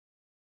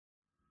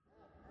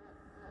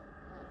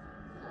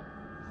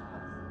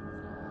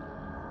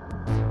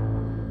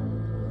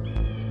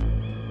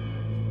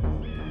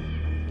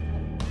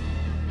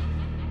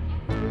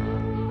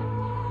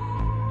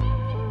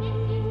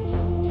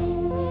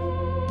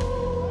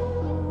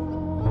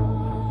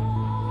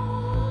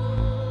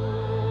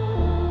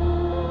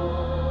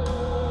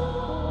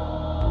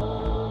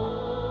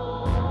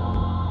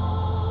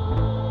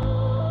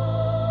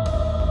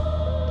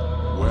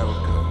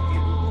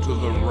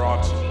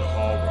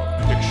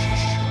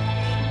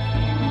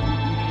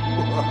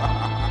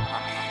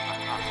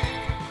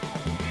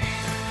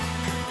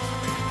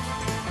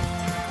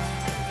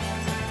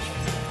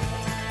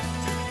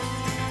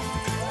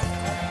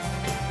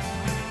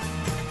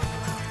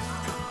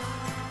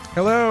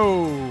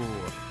Hello!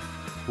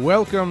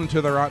 Welcome to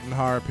the Rotten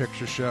Horror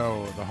Picture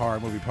Show, the horror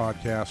movie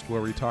podcast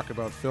where we talk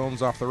about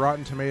films off the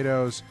Rotten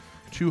Tomatoes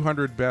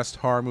 200 Best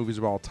Horror Movies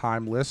of All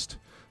Time list.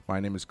 My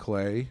name is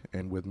Clay,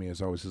 and with me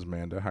as always is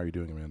Amanda. How are you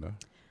doing, Amanda?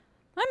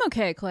 I'm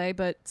okay, Clay,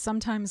 but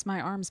sometimes my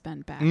arms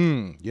bend back.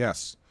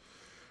 Yes.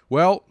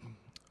 Well,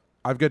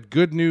 I've got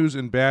good news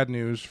and bad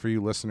news for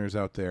you listeners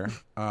out there.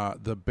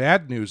 The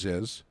bad news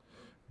is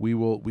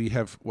we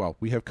have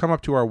come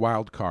up to our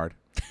wild card.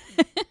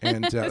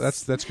 And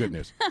that's good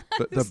news.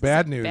 The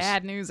bad news.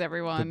 Bad news,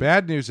 everyone. The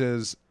bad news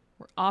is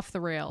we're off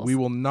the rails. we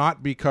will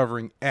not be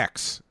covering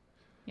X,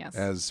 yes,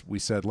 as we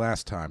said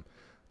last time.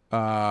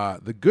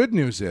 The good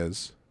news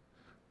is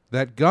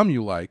that gum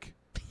you like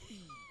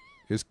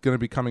is going to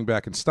be coming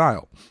back in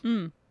style.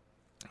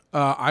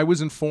 I was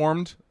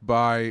informed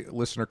by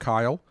listener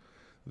Kyle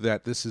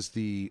that this is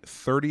the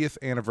 30th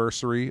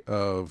anniversary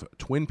of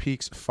Twin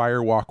Peaks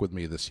Fire Walk with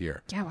Me this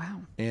year. Yeah,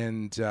 wow.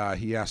 And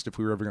he asked if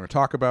we were ever going to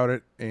talk about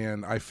it,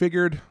 and I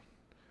figured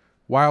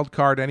wild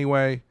card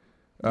anyway.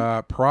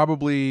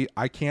 Probably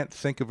I can't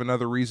think of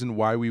another reason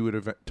why we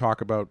would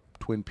talk about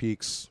Twin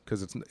Peaks,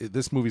 because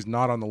this movie's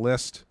not on the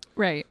list.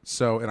 Right.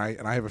 So, and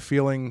I have a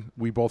feeling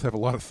we both have a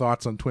lot of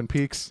thoughts on Twin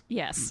Peaks.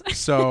 Yes.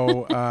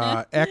 So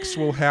X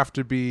will have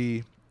to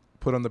be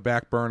put on the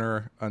back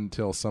burner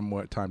until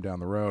somewhat time down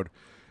the road.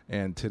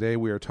 And today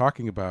we are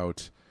talking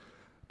about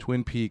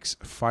Twin Peaks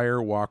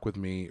Fire Walk with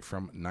Me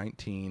from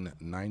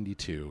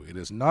 1992. It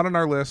is not on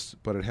our list,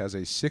 but it has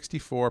a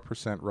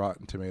 64%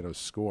 Rotten Tomatoes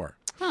score.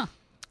 Huh.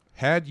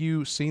 Had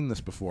you seen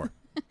this before?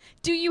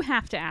 Do you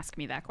have to ask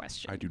me that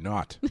question? I do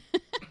not.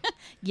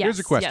 Yes. Here's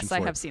a question Yes, for I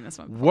you. have seen this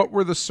one before. What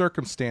were the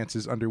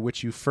circumstances under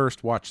which you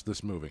first watched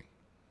this movie?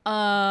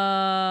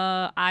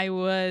 I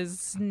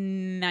was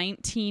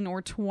 19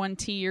 or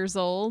 20 years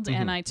old,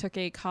 and I took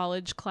a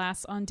college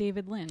class on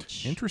David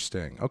Lynch.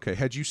 Interesting. Okay.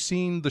 Had you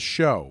seen the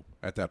show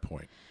at that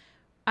point?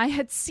 I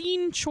had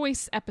seen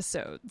choice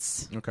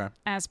episodes Okay.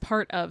 as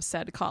part of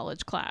said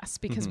college class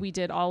because we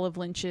did all of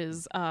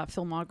Lynch's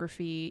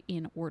filmography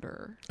in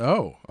order.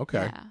 Oh,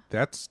 okay. Yeah.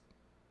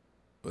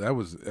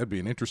 That'd be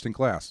an interesting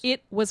class.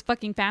 It was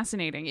fucking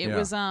fascinating. It Yeah.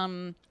 was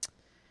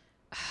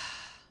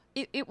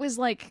it was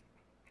like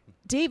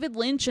David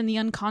Lynch and the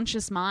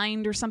unconscious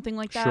mind or something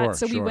like that. Sure,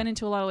 so we sure. went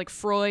into a lot of like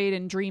Freud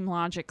and dream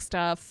logic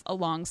stuff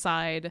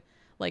alongside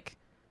like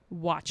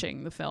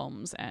watching the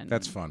films, and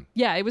That's fun.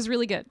 Yeah, it was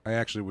really good. I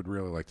actually would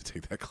really like to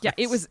take that class. Yeah,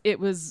 it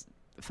was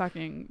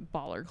fucking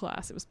baller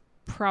class. It was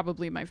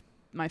probably my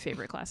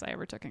favorite class I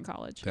ever took in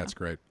college. That's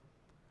great.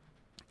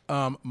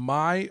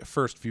 My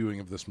first viewing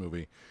of this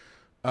movie,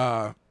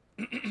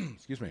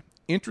 excuse me.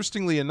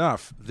 Interestingly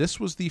enough, this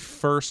was the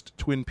first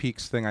Twin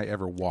Peaks thing I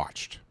ever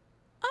watched.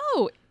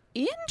 Oh,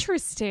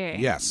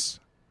 interesting. Yes.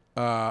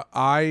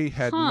 I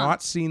had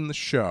not seen the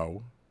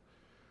show.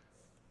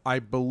 I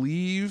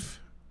believe,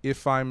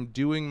 if I'm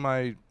doing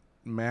my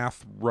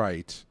math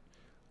right,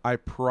 I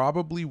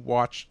probably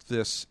watched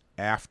this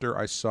after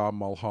I saw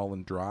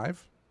Mulholland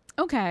Drive,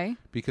 Okay.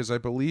 because I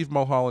believe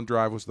Mulholland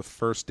Drive was the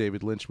first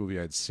David Lynch movie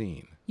I'd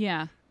seen.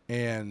 Yeah.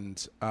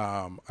 And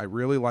I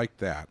really liked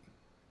that.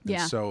 And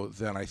Yeah. so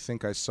then I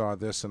think I saw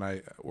this, and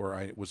I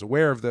was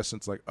aware of this, and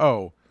it's like,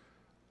 oh,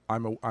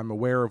 I'm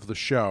aware of the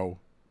show.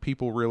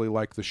 People really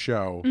like the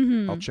show.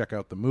 I'll check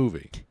out the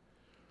movie.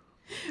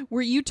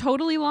 Were you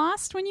totally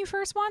lost when you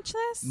first watched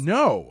this?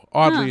 No,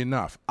 oddly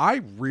enough, I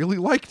really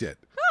liked it.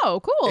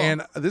 Oh, cool.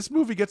 And this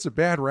movie gets a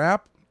bad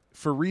rap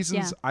for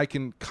reasons Yeah. I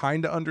can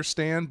kind of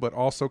understand, but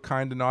also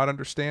kind of not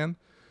understand.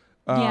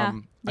 Yeah.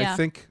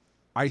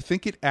 I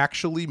think it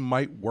actually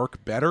might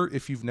work better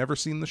if you've never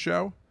seen the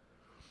show.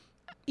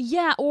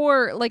 Yeah,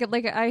 or like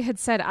I had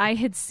said, I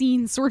had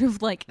seen sort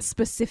of like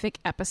specific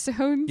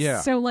episodes.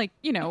 Yeah. So like,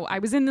 I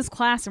was in this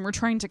class and we're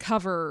trying to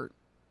cover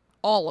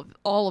all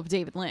of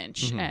David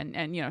Lynch,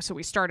 and so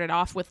we started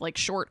off with like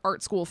short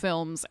art school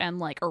films and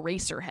like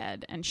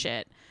Eraserhead and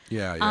shit.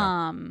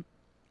 Yeah.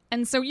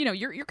 And so,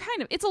 you're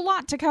kind of, it's a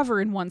lot to cover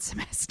in one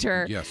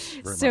semester. Yes,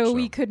 very much so so.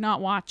 we could not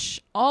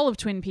watch all of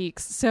Twin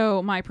Peaks.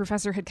 So my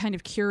professor had kind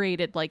of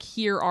curated, like,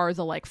 here are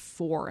the, like,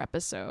 4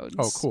 episodes.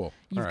 Oh, cool.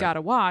 You've All got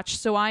to watch.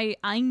 So I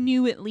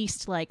knew at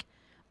least, like,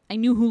 I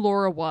knew who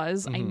Laura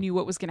was. I knew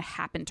what was going to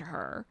happen to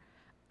her.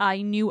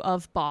 I knew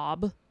of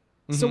Bob.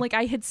 So, like,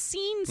 I had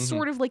seen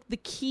sort of, like, the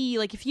key,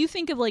 like, if you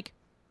think of, like,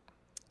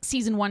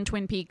 season 1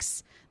 Twin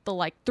Peaks, the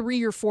like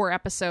 3 or 4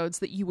 episodes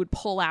that you would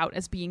pull out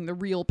as being the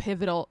real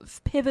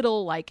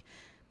pivotal like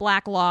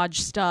Black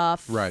Lodge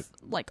stuff, Right.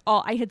 Like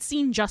I had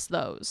seen just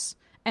those,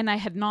 and I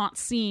had not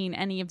seen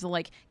any of the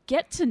like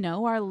get to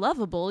know our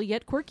lovable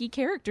yet quirky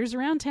characters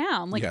around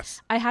town. Like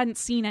Yes. I hadn't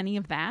seen any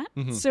of that.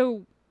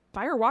 So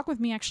Fire Walk with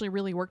Me actually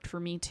really worked for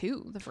me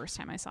too the first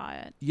time I saw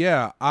it.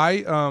 Yeah,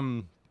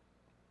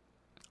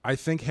 I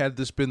think had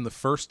this been the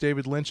first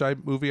David Lynch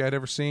movie I'd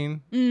ever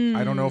seen,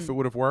 I don't know if it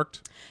would have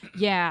worked.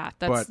 Yeah,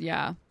 But-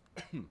 yeah.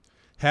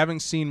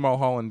 Having seen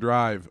Mulholland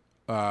Drive,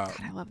 God,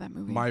 I love that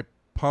movie. my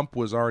pump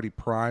was already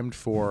primed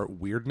for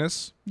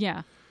weirdness.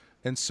 Yeah.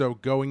 And so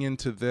going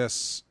into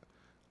this,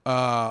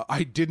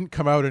 I didn't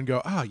come out and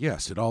go,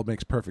 yes, it all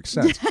makes perfect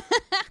sense.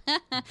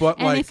 But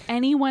and if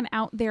anyone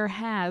out there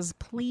has,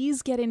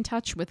 please get in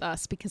touch with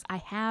us because I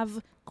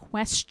have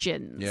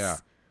questions. Yeah.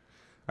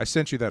 I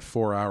sent you that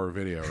 4-hour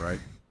video, right?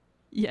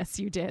 Yes,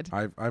 you did.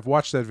 I've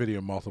watched that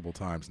video multiple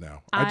times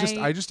now.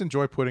 I just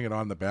enjoy putting it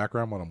on in the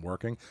background when I'm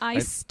working. I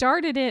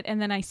started it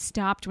and then I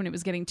stopped when it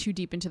was getting too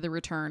deep into the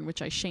return,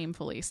 which I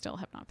shamefully still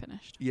have not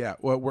finished. Yeah,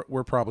 well,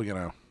 we're probably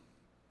gonna.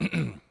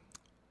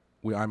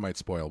 I might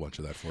spoil a bunch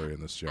of that for you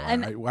in this show.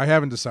 I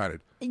haven't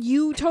decided.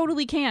 You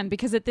totally can,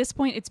 because at this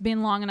point it's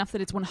been long enough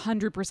that it's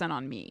 100%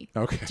 on me.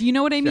 Okay. Do you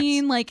know what I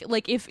mean? Like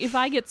if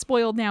I get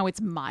spoiled now, it's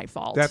my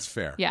fault. That's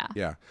fair. Yeah.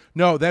 Yeah.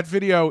 No, that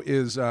video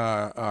is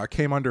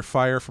came under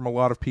fire from a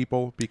lot of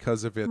people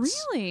because of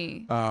its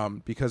really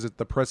because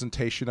the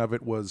presentation of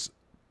it was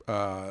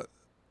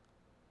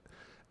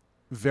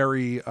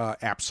very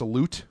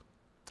absolute.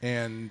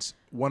 And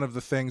one of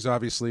the things,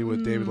 obviously,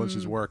 with David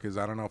Lynch's work is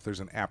I don't know if there's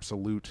an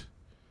absolute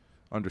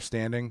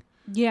understanding.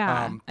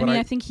 Yeah.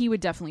 I think he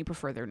would definitely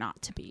prefer there not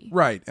to be.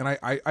 Right. And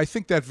I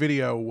think that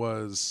video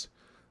was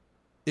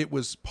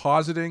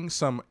positing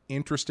some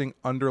interesting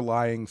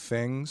underlying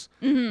things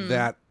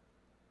that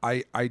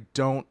I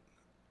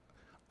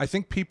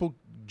think people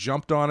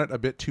jumped on it a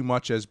bit too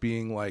much as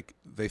being like,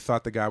 they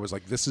thought the guy was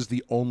like, this is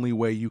the only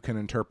way you can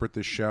interpret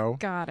this show.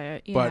 Got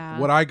it. Yeah.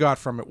 But what I got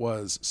from it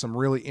was some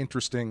really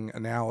interesting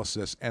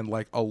analysis and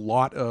like a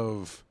lot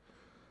of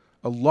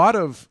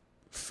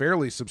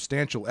fairly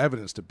substantial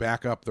evidence to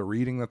back up the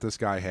reading that this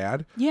guy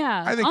had.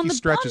 Yeah. I think he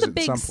stretches it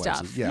in some stuff.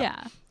 places.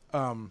 Yeah.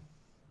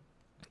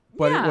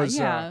 But it was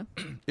I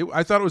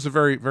thought it was a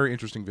very, very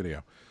interesting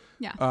video.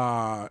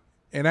 Yeah.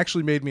 And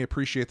actually made me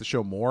appreciate the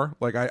show more.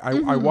 Like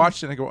I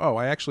watched it and I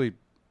go,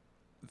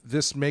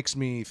 this makes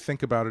me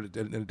think about it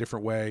in a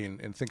different way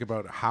and think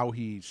about how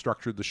he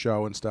structured the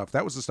show and stuff.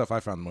 That was the stuff I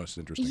found most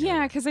interesting.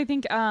 Yeah, because I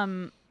think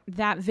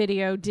that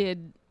video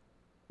did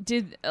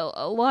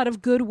a lot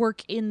of good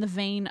work in the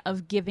vein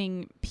of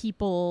giving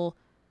people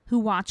who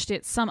watched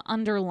it some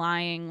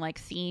underlying like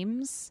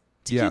themes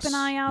to keep an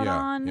eye out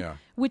on,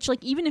 which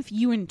like even if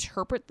you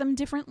interpret them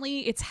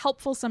differently, it's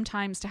helpful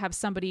sometimes to have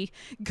somebody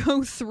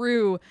go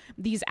through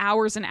these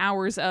hours and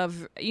hours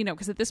of,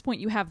 because at this point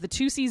you have the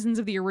 2 seasons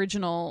of the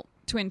original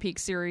Twin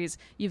Peaks series,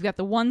 you've got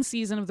the 1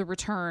 season of The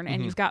Return,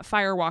 and you've got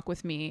Fire Walk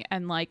with Me,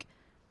 and like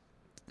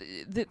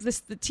the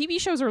TV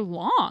shows are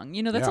long.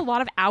 That's a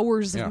lot of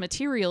hours of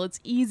material. It's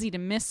easy to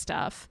miss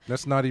stuff.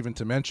 That's not even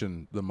to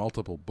mention the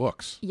multiple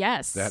books.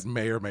 Yes. That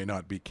may or may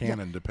not be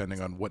canon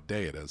depending on what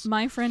day it is.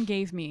 My friend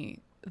gave me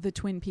the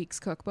Twin Peaks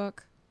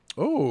cookbook.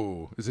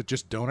 Oh, is it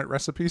just donut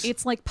recipes?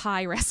 It's like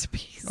pie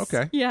recipes.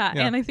 Okay. Yeah,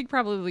 and I think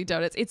probably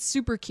donuts. It's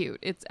super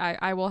cute.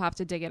 I will have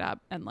to dig it up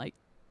and like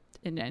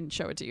and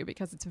show it to you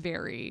because it's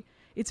very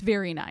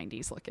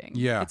 90s looking.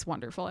 Yeah. It's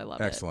wonderful. I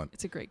love it. Excellent.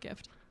 It's a great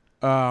gift.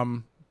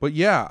 But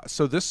yeah,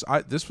 so this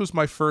was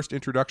my first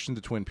introduction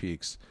to Twin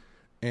Peaks,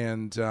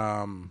 and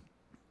you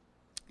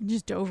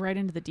just dove right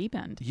into the deep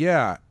end.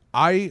 Yeah,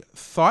 I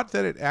thought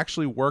that it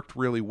actually worked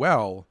really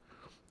well.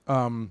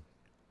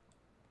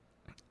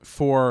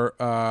 For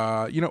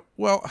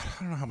well, I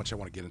don't know how much I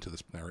want to get into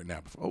this right now.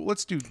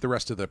 Let's do the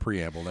rest of the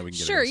preamble, then we can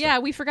get sure. into Yeah,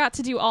 stuff. we forgot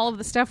to do all of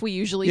the stuff we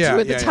usually do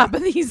at the top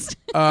of these.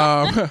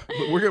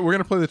 We're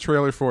gonna play the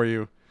trailer for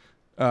you.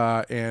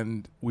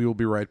 And we will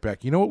be right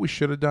back. You know what we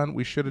should have done?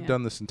 We should have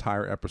done this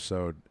entire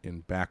episode in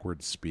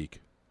backwards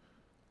speak.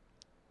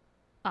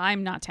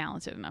 I'm not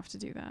talented enough to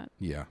do that.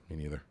 Yeah, me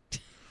neither.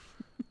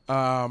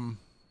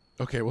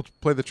 Okay, we'll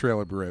play the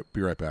trailer.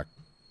 Be right back.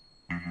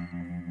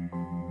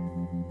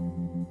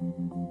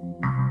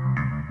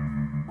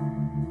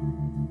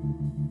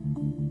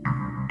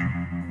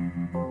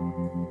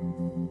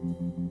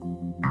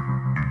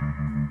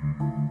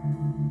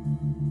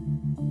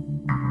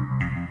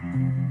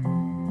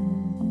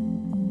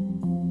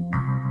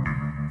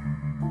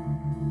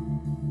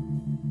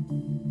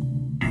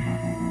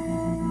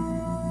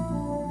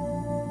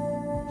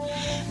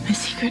 My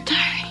secret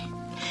diary.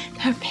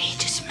 That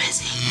page is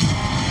missing.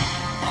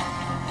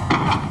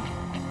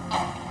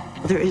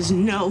 There is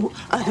no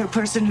other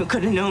person who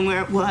could have known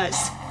where it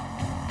was.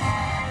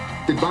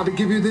 Did Bobby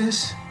give you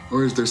this?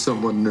 Or is there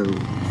someone new? Your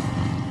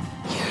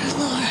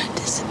Laura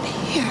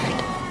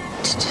disappeared.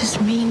 It's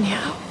just me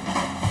now.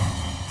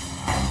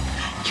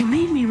 You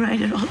made me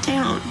write it all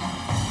down.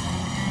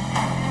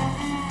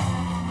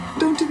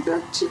 Don't do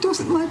that. She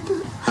doesn't like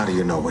that. How do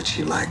you know what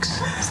she likes?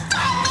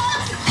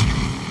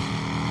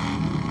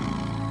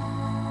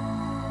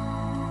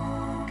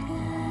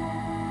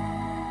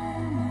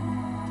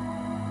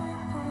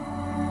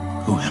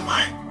 Who am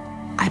I?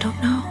 I don't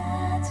know.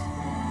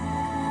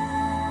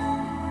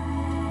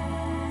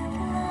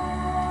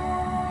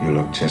 You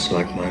look just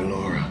like my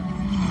Laura.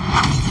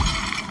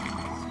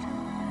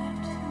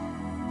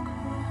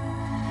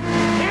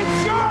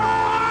 It's yours!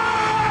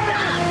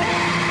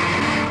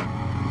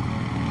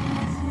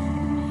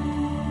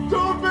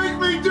 Don't make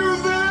me do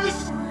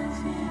this!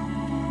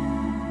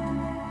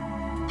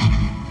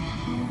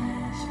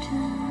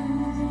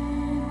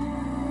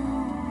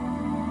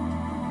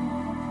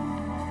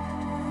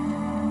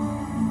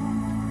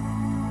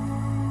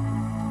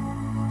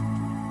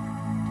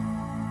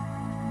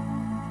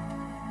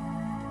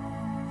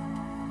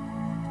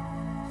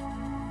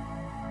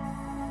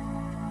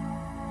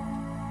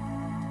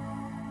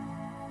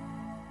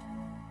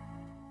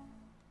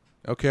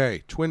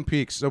 Okay, Twin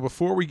Peaks. So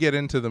before we get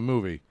into the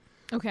movie,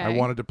 Okay. I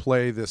wanted to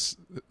play this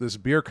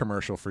beer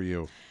commercial for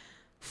you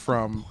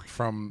from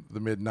the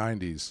mid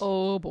 '90s.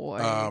 Oh boy.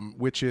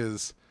 Which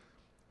is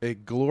a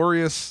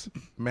glorious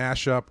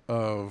mashup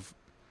of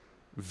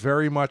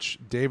very much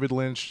David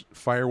Lynch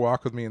Fire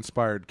Walk With Me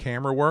inspired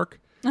camera work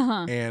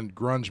and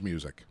grunge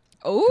music.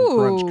 Ooh.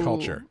 Grunge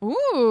culture.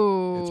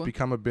 Ooh. It's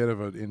become a bit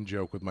of an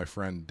in-joke with my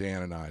friend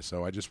Dan and I,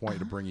 so I just want you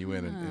to bring you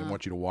in and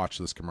want you to watch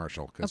this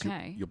commercial. Because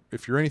Okay.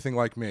 if you're anything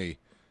like me,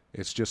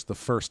 it's just the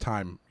first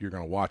time you're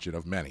going to watch it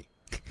of many.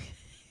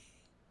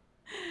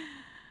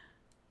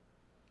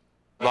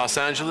 Los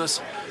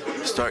Angeles,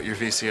 start your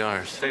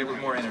VCRs. Say it with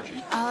more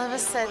energy. All of a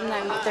sudden,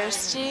 I'm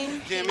thirsty,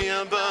 Give me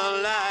a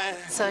Bud Light.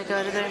 so I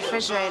go to the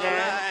refrigerator.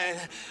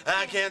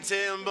 I can't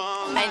tell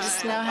Bud I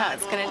just know how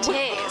it's gonna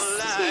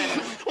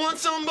taste. Want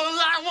some Bud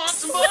Light, want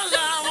some Bud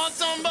Light, want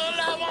some Bud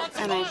Light, want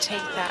some And I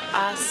take that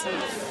awesome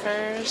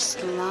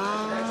first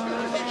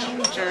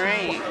long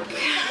drink,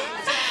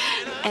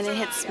 and it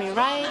hits me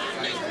right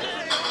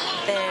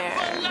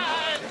there.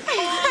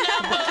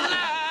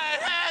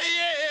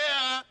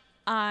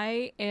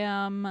 I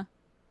am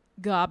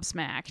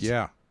gobsmacked.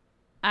 Yeah.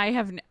 I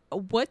have.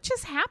 What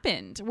just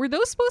happened? Were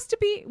those supposed to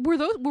be?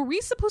 Were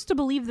we supposed to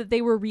believe that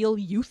they were real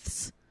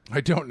youths?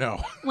 I don't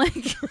know. Like,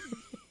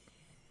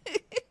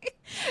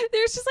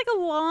 there's just like a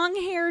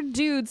long-haired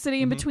dude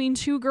sitting in between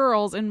two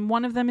girls, and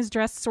one of them is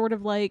dressed sort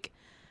of like.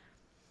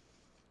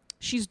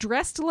 She's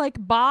dressed like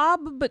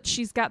Bob, but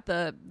she's got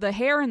the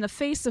hair and the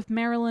face of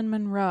Marilyn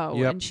Monroe,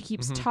 Yep. and she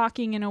keeps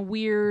talking in a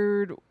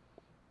weird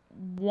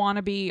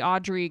wannabe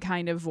Audrey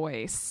kind of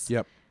voice.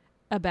 Yep.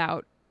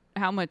 About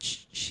how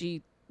much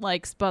she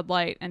likes Bud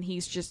Light, and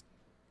he's just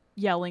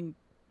yelling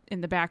in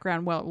the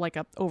background while like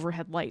a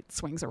overhead light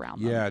swings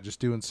around them. Yeah,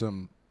 just doing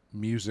some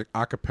music,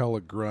 a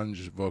cappella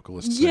grunge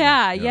vocalist singing.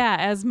 Yeah,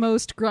 as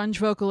most grunge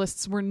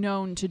vocalists were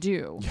known to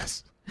do.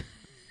 Yes.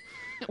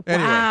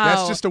 Anyway, Wow.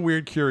 that's just a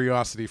weird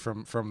curiosity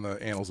from the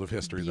annals of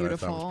history that I thought was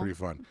Beautiful. pretty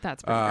fun.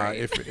 That's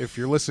pretty great. If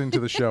you're listening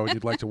to the show and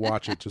you'd like to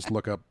watch it, just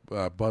look up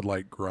Bud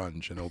Light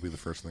grunge, and it'll be the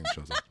first thing that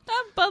shows up.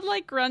 Bud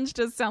Light grunge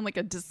does sound like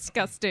a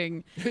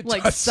disgusting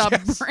like does, sub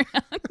yes.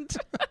 brand.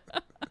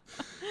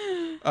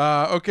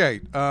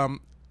 Okay,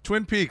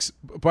 Twin Peaks.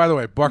 By the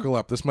way, buckle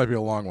up. This might be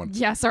a long one.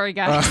 Yeah, sorry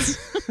guys.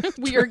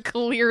 We are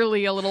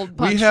clearly a little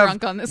punch we have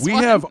drunk on this we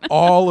one. have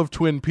all of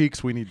Twin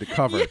Peaks we need to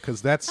cover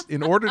because that's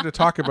in order to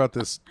talk about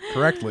this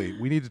correctly.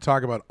 We need to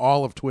talk about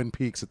all of Twin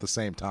Peaks at the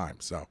same time.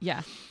 So,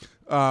 Yeah.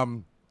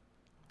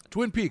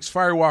 Twin Peaks: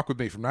 Fire Walk with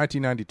Me from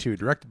 1992,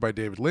 directed by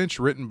David Lynch,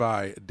 written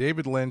by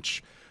David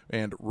Lynch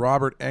and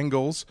Robert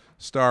Engels,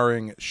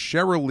 starring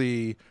Sheryl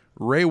Lee,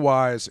 Ray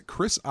Wise,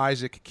 Chris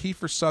Isaac,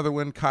 Kiefer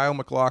Sutherland, Kyle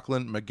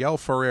MacLachlan, Miguel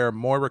Ferrer,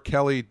 Moira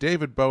Kelly,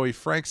 David Bowie,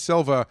 Frank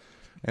Silva,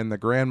 and the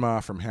grandma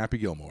from Happy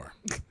Gilmore.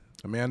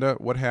 Amanda,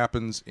 what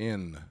happens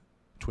in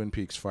Twin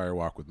Peaks: Fire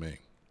Walk with Me?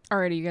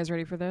 Alrighty, you guys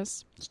ready for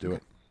this? Let's do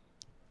it.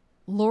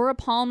 Laura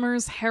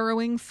Palmer's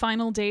harrowing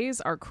final days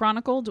are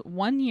chronicled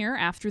 1 year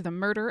after the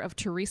murder of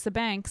Teresa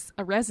Banks,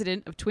 a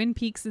resident of Twin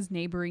Peaks'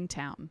 neighboring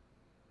town.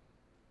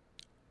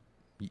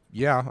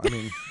 Yeah, I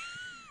mean,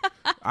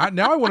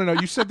 now I want to know.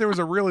 You said there was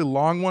a really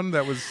long one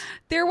that was.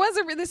 There was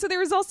so there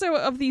was also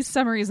of these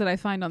summaries that I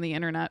find on the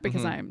internet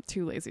because I'm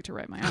too lazy to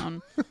write my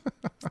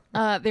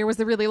own. There was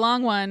the really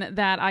long one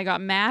that I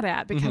got mad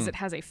at because it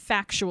has a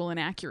factual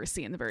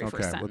inaccuracy in the very first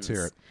Okay, sentence. let's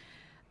hear it.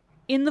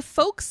 In the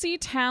folksy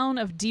town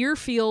of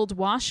Deerfield,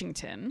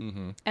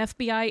 Washington,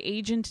 FBI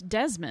agent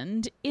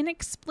Desmond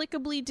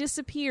inexplicably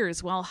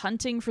disappears while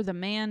hunting for the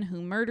man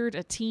who murdered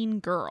a teen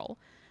girl.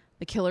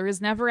 The killer is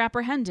never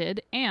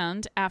apprehended,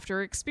 and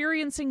after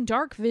experiencing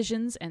dark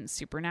visions and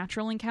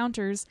supernatural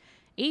encounters,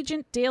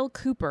 Agent Dale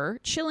Cooper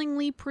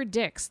chillingly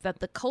predicts that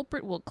the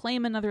culprit will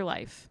claim another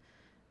life.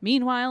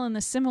 Meanwhile, in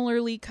the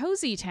similarly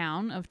cozy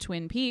town of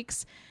Twin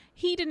Peaks,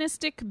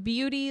 hedonistic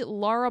beauty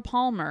Laura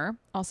Palmer,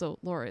 also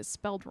Laura is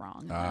spelled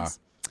wrong, in this,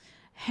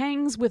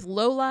 hangs with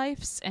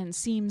lowlifes and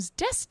seems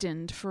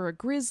destined for a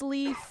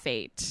grisly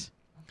fate.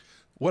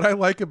 What I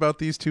like about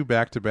these two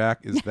back to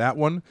back is that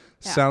one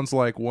Yeah. sounds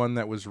like one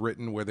that was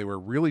written where they were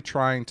really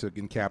trying to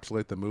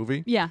encapsulate the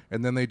movie. Yeah.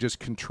 And then they just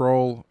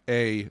Control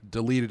A,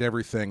 deleted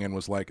everything, and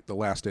was like The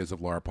Last Days of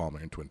Laura Palmer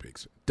in Twin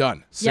Peaks.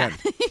 Done. Send.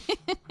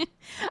 Yeah.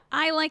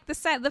 I like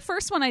the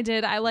first one I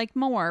did I like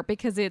more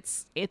because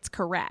it's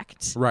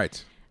correct.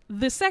 Right.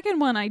 The second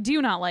one I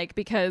do not like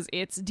because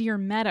it's Deer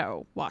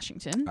Meadow,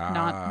 Washington,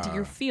 not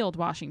Deerfield,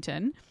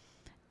 Washington.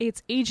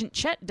 It's Agent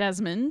Chet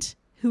Desmond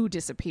who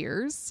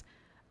disappears.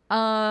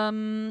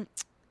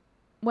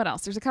 What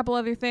else? There's a couple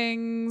other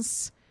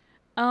things.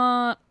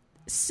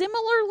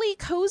 Similarly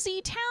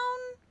cozy town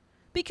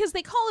because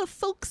they call it a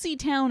folksy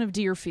town of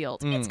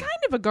Deerfield. It's kind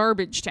of a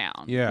garbage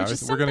town. Yeah, which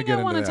is we're gonna something get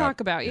I want to into that.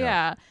 talk about. Yeah.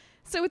 Yeah.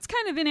 So it's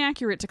kind of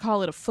inaccurate to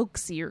call it a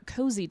folksy or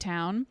cozy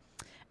town.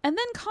 And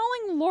then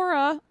calling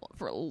Laura,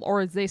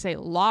 or as they say,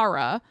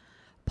 Lara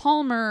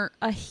Palmer,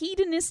 a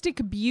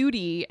hedonistic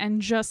beauty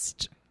and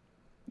just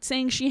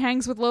saying she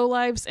hangs with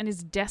lowlifes and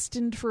is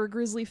destined for a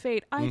grisly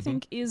fate, I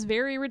think is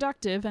very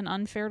reductive and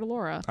unfair to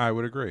Laura. I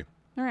would agree.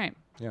 All right.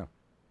 Yeah.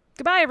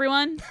 Goodbye,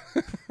 everyone.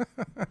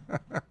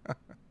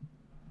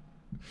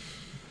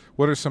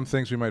 What are some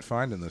things we might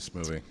find in this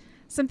movie?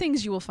 Some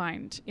things you will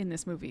find in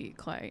this movie,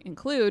 Clay,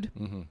 include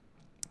Mm-hmm.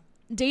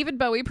 David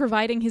Bowie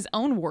providing his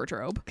own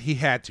wardrobe. He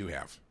had to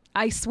have.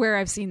 I swear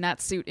I've seen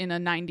that suit in a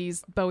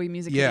 90s Bowie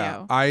music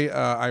Yeah, video.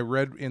 I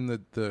read in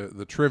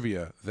the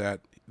trivia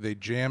that they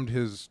jammed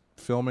his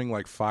filming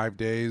like 5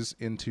 days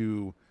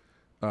into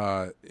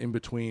in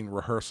between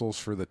rehearsals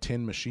for the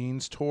Tin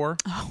Machines tour.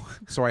 Oh.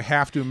 So I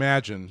have to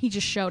imagine He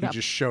just showed up. He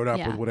just showed up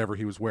Yeah. with whatever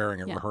he was wearing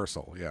at Yeah.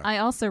 rehearsal. Yeah. I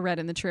also read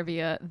in the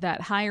trivia that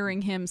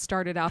hiring him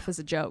started off as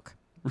a joke.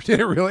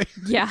 Did it really?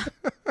 Yeah.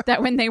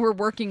 That when they were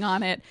working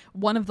on it,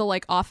 one of the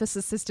like office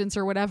assistants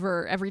or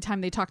whatever, every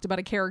time they talked about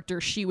a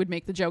character, she would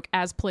make the joke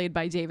as played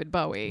by David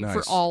Bowie for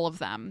Nice. all of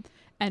them.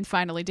 And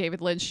finally David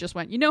Lynch just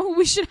went, you know who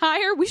we should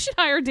hire? We should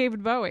hire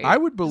David Bowie. I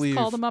would Just believe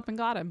called him up and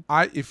got him.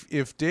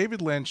 If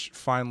David Lynch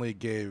finally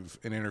gave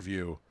an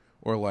interview,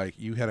 or like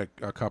you had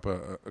a cup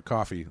of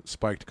coffee,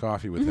 spiked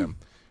coffee with him,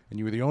 and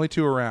you were the only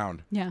two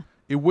around, Yeah.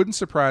 it wouldn't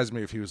surprise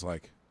me if he was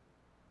like,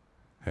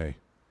 "Hey,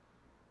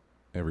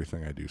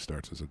 everything I do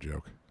starts as a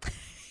joke."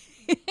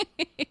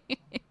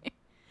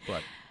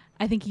 But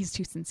I think he's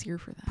too sincere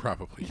for that.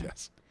 probably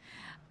yes.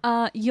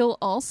 You'll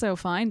also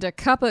find a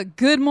cup of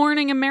Good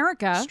Morning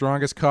America.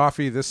 Strongest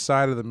coffee this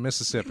side of the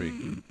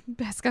Mississippi.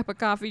 Best cup of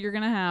coffee you're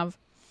going to have.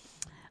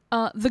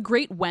 The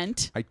Great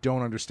Went, I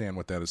don't understand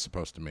what that is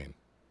supposed to mean.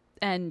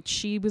 and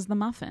she was the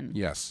muffin.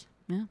 Yes.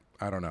 Yeah.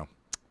 I don't know.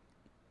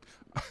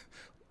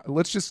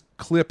 Let's just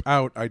clip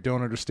out I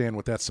don't understand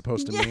what that's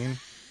supposed to mean,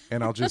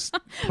 and I'll just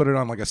put it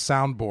on like a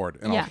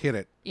soundboard, and Yeah. I'll hit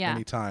it Yeah.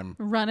 anytime.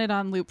 Run it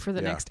on loop for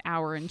the Yeah. next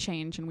hour and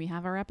change, and we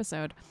have our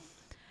episode.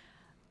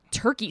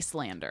 Turkey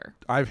slander.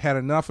 I've had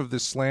enough of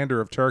this slander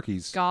of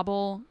turkeys.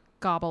 Gobble,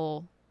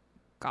 gobble,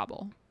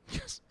 gobble.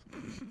 Yes.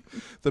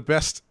 The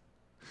best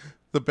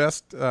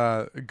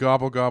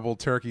gobble gobble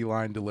turkey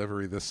line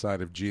delivery this side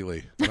of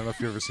Geely. I don't know if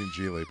you've ever seen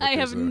Geely. But I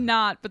have there's a-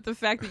 not, but the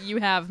fact that you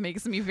have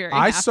makes me very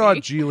I happy. saw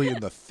Geely in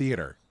the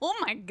theater. Oh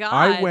my God.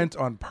 I went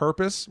on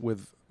purpose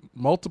with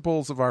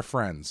multiples of our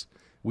friends.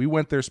 We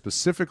went there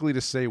specifically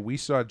to say we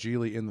saw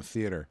Geely in the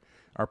theater.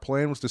 Our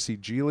plan was to see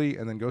Geely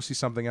and then go see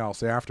something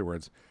else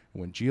afterwards. And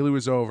when Geely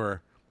was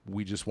over,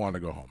 we just wanted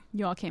to go home.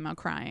 You all came out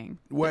crying.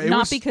 Well, it Not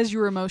was- because you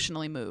were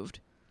emotionally moved.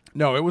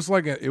 No, it was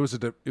like it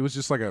was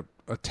just like a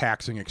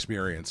taxing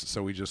experience.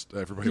 So we just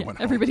everybody went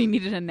home. Everybody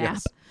needed a nap.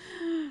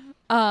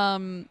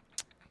 Yes.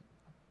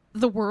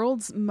 The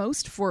world's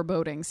most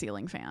foreboding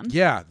ceiling fan.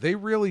 Yeah, they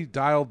really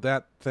dialed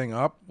that thing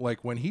up.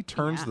 Like when he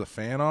turns Yeah. the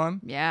fan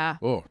on. Yeah.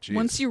 Oh, geez.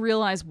 Once you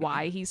realize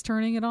why he's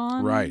turning it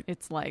on, Right.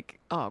 it's like,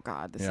 oh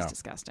God, this Yeah. is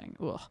disgusting.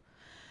 Ugh.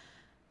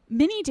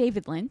 Mini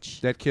David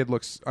Lynch. That kid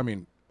looks. I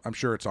mean, I'm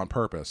sure it's on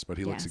purpose, but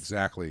he looks Yes.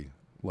 exactly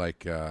like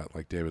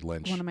David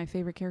Lynch. One of my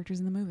favorite characters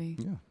in the movie.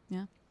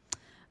 Yeah.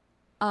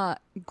 Yeah.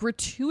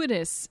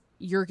 Gratuitous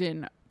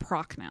Jurgen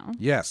Prochnow.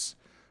 Yes.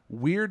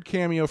 Weird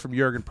cameo from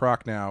Jurgen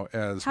Prochnow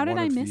as How did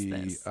one I of miss the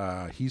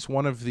this? he's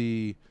one of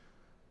the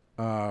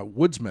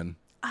woodsmen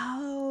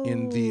Oh.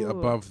 in the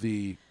above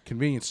the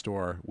convenience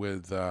store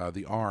with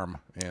the arm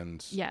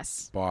and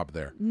Yes. Bob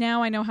there.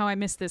 Now I know how I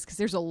missed this because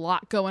there's a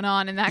lot going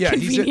on in that Yeah,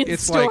 convenience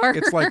it's store.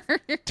 like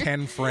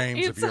 10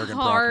 frames of It's Jurgen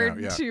hard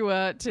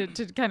Prochnow. Yeah.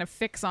 to kind of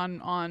fix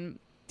on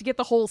to get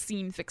the whole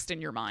scene fixed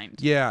in your mind.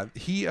 Yeah,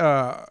 he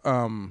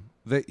and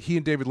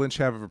David Lynch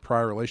have a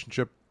prior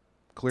relationship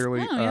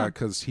clearly Oh, yeah.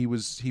 because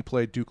he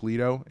played Duke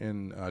Leto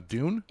in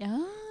Dune.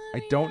 Oh,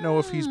 I don't know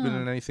if he's been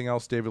in anything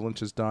else David Lynch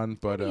has done,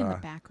 but Maybe in the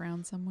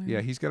background somewhere.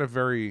 yeah, he's got a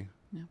very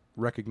Yeah.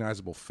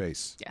 recognizable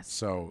face. Yes.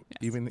 So Yes.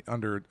 even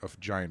under a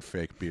giant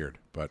fake beard,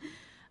 but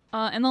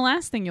And the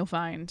last thing you'll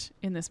find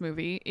in this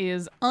movie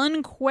is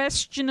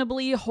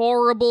unquestionably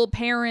horrible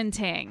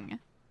parenting.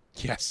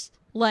 yes.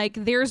 Like,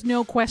 there's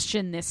no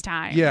question this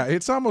time. Yeah,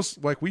 it's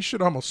almost like we should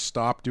almost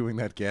stop doing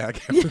that gag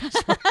after this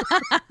one.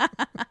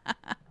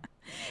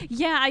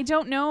 Yeah, I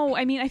don't know.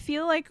 I mean, I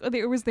feel like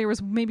there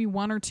was maybe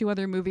one or two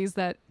other movies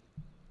that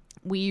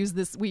we use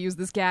this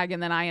gag,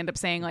 and then I end up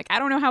saying like, I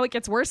don't know how it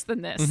gets worse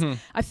than this.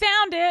 I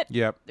found it.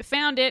 Yep. I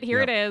found it. Here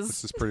Yep. it is.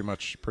 This is pretty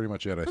much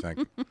it, I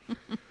think.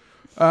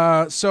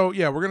 So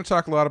yeah, we're going to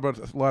talk a lot about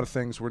a lot of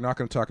things. We're not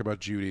going to talk about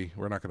Judy.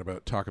 We're not going to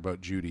talk about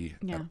Judy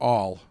Yeah. at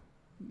all.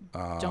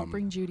 Don't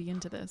bring Judy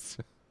into this.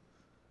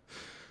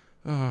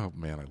 Oh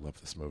man, I love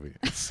this movie.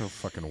 It's so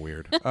fucking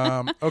weird.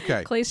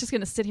 Okay, Clay's just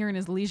gonna sit here in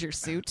his leisure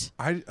suit,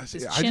 I his just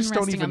chin don't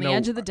resting even on the know.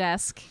 edge of the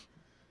desk,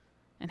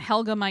 and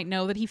Helga might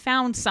know that he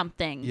found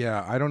something.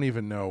 Yeah, I don't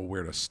even know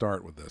where to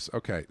start with this.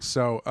 Okay,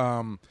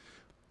 so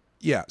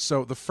yeah,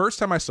 so the first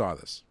time I saw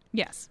this,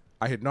 Yes.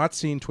 I had not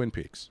seen Twin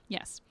Peaks.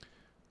 Yes.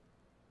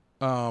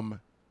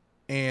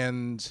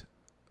 And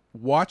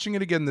watching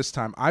it again this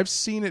time, I've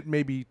seen it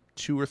maybe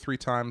 2 or 3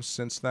 times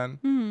since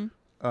then,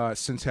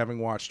 since having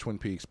watched Twin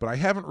Peaks, but I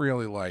haven't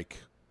really like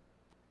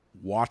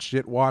watched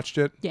it.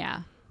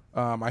 Yeah.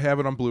 I have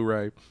it on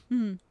Blu-ray.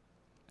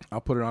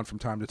 I'll put it on from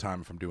time to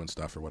time if I'm doing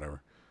stuff or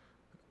whatever.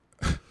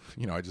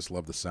 You know, I just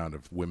love the sound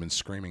of women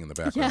screaming in the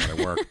background when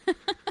I work.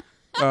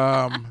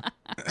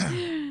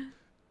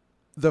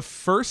 The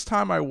first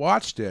time I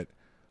watched it,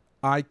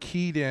 I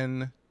keyed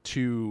in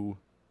to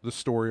the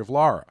story of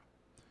Lara.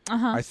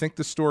 I think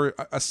the story,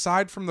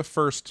 aside from the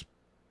first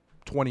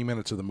 20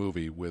 minutes of the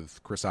movie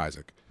with Chris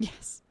Isaac,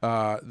 Yes.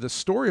 the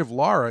story of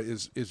Lara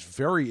is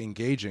very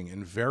engaging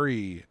and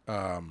very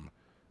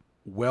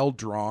well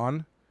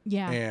drawn.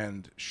 Yeah.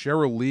 And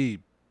Cheryl Lee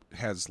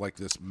has like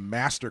this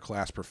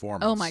masterclass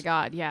performance. Oh my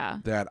God. Yeah.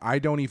 That I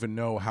don't even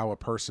know how a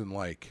person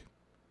like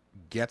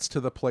gets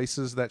to the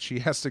places that she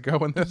has to go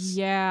in this.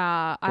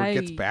 Yeah. Or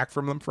gets back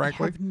from them,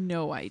 frankly. I have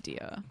no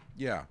idea.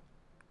 Yeah.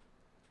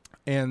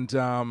 And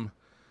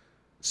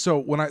so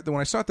when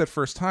I saw it that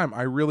first time,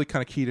 I really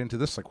kind of keyed into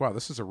this, like, wow,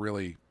 this is a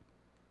really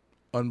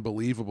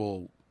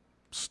unbelievable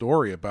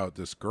story about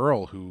this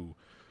girl who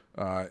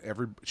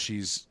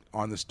she's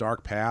on this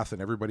dark path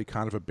and everybody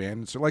kind of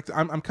abandons her. Like,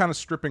 I'm kind of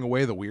stripping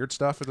away the weird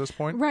stuff at this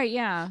point. Right,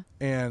 yeah.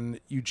 And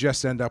you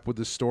just end up with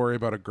this story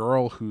about a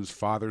girl whose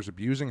father's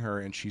abusing her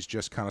and she's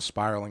just kind of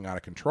spiraling out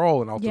of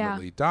control and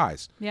ultimately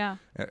dies. Yeah.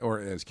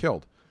 Or is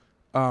killed.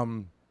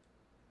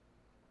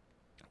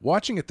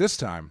 Watching it this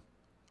time,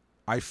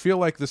 I feel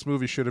like this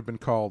movie should have been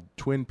called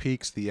Twin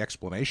Peaks: The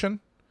Explanation.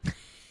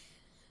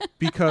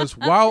 Because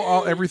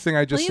while everything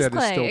I just Please, said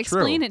Clay, is still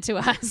explain true. it to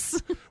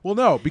us. Well,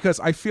 no, because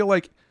I feel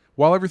like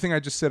while everything I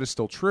just said is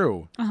still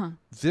true,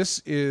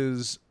 this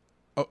is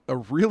a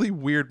really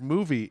weird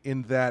movie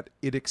in that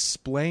it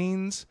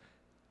explains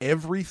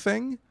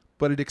everything,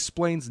 but it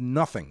explains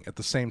nothing at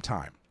the same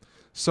time.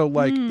 So,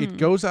 like, it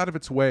goes out of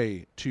its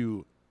way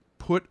to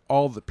put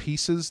all the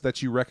pieces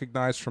that you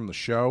recognize from the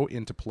show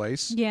into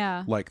place.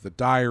 Yeah. Like the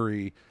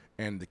diary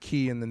and the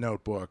key in the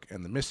notebook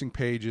and the missing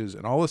pages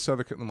and all this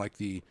other, and like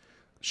the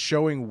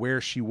showing where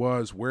she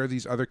was, where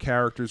these other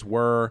characters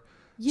were.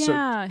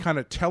 Yeah. So kind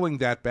of telling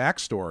that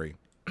backstory.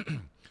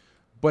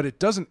 But it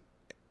doesn't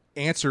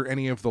answer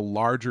any of the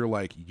larger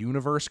like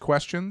universe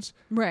questions.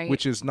 Right.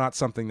 Which is not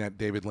something that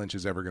David Lynch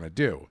is ever going to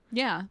do.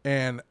 Yeah.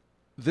 And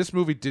this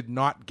movie did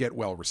not get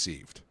well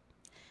received.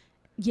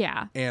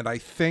 Yeah. And I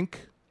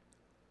think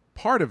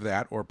part of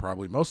that, or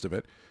probably most of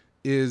it,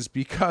 is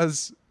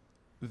because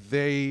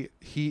he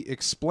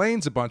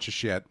explains a bunch of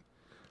shit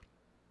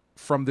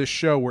from this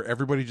show where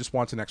everybody just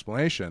wants an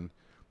explanation,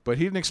 but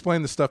he didn't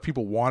explain the stuff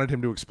people wanted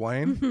him to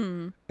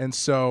explain. And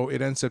so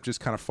it ends up just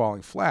kind of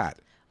falling flat.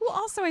 Well,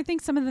 also, I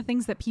think some of the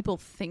things that people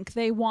think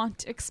they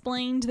want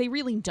explained, they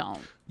really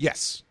don't.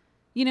 Yes.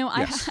 You know,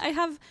 Yes.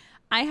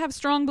 I have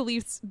strong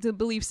beliefs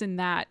in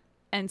that,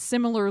 and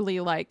similarly,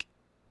 like,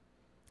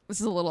 this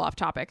is a little off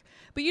topic,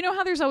 but you know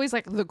how there's always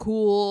like the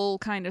cool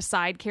kind of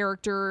side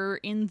character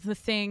in the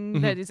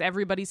thing that is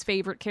everybody's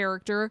favorite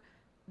character.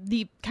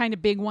 The kind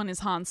of big one is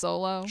Han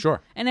Solo. Sure.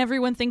 And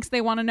everyone thinks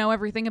they want to know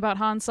everything about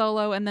Han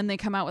Solo, and then they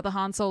come out with a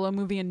Han Solo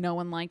movie and no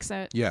one likes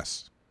it.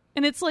 Yes.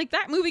 And it's like,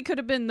 that movie could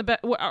have been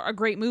a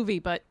great movie,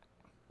 but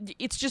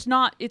it's just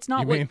not. It's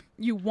not what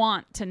you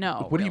want to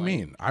know. What do you really.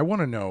 mean? I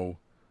want to know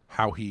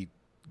how he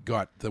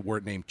got the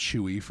word name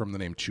Chewie from the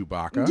name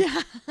Chewbacca.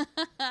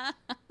 Yeah.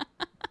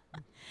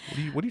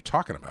 What are you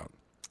talking about?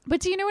 But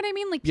do you know what I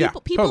mean? Like, Yeah,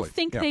 people totally.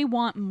 think Yeah. they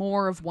want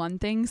more of one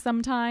thing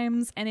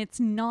sometimes, and it's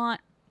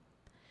not.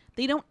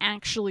 They don't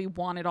actually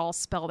want it all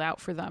spelled out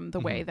for them the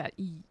way that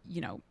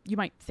you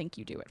might think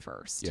you do at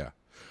first. Yeah.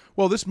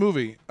 Well, this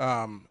movie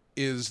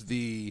is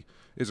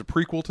a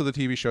prequel to the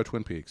TV show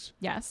Twin Peaks.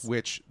 Yes.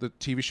 Which the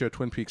TV show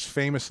Twin Peaks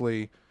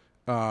famously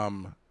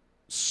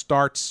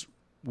starts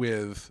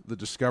with the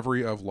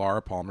discovery of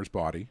Laura Palmer's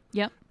body.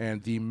 Yep.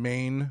 And the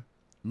main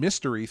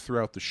mystery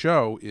throughout the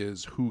show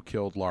is who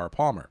killed Laura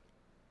Palmer.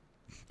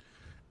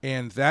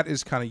 And that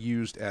is kind of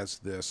used as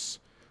this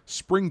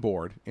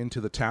springboard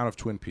into the town of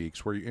Twin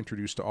Peaks, where you're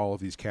introduced to all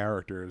of these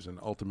characters and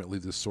ultimately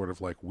this sort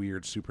of like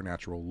weird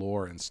supernatural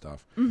lore and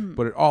stuff.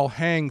 But it all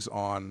hangs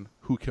on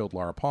who killed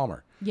Laura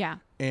Palmer. Yeah.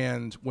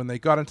 And when they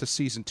got into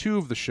season 2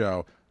 of the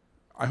show,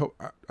 I hope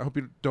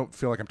you don't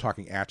feel like I'm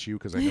talking at you,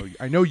 because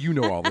I know you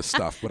know all this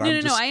stuff, but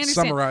I'm just I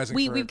understand. summarizing.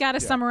 We've got to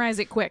summarize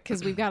it quick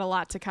because we've got a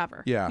lot to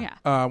cover.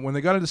 Yeah. When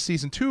they got into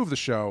season 2 of the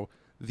show,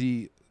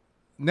 the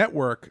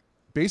network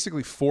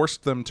basically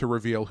forced them to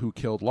reveal who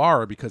killed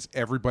Laura because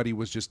everybody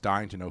was just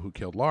dying to know who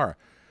killed Laura.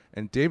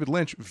 And David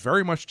Lynch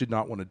very much did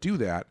not want to do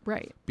that.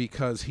 Right.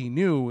 Because he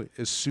knew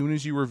as soon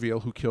as you reveal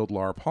who killed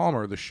Laura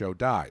Palmer, the show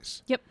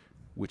dies. Yep.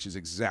 Which is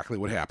exactly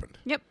what happened.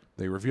 Yep.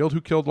 They revealed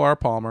who killed Laura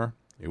Palmer.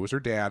 It was her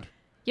dad.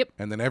 Yep.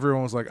 And then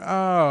everyone was like,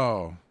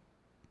 oh.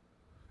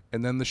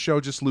 And then the show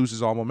just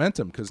loses all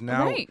momentum because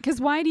now... Right, because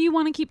why do you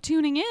want to keep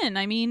tuning in?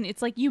 I mean,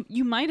 it's like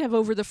you might have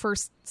over the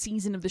first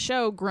season of the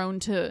show grown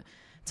to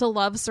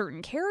love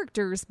certain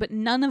characters, but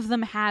none of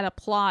them had a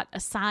plot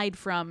aside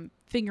from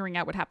figuring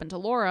out what happened to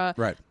Laura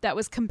that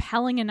was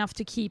compelling enough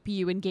to keep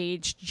you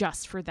engaged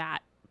just for that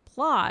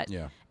plot.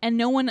 Yeah. And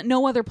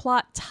no other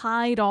plot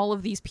tied all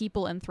of these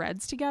people and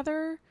threads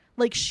together.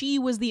 Like, she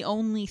was the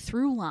only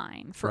through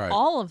line for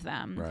all of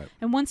them. Right.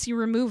 And once you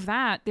remove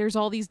that, there's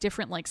all these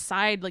different like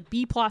side, like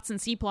B plots and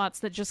C plots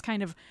that just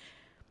kind of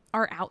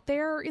are out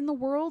there in the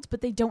world,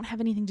 but they don't have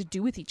anything to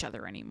do with each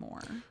other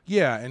anymore.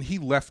 Yeah, and he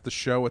left the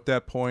show at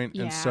that point,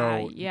 and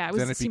so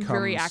it seemed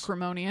very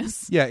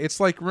acrimonious. Yeah, it's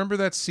like, remember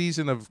that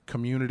season of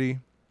Community?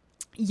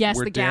 Yes,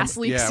 the gas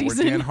leak season.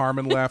 Where Dan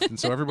Harmon left, and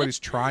so everybody's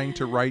trying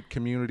to write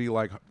Community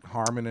like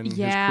Harmon and his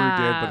crew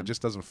did, but it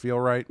just doesn't feel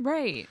right.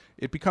 Right.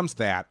 It becomes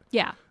that.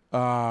 Yeah.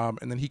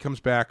 And then he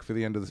comes back for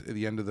the end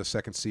of the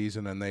second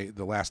season, and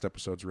the last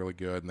episode's really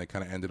good, and they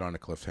kind of ended on a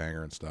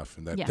cliffhanger and stuff,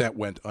 and that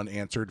went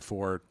unanswered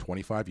for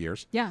 25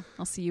 years. Yeah,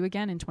 I'll see you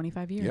again in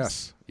 25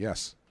 years.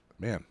 Yes,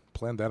 man,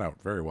 planned that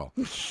out very well.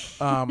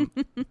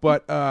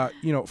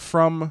 But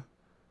from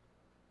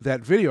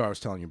that video I was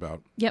telling you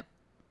about, yep,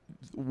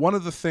 one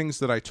of the things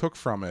that I took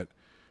from it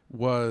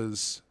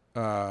was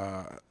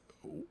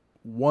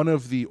one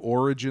of the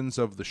origins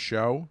of the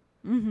show,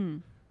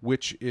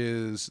 which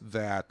is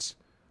that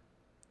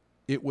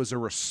it was a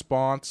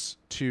response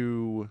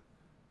to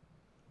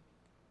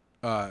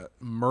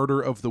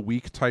murder of the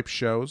week type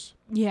shows.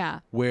 Yeah.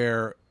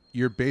 Where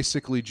you're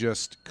basically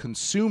just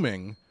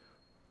consuming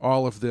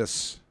all of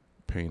this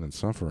pain and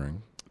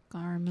suffering.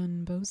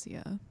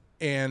 Garmonbozia.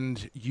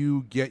 And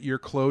you get your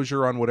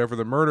closure on whatever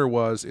the murder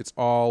was. It's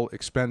all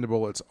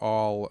expendable. It's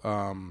all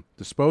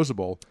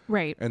disposable.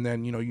 Right. And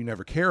then, you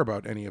never care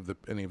about any of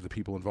the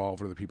people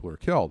involved or the people who are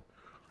killed.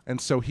 And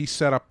so he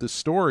set up this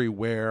story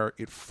where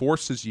it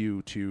forces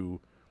you to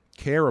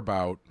care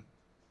about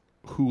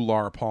who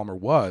Laura Palmer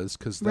was,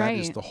 because that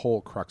is the whole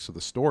crux of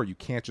the story. You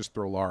can't just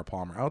throw Laura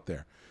Palmer out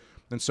there.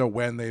 And so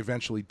when they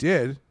eventually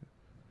did,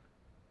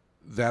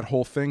 that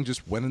whole thing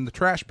just went in the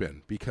trash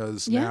bin,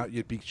 because now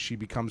she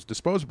becomes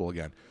disposable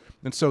again.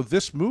 And so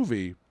this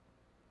movie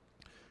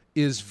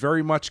is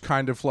very much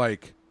kind of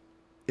like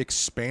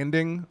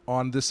expanding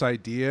on this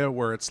idea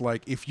where it's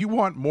like, if you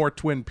want more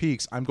Twin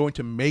Peaks, I'm going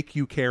to make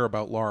you care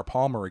about Laura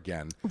Palmer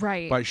again,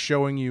 right, by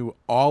showing you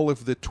all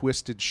of the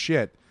twisted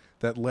shit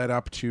that led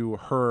up to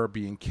her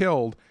being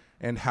killed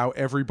and how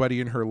everybody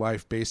in her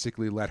life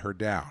basically let her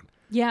down.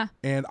 Yeah.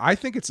 And I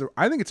think it's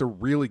a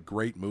really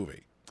great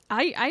movie.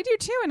 I do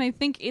too, and I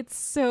think it's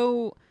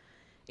so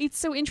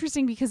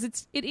interesting because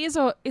it's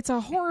a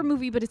horror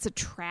movie, but it's a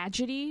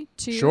tragedy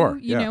too. Sure.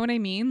 You know what I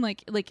mean?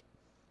 Like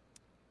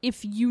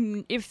if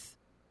you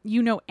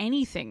know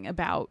anything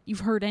about,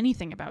 you've heard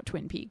anything about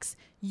Twin Peaks,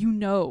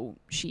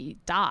 she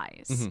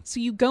dies. Mm-hmm. So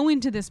you go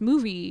into this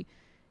movie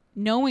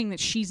knowing that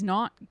she's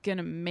not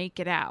gonna make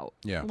it out.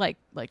 Yeah. Like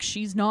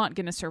she's not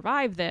gonna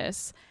survive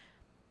this,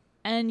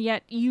 and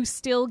yet you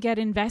still get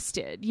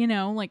invested.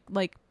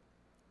 Like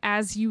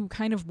as you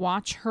kind of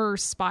watch her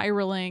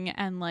spiraling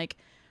and like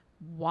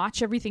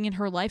watch everything in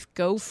her life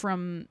go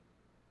from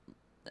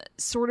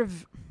sort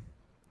of,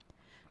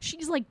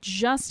 she's like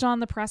just on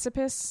the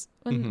precipice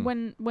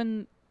when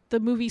the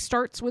movie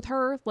starts with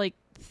her. Like,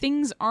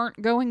 things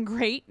aren't going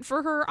great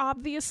for her,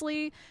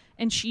 obviously,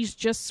 and she's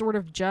just sort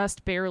of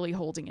just barely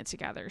holding it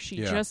together. She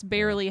just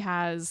barely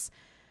has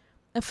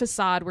a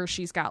facade where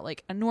she's got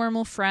like a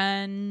normal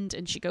friend,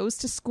 and she goes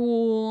to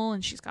school,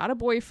 and she's got a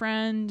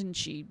boyfriend, and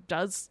she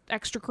does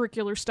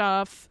extracurricular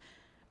stuff.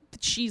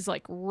 But she's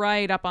like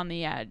right up on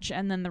the edge,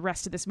 and then the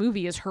rest of this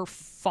movie is her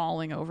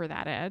falling over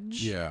that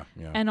edge. Yeah.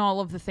 And all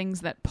of the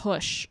things that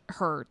push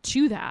her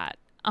to that.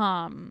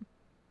 And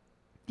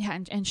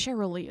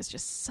Cheryl Lee is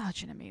just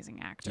such an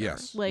amazing actor.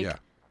 Yes. Like,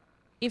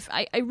 if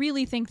I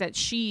really think that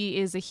she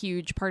is a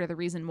huge part of the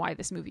reason why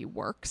this movie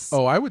works.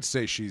 Oh, I would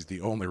say she's the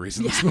only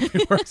reason this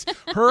movie works.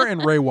 Her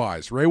and Ray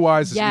Wise. Ray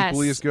Wise is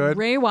equally as good.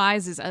 Ray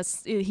Wise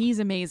he's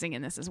amazing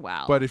in this as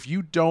well. But if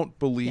you don't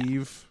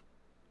believe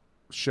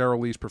Cheryl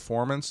Lee's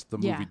performance, the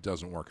movie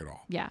doesn't work at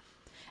all. Yeah.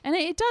 And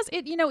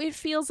it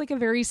feels like a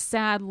very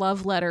sad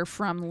love letter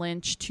from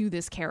Lynch to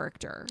this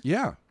character.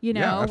 Yeah.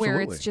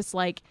 Where it's just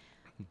like,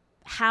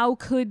 how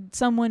could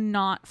someone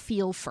not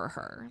feel for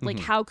her? Like,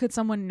 how could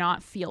someone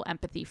not feel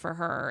empathy for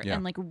her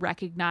and like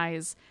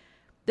recognize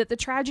that the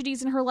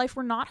tragedies in her life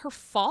were not her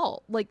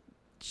fault? Like,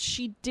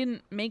 she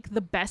didn't make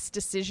the best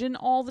decision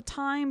all the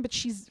time, but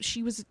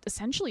she was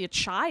essentially a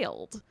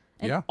child,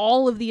 and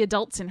all of the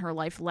adults in her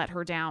life let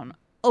her down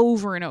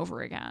over and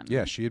over again.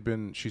 Yeah, she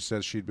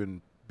says she'd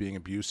been being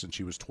abused since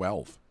she was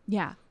 12.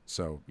 Yeah.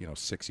 So,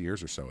 6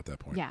 years or so at that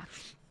point. Yeah.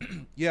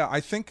 Yeah,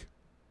 I think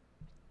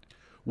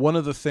one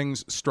of the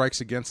things strikes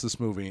against this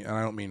movie, and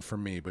I don't mean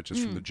from me, but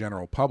just from the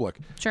general public,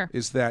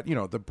 is that,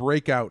 the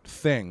breakout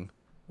thing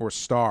or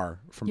star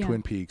from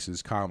Twin Peaks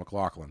is Kyle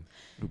MacLachlan,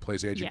 who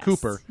plays Agent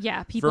Cooper.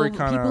 Yeah, people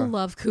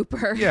love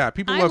Cooper. Yeah,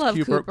 people love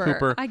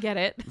Cooper. I get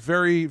it.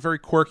 Very, very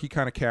quirky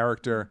kind of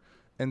character.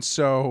 And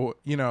so,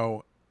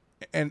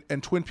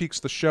 and Twin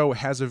Peaks, the show,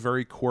 has a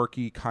very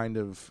quirky kind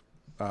of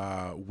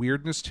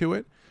weirdness to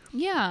it.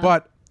 Yeah.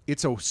 But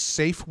it's a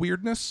safe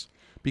weirdness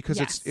because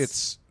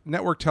it's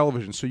network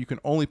television, so you can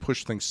only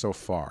push things so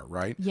far,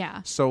 right?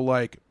 Yeah. So,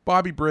 like,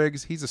 Bobby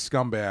Briggs, he's a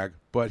scumbag,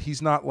 but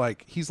he's not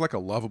like, he's like a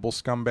lovable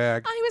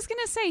scumbag. I was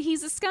going to say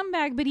he's a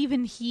scumbag, but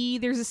even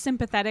there's a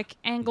sympathetic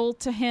angle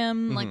to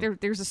him.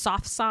 Like, there's a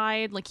soft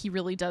side. Like, he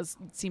really does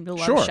seem to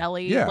love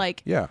Shelley. Yeah.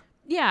 Like,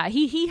 Yeah,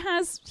 he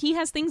has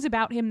things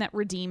about him that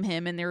redeem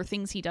him, and there are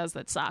things he does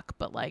that suck.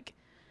 But like,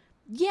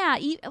 yeah,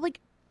 like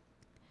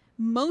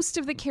most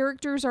of the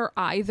characters are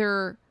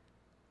either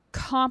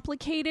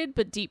complicated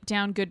but deep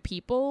down good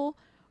people,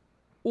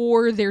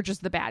 or they're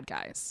just the bad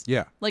guys.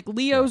 Yeah. Like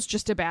Leo's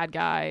just a bad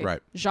guy.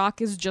 Right.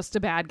 Jacques is just a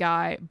bad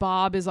guy.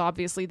 Bob is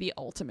obviously the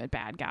ultimate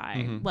bad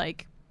guy. Mm-hmm.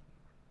 Like,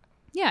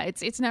 yeah,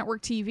 it's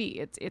network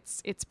TV.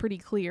 It's pretty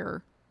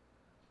clear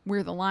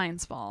where the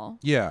lines fall.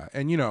 Yeah,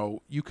 and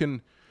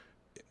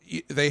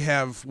they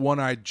have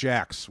One-Eyed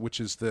Jacks, which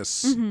is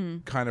this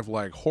kind of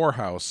like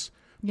whorehouse,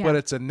 Yeah. but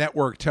it's a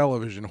network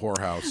television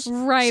whorehouse.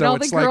 Right, So all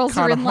the it's girls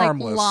are kinda in like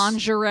harmless.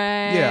 lingerie.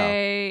 Yeah.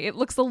 It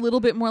looks a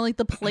little bit more like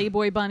the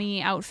Playboy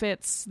Bunny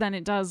outfits than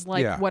it does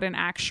like Yeah. what an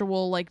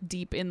actual like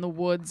deep in the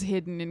woods,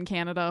 hidden in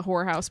Canada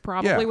whorehouse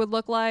probably Yeah. would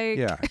look like.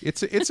 Yeah,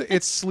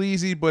 it's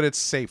sleazy, but it's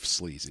safe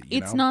sleazy.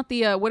 It's know? not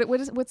the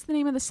what's the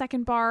name of the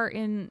second bar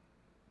in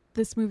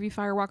this movie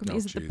Fire Walk with Me? Oh,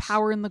 Is it the geez.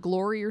 Power and the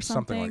Glory or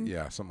something? something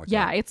like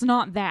Yeah, that. it's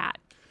not that.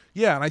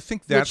 Yeah, and I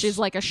think that's Which is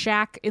like a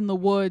shack in the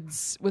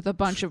woods with a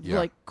bunch of Yeah.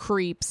 like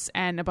creeps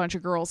and a bunch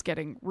of girls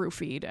getting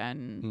roofied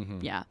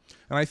and yeah.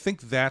 And I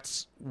think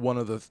that's one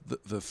of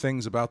the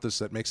things about this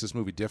that makes this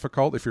movie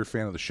difficult, if you're a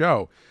fan of the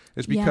show,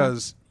 is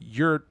because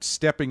you're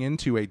stepping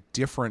into a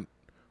different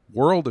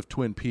world of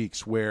Twin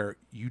Peaks where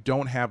you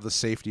don't have the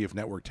safety of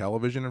network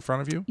television in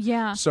front of you.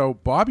 Yeah. So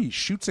Bobby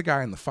shoots a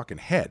guy in the fucking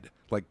head,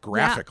 like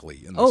graphically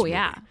in this Oh, movie.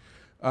 yeah.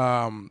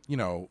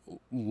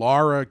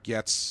 Laura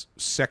gets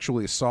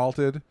sexually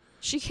assaulted.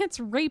 She gets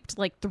raped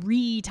like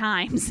 3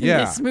 times in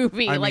Yeah, this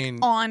movie, I like mean-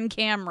 on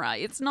camera.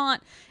 It's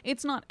not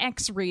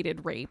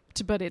X-rated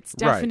raped, but it's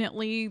Right.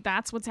 definitely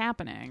that's what's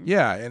happening.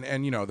 Yeah, and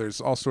there's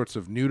all sorts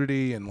of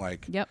nudity and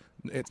like Yep.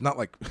 it's not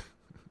like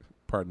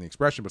pardon the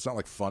expression, but it's not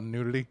like fun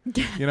nudity,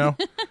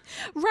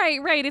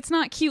 Right. It's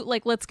not cute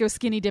like let's go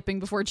skinny dipping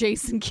before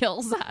Jason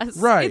kills us.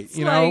 Right. It's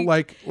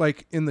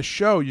like in the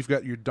show you've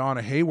got your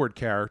Donna Hayward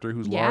character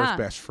who's Yeah. Laura's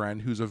best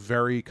friend, who's a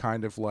very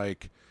kind of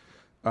like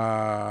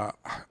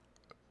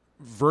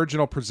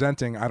virginal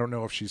presenting. I don't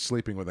know if she's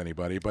sleeping with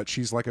anybody, but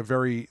she's like a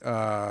very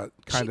kind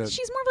of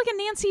she's more of like a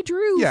Nancy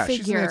Drew Yeah, she's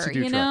figure, Nancy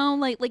Drew you know?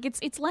 Like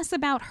it's less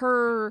about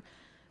her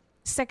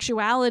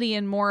sexuality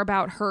and more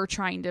about her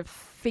trying to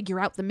figure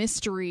out the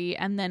mystery,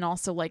 and then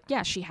also like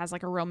she has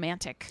like a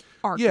romantic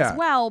arc Yeah. as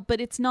well,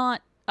 but it's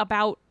not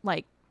about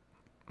like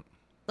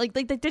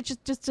that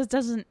just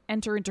doesn't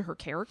enter into her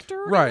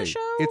character in the right.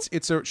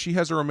 show. She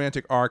has a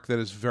romantic arc that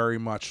is very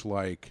much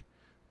like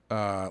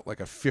a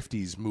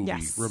 50s movie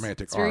Yes.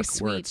 romantic It's very arc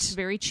where sweet, it's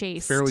very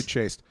chaste. fairly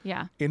chaste.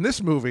 Yeah. In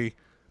this movie,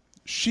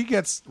 she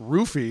gets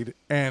roofied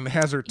and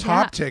has her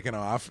top Yeah. taken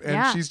off, and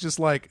Yeah. she's just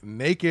like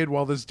naked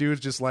while this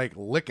dude's just like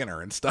licking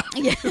her and stuff.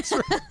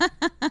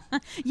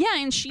 Yeah,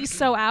 and she's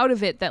so out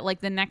of it that like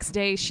the next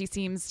day she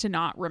seems to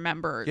not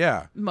remember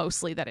Yeah.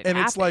 mostly that it And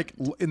happened. it's like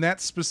in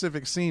that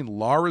specific scene,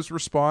 Laura's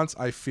response,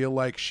 I feel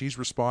like she's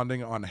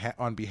responding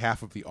on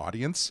behalf of the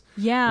audience.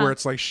 Yeah. Where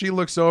it's like she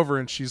looks over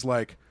and she's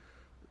like,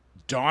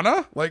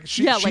 Donna? Like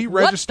she Yeah, like, what the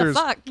registers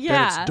fuck? that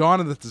Yeah. it's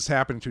Donna that this is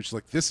happening to. She's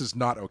like, this is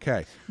not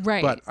okay.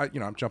 Right. But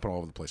I'm jumping all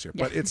over the place here.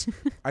 But it's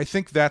I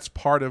think that's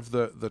part of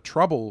the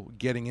trouble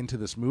getting into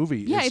this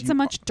movie. yeah, is it's a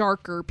much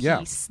darker Yeah.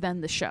 piece than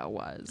the show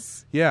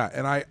was. Yeah,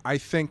 and I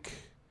think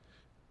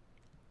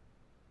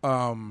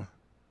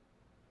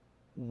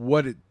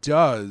what it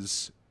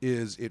does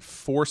is it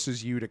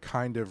forces you to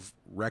kind of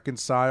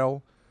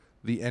reconcile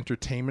the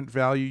entertainment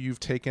value you've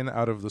taken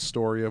out of the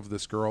story of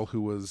this girl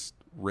who was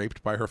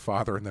raped by her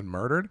father and then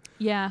murdered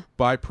Yeah.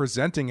 by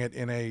presenting it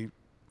in a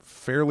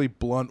fairly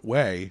blunt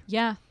way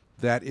Yeah.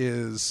 that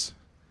is,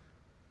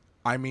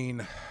 I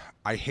mean,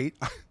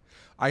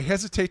 I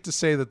hesitate to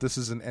say that this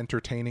is an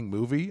entertaining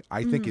movie.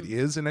 I think it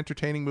is an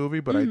entertaining movie,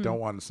 but I don't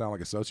want to sound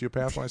like a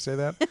sociopath when I say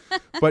that.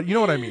 But you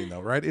know what I mean, though,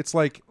 right? It's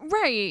like,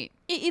 Right.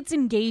 It's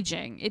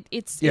engaging.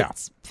 It's Yeah.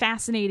 it's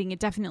fascinating. It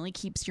definitely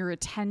keeps your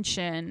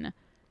attention.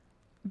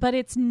 But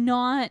it's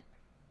not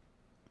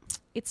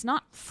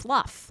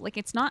fluff. Like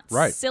it's not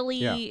Right. silly.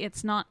 Yeah.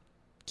 It's not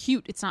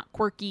cute. It's not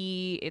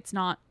quirky. It's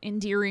not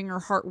endearing or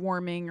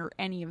heartwarming or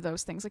any of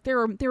those things. Like there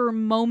are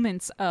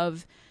moments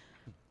of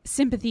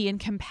sympathy and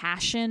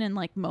compassion and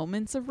like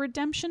moments of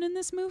redemption in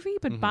this movie,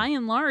 but by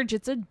and large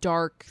it's a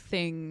dark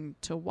thing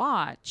to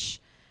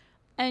watch.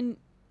 And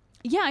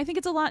yeah, I think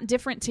it's a lot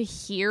different to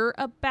hear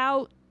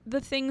about the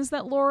things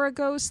that Laura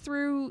goes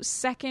through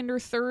second or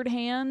third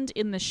hand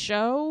in the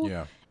show.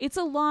 Yeah. It's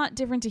a lot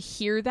different to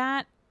hear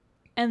that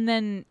and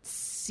then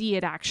see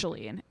it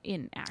actually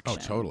in action. Oh,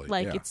 totally,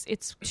 Like yeah.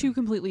 it's two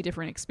completely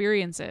different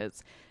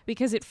experiences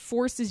because it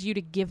forces you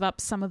to give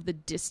up some of the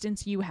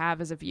distance you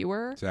have as a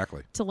viewer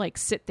exactly. to like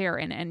sit there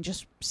and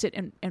just sit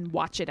and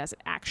watch it as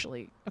it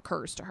actually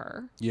occurs to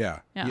her. Yeah.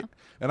 Yeah.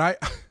 And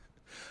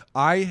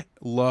I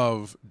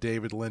love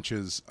David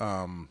Lynch's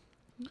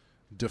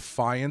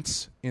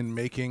defiance in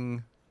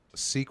making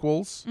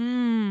sequels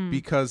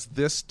because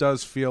this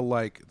does feel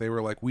like they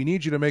were like, we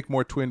need you to make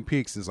more Twin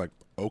Peaks. And it's like,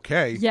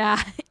 okay.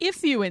 Yeah,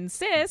 if you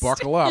insist.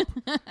 Buckle up.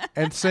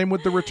 And same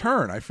with The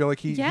Return. I feel like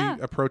he Yeah.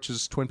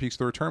 approaches Twin Peaks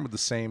The Return with the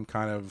same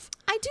kind of...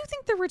 I do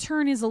think The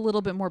Return is a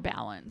little bit more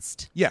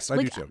balanced. Yes, I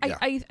do too. Yeah.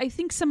 I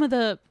think some of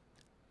the...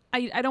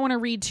 I don't want to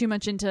read too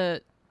much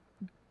into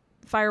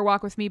Fire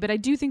Walk with Me, but I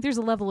do think there's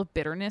a level of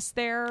bitterness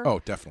there. Oh,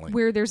 definitely.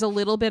 Where there's a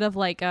little bit of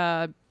like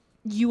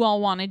you all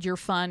wanted your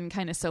fun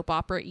kind of soap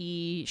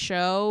opera-y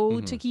show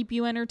Mm-hmm. to keep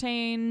you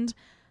entertained.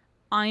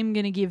 I'm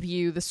going to give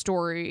you the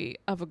story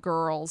of a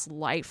girl's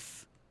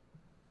life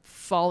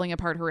falling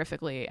apart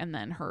horrifically and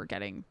then her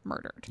getting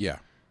murdered. Yeah.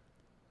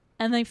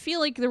 And I feel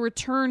like The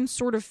Return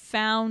sort of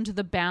found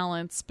the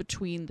balance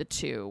between the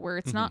two, where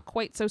it's Mm-hmm. not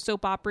quite so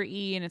soap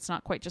opera-y and it's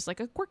not quite just like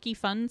a quirky,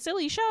 fun,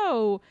 silly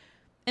show.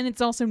 And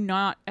it's also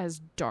not as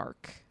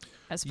dark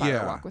as Fire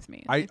Yeah. Walk with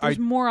Me. I- There's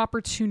more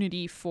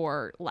opportunity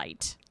for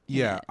light. in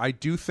Yeah, it. I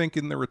do think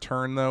in The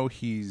Return though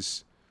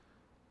he's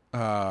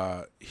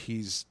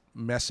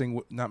messing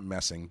with, not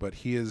messing, but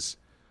he is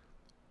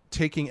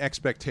taking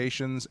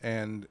expectations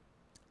and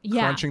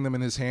Yeah. crunching them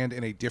in his hand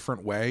in a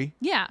different way.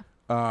 Yeah.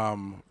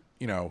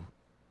 You know,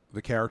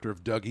 the character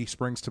of Dougie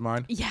springs to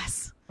mind.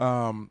 Yes.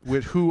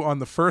 With who on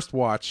the first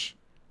watch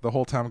the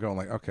whole time going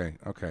like, okay.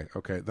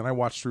 Then I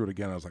watched through it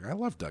again. I was like, I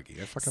love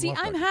Dougie. I fucking See, love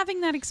I'm Dougie.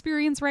 having that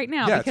experience right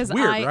now Yeah, it's because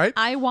weird, I right?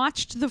 I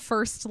watched the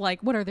first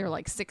what are there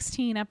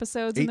 16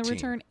 episodes in The 18.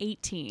 Return?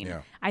 18.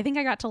 Yeah. I think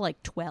I got to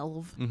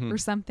 12 or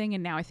something,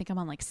 and now I think I'm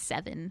on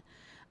 7.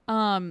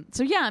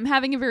 So yeah, I'm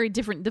having a very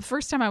different. The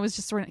first time I was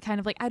just sort of kind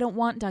of like, I don't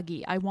want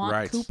Dougie, I want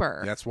Right.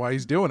 Cooper. That's why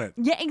he's doing it.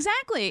 Yeah,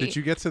 exactly. Did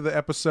you get to the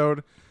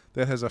episode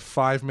that has a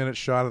 5-minute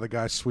shot of the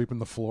guy sweeping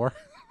the floor?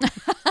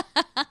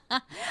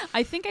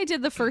 I think I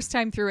did the first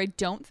time through. I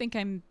don't think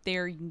I'm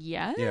there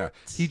yet. Yeah,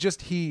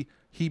 he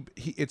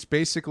it's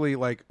basically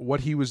like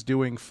what he was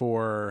doing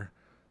for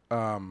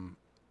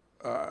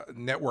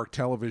network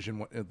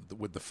television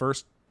with the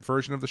first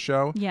version of the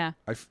show. Yeah.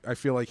 I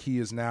feel like he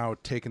is now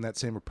taking that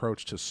same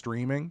approach to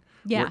streaming,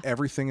 Yeah. where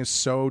everything is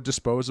so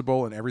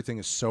disposable and everything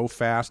is so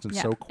fast and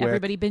Yeah. so quick.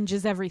 Everybody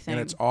binges everything. and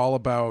it's all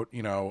about,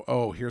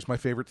 oh, here's my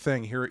favorite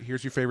thing.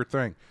 Here's your favorite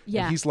thing.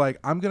 Yeah. And he's like,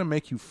 I'm gonna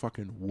make you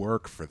fucking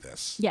work for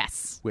this.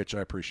 Yes. Which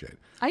I appreciate.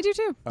 I do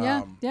too.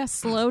 Yeah. Um, Yeah.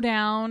 Slow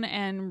down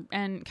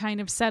and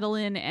kind of settle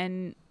in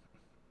and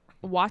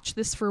watch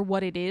this for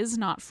what it is,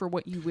 not for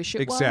what you wish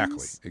it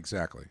was.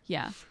 Exactly.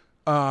 Yeah.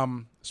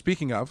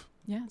 Speaking of,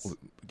 Yes.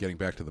 getting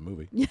back to the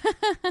movie.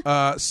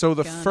 So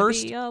the Gonna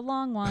first, be a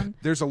long one.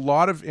 there's a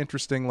lot of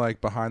interesting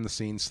behind the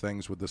scenes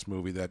things with this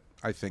movie that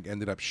I think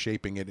ended up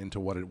shaping it into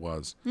what it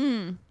was.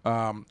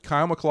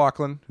 Kyle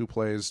MacLachlan, who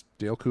plays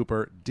Dale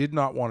Cooper, did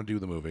not want to do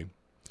the movie.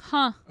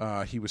 Huh.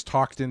 He was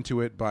talked into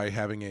it by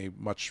having a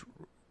much,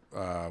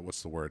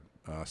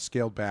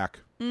 scaled back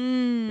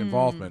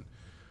involvement.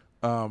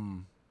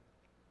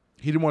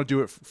 He didn't want to do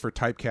it for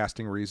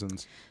typecasting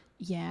reasons.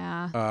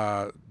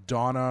 Yeah.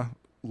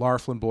 Lara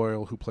Flynn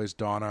Boyle, who plays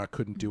Donna,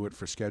 couldn't do it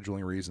for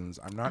scheduling reasons.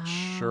 I'm not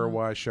sure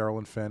why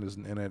Sherilyn Fenn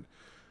isn't in it.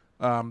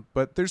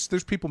 But there's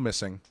people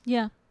missing.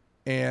 Yeah.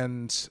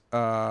 And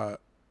to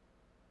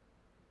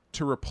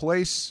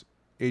replace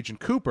Agent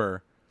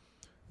Cooper,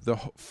 the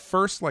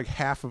first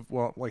half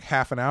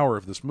an hour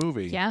of this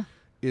movie Yeah.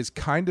 is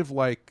kind of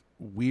like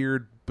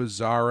weird,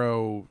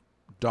 bizarro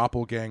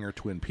doppelganger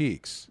Twin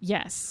Peaks,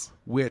 Yes.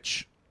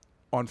 which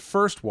on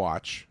first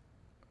watch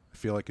I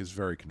feel like is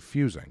very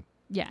confusing.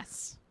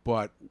 Yes.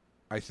 But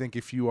I think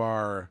if you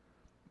are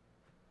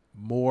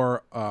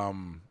more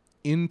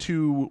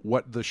into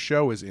what the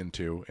show is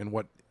into and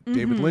what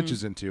David Lynch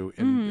is into,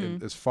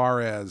 and as far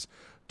as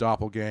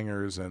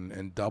doppelgangers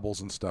and doubles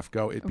and stuff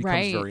go, it becomes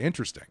Right. very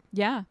interesting.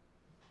 Yeah.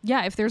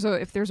 Yeah. If there's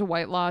a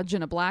white lodge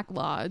and a black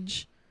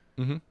lodge,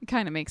 it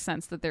kind of makes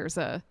sense that there's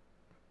a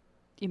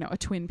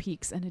Twin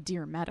Peaks and a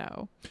Deer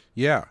Meadow.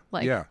 Yeah,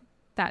 Like yeah,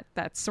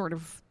 that sort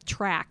of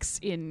tracks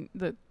in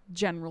the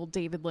general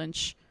David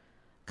Lynch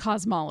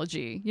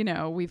cosmology.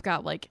 We've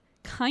got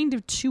kind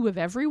of two of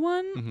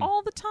everyone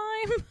all the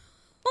time.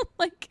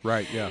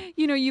 right, yeah,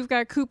 You've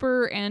got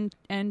Cooper and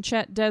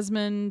Chet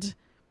Desmond,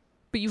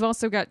 but you've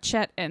also got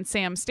Chet and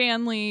Sam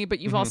Stanley, but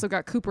you've also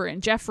got Cooper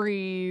and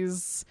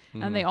Jeffries,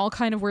 and they all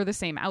kind of wear the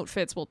same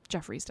outfits. Well,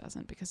 Jeffries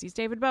doesn't because he's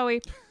David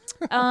Bowie.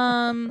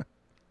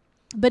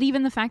 But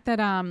even the fact that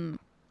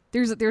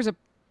there's a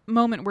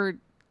moment where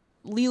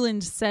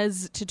Leland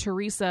says to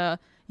Teresa,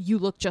 "You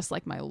look just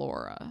like my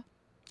Laura."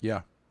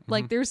 yeah.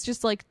 There's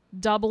just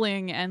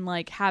doubling and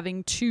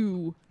having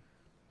two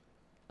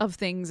of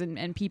things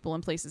and people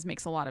and places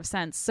makes a lot of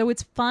sense. So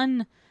it's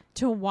fun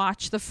to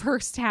watch the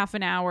first half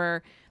an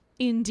hour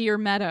in Deer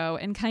Meadow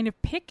and kind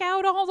of pick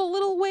out all the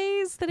little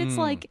ways that it's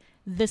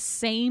the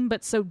same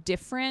but so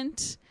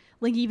different.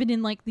 Even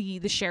in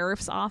the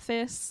sheriff's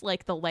office,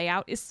 the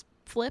layout is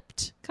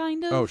flipped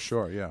kind of. Oh,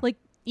 sure, yeah.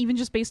 Even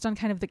just based on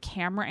kind of the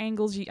camera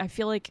angles, I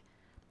feel like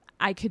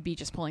I could be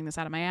just pulling this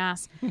out of my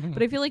ass,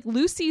 but I feel like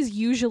Lucy's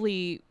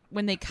usually,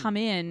 when they come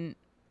in,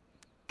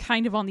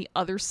 kind of on the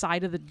other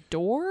side of the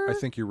door. I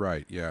think you're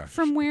right. Yeah,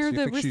 From where I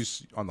the think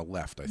she's on the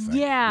left. I think.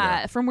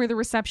 Yeah, from where the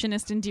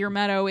receptionist in Deer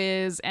Meadow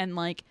is, and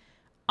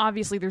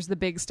obviously there's the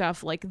big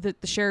stuff, like the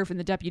sheriff and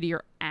the deputy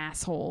are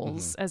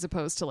assholes, as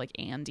opposed to like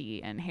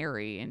Andy and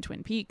Harry in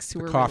Twin Peaks, who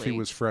The were coffee really...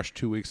 was fresh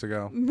 2 weeks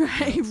ago.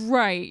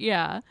 Right,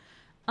 yeah.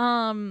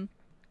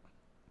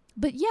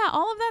 But yeah,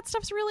 all of that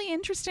stuff's really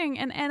interesting,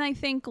 and I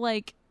think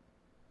like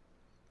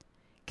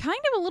kind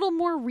of a little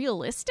more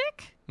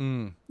realistic.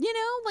 You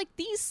know, like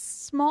these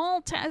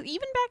small towns,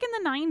 even back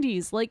in the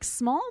 90s, like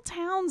small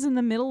towns in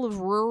the middle of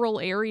rural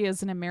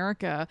areas in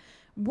America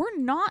were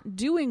not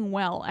doing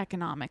well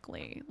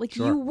economically. Like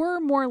Sure. you were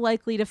more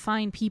likely to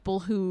find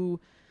people who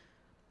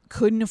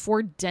couldn't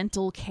afford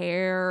dental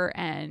care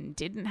and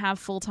didn't have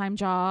full-time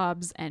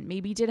jobs and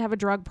maybe did have a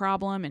drug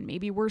problem and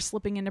maybe were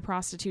slipping into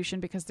prostitution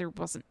because there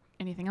wasn't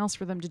anything else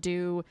for them to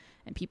do,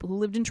 and people who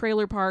lived in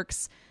trailer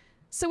parks.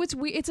 So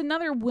it's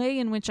another way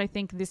in which I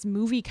think this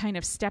movie kind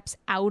of steps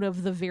out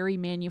of the very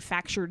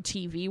manufactured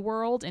TV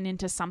world and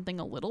into something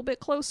a little bit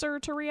closer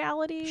to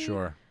reality.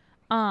 Sure.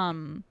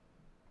 And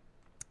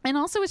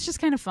also it's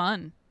just kind of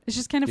fun. It's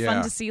just kind of fun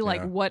Yeah, to see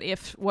like yeah. what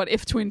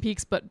if Twin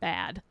Peaks but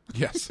bad.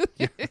 Yes.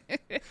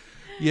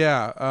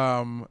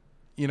 Yeah.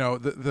 You know,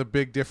 the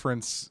big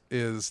difference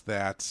is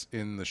that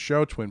in the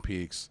show Twin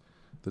Peaks,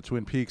 the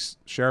Twin Peaks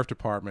Sheriff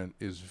Department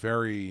is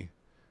very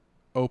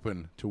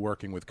open to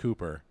working with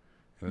Cooper.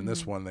 And in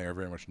this one, they are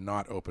very much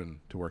not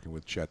open to working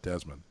with Chet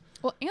Desmond.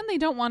 Well, and they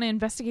don't want to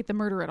investigate the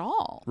murder at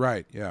all.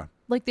 Right, yeah.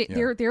 Like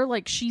they're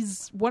like,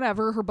 she's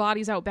whatever, her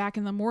body's out back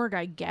in the morgue,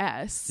 I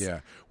guess. Yeah.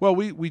 Well,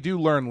 we do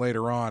learn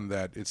later on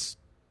that it's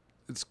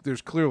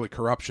there's clearly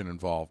corruption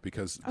involved,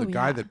 because the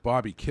guy yeah. that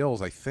Bobby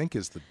kills, I think,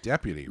 is the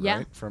deputy, Yeah.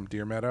 right? From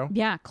Deer Meadow?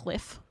 Yeah,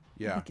 Cliff.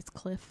 Yeah. I think it's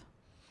Cliff.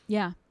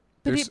 Yeah.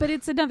 But There's- but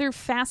it's another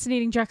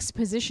fascinating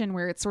juxtaposition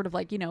where it's sort of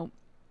like, you know,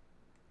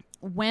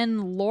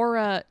 when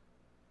Laura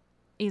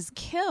is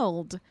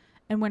killed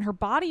and when her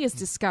body is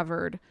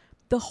discovered,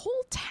 the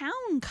whole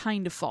town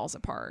kind of falls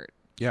apart.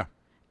 Yeah.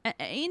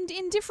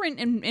 In different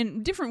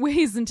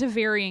ways and to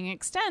varying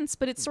extents,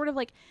 but it's sort of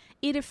like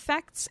it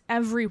affects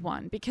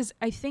everyone, because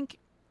I think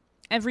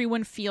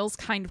everyone feels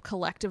kind of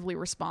collectively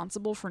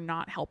responsible for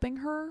not helping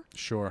her.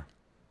 Sure.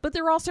 But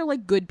they're also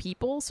like good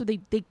people, so they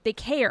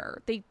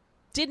care. They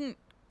didn't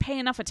pay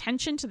enough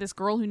attention to this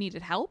girl who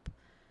needed help,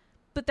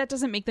 but that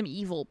doesn't make them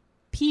evil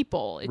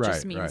people. It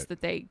just means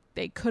that they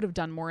could have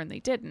done more and they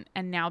didn't,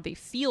 and now they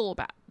feel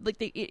bad. Like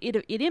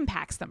it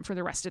impacts them for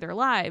the rest of their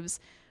lives.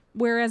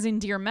 Whereas in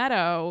Deer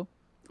Meadow,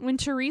 when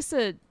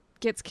Teresa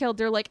gets killed,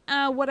 they're like,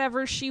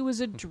 whatever, she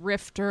was a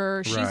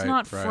drifter. She's Right,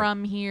 not right.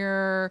 from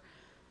here.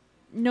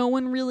 No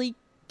one really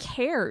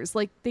cares.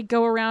 Like they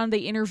go around, they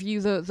interview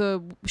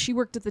the she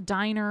worked at the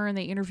diner, and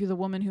they interview the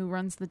woman who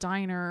runs the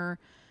diner.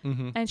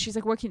 And she's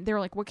like, what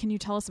can you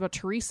tell us about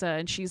Teresa?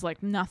 And she's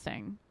like,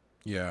 nothing.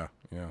 Yeah.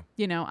 Yeah.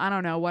 You know, I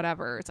don't know,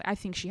 whatever. It's like, I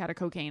think she had a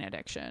cocaine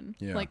addiction.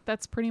 Yeah. Like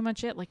that's pretty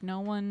much it. Like no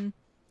one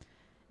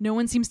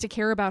seems to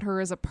care about her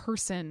as a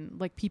person.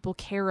 Like people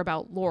care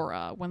about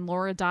Laura. When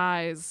Laura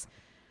dies,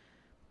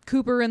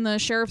 Cooper and the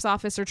sheriff's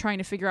office are trying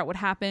to figure out what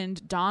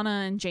happened.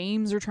 Donna and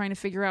James are trying to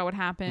figure out what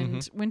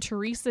happened. When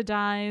Teresa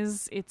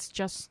dies, it's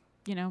just,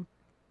 you know,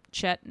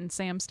 Chet and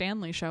Sam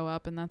Stanley show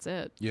up, and that's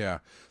it. Yeah.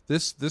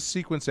 This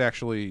sequence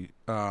actually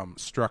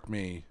struck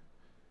me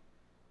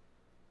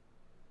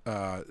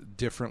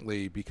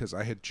differently, because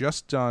I had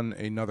just done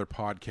another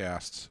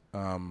podcast.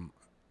 I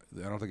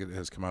don't think it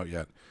has come out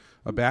yet.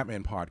 A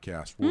Batman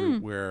podcast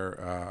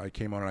where I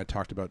came on and I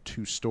talked about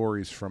two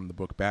stories from the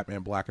book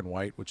Batman Black and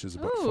White, which is a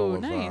book full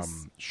of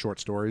nice.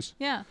 short stories.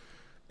 Yeah.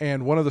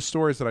 And one of the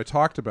stories that I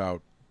talked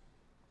about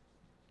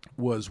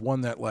was one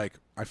that like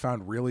I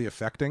found really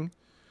affecting.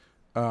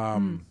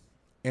 And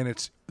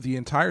it's the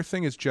entire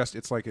thing is just,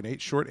 it's like an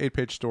short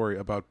 8-page story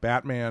about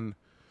Batman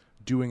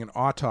doing an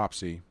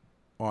autopsy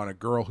on a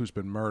girl who's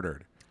been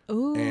murdered.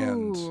 Ooh.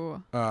 And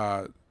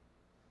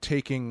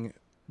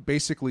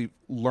basically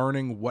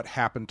learning what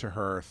happened to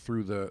her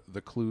through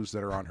the clues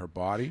that are on her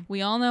body.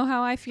 We all know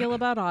how I feel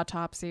about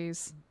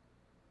autopsies.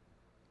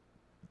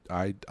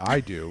 I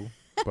do,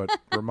 but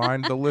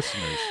remind the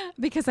listeners.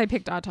 Because I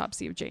picked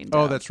Autopsy of Jane Doe.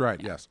 Oh, that's right.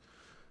 Yes.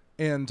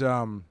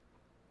 And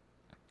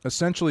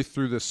essentially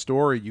through this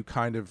story, you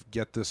kind of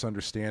get this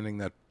understanding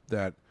that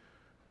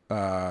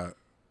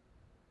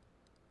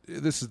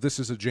this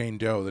is a Jane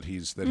Doe that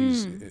he's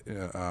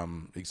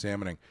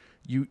examining.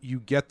 You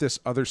get this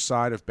other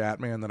side of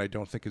Batman that I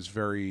don't think is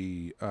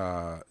very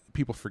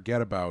people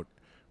forget about,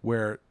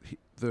 where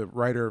the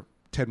writer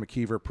Ted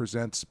McKeever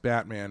presents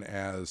Batman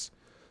as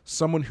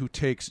someone who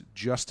takes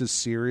just as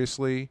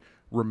seriously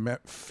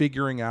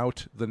figuring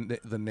out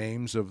the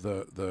names of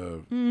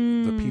the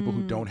people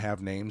who don't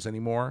have names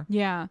anymore.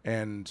 Yeah.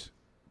 And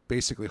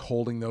basically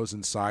holding those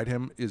inside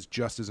him is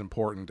just as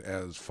important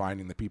as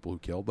finding the people who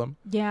killed them.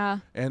 Yeah.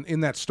 And in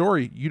that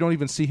story, you don't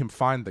even see him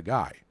find the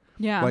guy.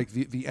 Yeah. Like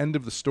the end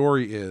of the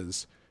story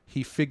is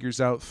he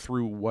figures out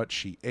through what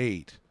she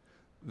ate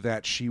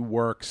that she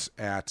works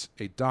at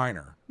a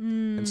diner.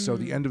 And so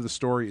the end of the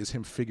story is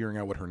him figuring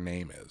out what her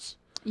name is.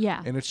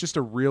 Yeah. And it's just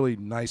a really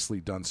nicely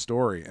done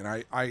story. And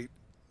I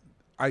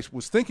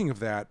was thinking of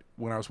that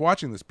when I was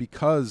watching this,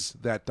 because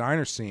that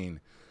diner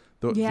scene,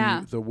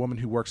 the woman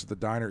who works at the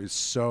diner is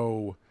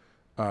so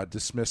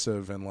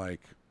dismissive and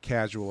like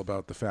casual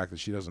about the fact that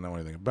she doesn't know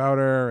anything about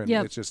her, and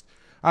it's just,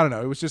 I don't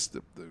know, it was just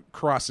the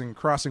crossing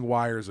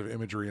wires of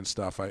imagery and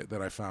stuff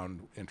that I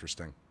found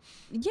interesting.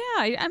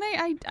 Yeah, and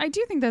I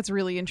do think that's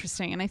really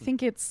interesting, and I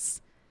think it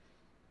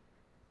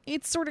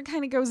sort of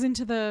kind of goes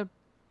into the,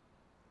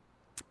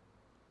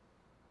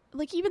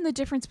 like, even the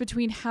difference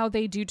between how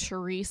they do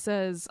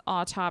Teresa's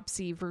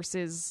autopsy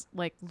versus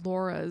like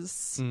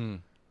Laura's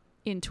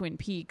in Twin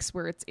Peaks,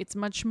 where it's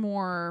much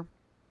more,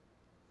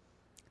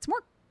 it's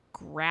more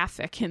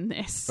graphic in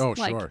this. Oh,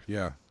 like, sure,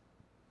 yeah.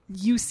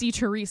 You see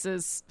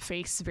Teresa's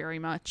face very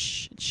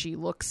much. She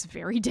looks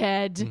very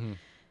dead. Mm-hmm.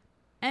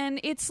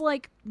 And it's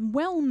like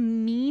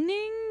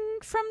well-meaning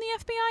from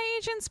the FBI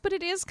agents, but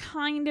it is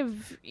kind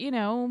of,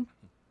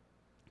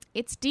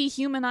 it's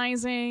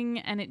dehumanizing,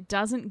 and it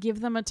doesn't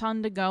give them a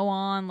ton to go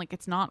on. Like,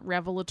 it's not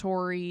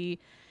revelatory.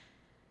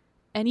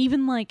 And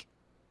even like,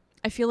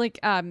 I feel like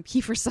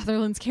Kiefer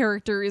Sutherland's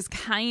character is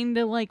kind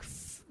of like,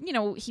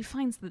 he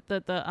finds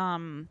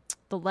the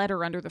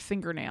letter under the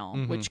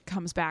fingernail, which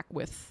comes back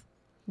with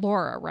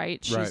Laura,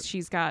 right?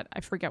 She's got,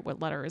 I forget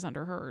what letter is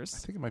under hers.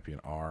 I think it might be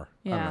an R.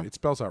 Yeah. I don't know. It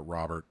spells out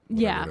Robert.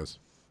 Whatever it is.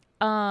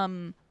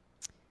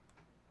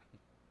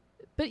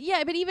 But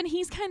even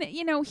he's kind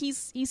of,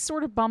 he's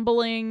sort of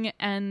bumbling,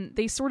 and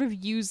they sort of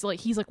use, like,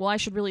 he's like, well, I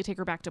should really take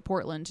her back to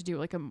Portland to do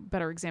like a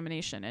better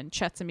examination. And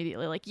Chet's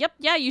immediately like, yep,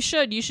 yeah, you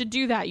should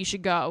do that. You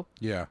should go.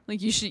 Yeah.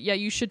 Like, you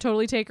should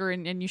totally take her,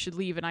 and you should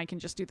leave, and I can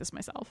just do this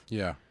myself.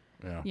 Yeah.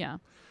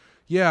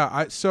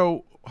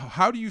 So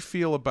how do you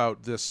feel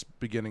about this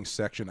beginning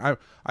section?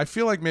 I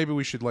feel like maybe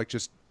we should like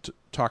just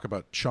talk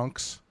about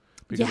chunks,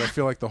 because I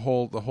feel like the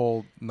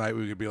whole night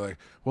we could be like,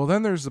 well,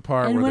 then there's the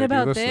part and where what they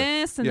about do this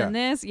this thing. and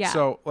then this. Yeah.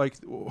 So like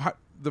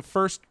the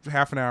first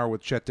half an hour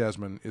with Chet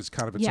Desmond is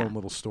kind of its own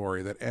little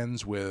story that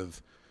ends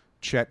with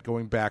Chet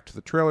going back to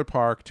the trailer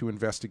park to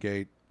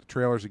investigate the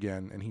trailers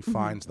again, and he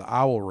finds the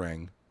owl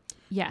ring,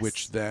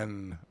 which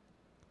then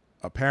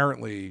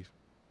apparently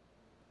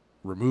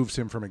removes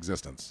him from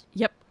existence.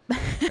 Yep.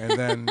 And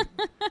then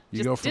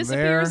you go from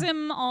disappears there.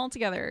 Him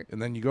altogether.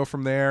 And then you go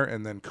from there,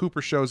 and then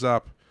Cooper shows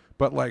up.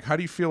 But like, how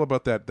do you feel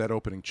about that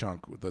opening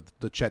chunk,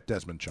 the Chet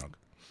Desmond chunk?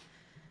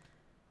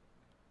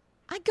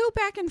 I go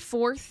back and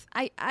forth.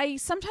 I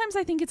sometimes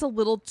I think it's a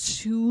little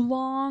too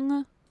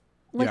long.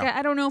 Like,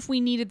 I don't know if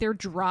we needed their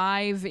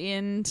drive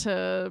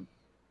into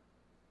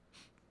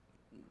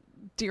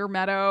Deer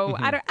Meadow.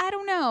 I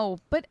don't know,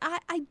 but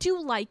I do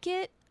like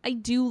it. I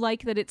do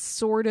like that it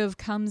sort of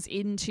comes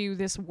into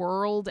this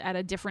world at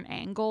a different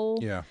angle.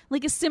 Yeah.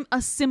 Like a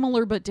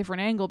similar but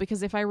different angle,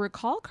 because if I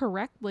recall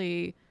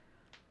correctly,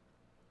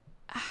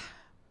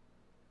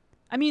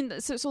 I mean,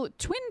 so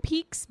Twin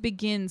Peaks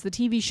begins, the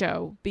TV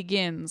show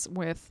begins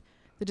with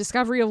the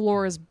discovery of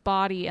Laura's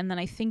body, and then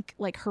I think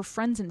like her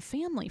friends and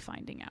family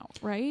finding out,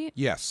 right?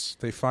 Yes,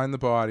 they find the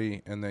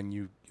body, and then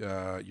you're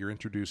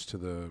introduced to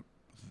the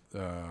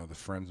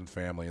friends and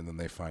family, and then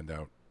they find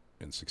out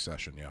in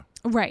succession. Yeah.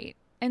 Right.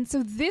 And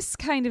so this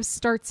kind of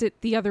starts it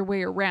the other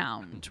way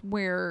around,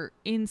 where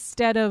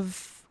instead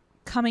of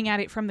coming at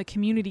it from the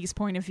community's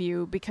point of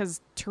view,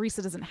 because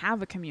Teresa doesn't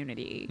have a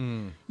community,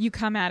 you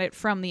come at it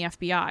from the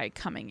FBI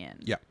coming in.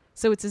 Yeah.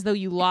 So it's as though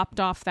you lopped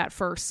off that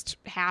first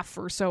half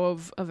or so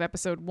of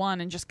episode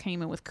 1 and just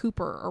came in with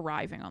Cooper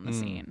arriving on the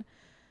scene.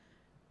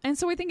 And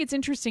so I think it's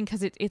interesting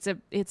because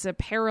it's a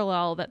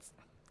parallel that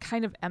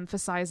kind of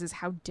emphasizes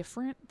how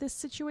different this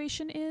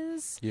situation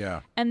is.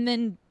 Yeah. And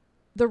then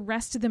the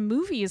rest of the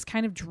movie is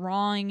kind of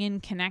drawing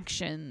in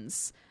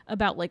connections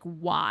about like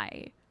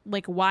why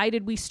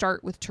did we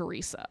start with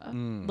Teresa?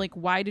 Like,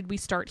 why did we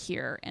start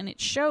here? And it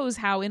shows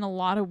how in a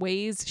lot of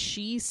ways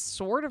she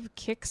sort of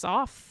kicks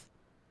off,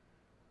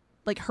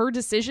 like, her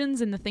decisions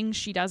and the things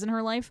she does in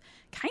her life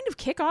kind of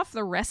kick off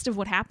the rest of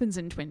what happens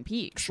in Twin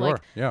Peaks. Sure,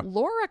 like, yeah.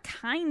 Laura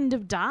kind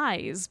of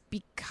dies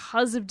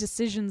because of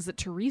decisions that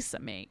Teresa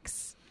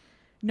makes.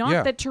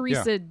 Not that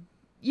Teresa,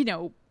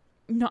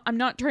 no, I'm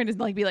not trying to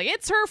like be like,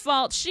 it's her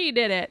fault, she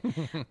did it.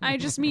 I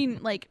just mean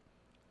like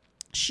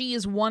she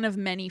is one of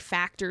many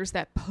factors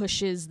that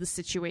pushes the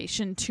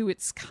situation to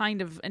its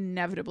kind of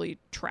inevitably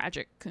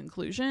tragic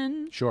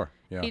conclusion. Sure.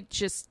 Yeah. It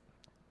just,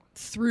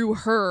 through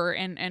her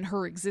and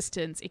her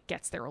existence, it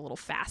gets there a little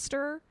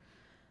faster.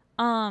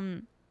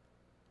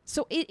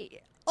 So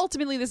it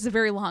ultimately, this is a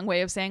very long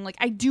way of saying like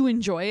I do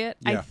enjoy it.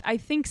 Yeah. I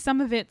think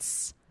some of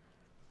it's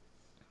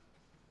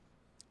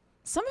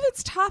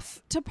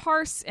tough to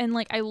parse, and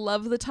like I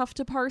love the tough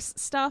to parse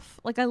stuff.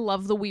 Like I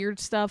love the weird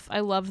stuff.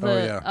 I love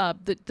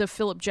the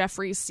Philip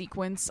Jeffries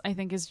sequence. I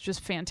think is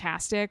just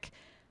fantastic,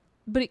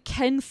 but it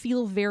can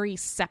feel very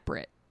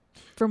separate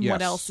from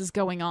what else is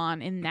going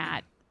on in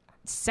that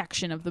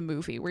section of the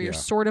movie, where you're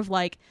sort of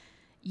like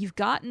you've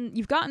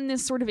gotten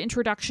this sort of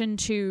introduction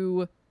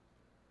to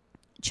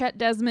Chet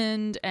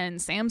Desmond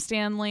and Sam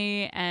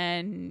Stanley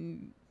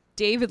and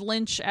David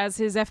Lynch, as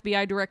his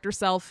FBI director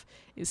self,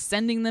 is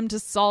sending them to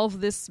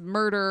solve this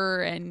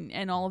murder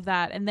and all of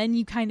that. And then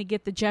you kind of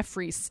get the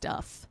Jeffries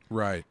stuff.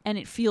 Right. And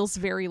it feels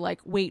very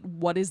like, wait,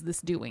 what is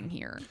this doing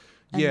here?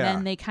 And Yeah.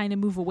 then they kind of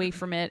move away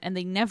from it, and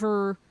they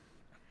never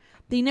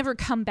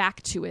come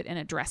back to it and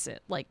address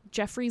it. Like,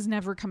 Jeffries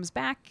never comes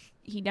back.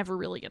 He never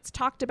really gets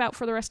talked about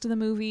for the rest of the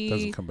movie.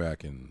 Doesn't come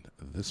back in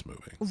this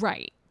movie.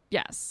 Right.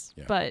 Yes.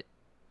 Yeah. But,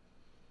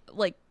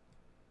 like...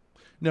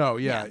 No,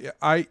 yeah.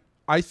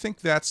 I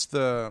think that's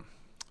the...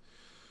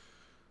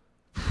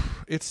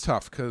 It's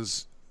tough,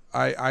 because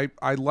I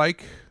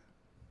like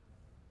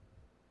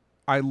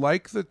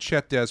the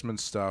Chet Desmond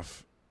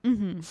stuff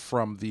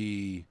from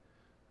the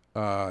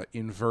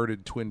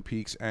inverted Twin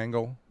Peaks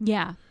angle.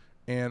 Yeah.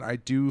 And I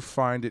do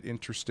find it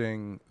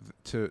interesting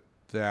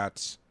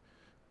that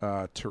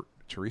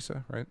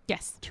Teresa, right?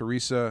 Yes.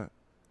 Teresa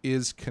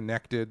is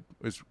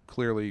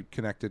clearly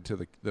connected to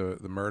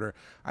the murder.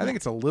 I think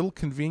it's a little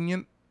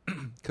convenient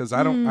because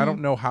I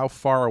don't know how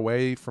far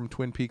away from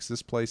Twin Peaks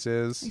this place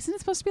is. Isn't it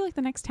supposed to be like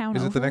the next town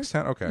over? Is it the next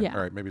town? Okay. Yeah.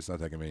 All right. Maybe it's not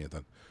that convenient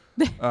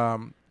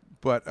then.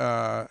 But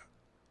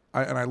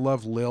I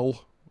love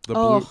Lil,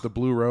 the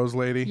blue rose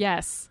lady.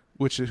 Yes.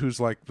 Who's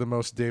like the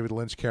most David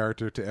Lynch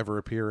character to ever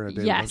appear in a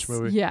David Lynch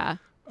movie. Yeah.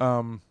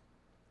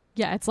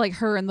 Yeah, it's like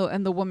her and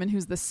the woman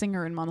who's the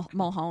singer in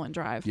Mulholland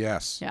Drive.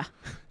 Yes. Yeah.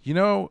 You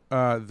know,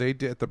 they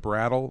did at the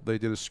Brattle. They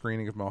did a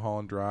screening of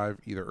Mulholland Drive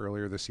either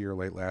earlier this year or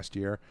late last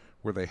year,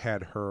 where they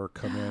had her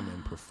come in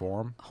and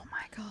perform. Oh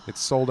my god. It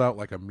sold out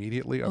like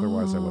immediately.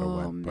 Otherwise, I would have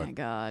went. Oh my But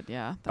god.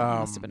 Yeah, that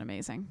must have been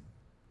amazing.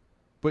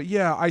 But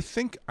yeah, I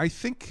think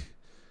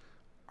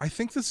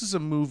this is a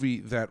movie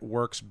that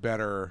works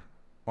better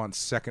on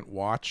second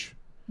watch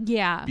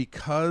Yeah.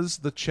 because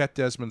the Chet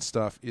Desmond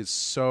stuff is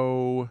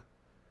so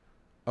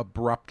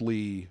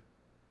abruptly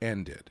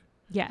ended.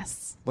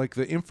 Yes. Like,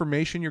 the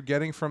information you're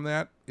getting from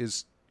that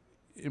is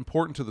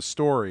important to the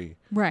story,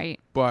 Right.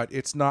 but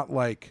it's not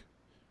like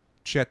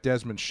Chet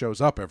Desmond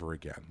shows up ever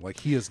again.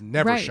 Like, he has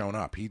never Right. shown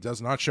up. He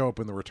does not show up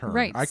in The Return.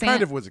 Right. I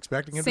kind of was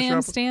expecting him to show Sam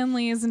up.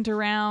 Stanley isn't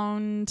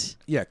around.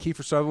 Yeah,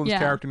 Kiefer Sutherland's Yeah.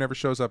 character never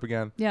shows up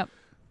again. Yep.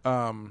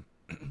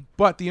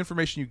 But the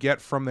information you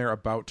get from there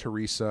about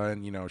Teresa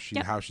and, you know,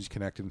 Yep. how she's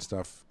connected and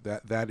stuff,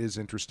 that is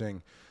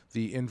interesting.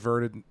 The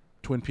inverted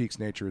Twin Peaks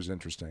nature is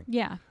interesting.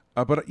 Yeah.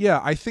 But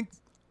yeah, I think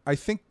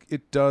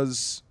it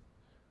does.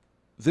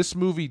 This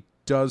movie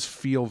does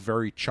feel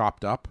very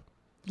chopped up,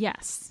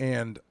 Yes.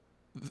 and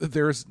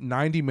there's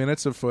 90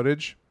 minutes of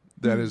footage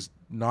that Mm. is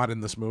not in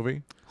this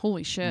movie.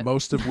 Holy shit.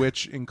 Most of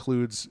which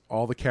includes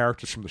all the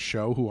characters from the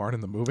show who aren't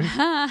in the movie.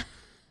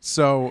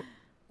 So,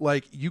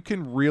 like, you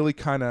can really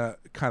kind of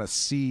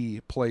see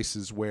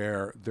places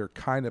where they're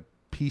kind of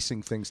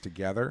piecing things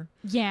together.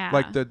 Yeah.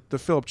 Like the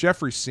Philip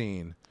Jeffries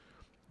scene.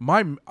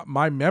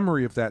 My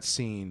memory of that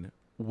scene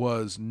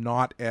was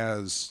not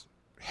as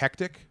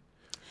hectic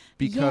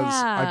because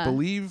Yeah.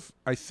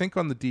 I think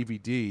on the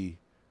DVD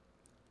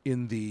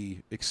in the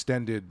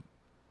extended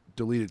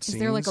deleted scenes. Is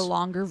there like a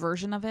longer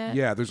version of it?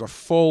 Yeah, there's a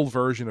full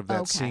version of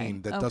that Okay,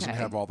 scene that doesn't okay.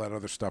 have all that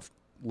other stuff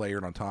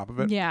layered on top of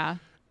it. Yeah.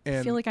 I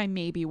And feel like I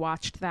maybe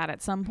watched that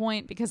at some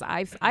point because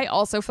I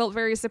also felt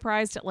very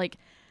surprised at like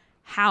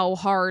how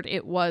hard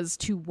it was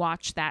to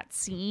watch that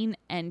scene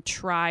and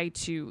try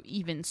to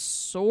even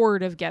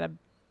sort of get a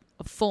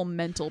full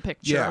mental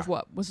picture Yeah. of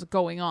what was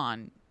going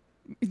on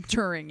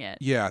during it.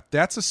 yeah,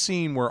 that's a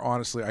scene where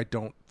honestly I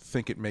don't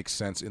think it makes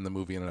sense in the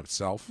movie in and of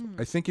itself.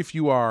 I think if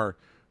you are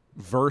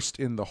versed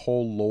in the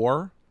whole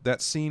lore,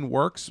 that scene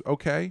works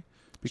okay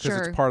because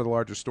Sure. it's part of the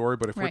larger story.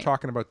 But if we're Right.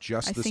 talking about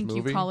just I this think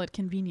movie, you call it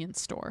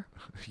convenience store.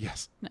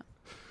 yes.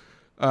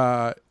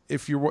 No.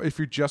 If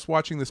you're just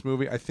watching this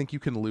movie, I think you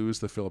can lose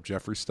the Philip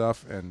Jeffries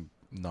stuff and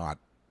not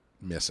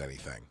miss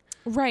anything.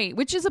 Right,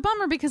 which is a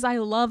bummer because I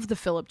love the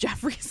Philip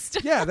Jeffries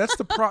stuff. Yeah, that's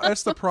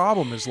the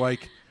problem. Is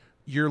like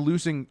you're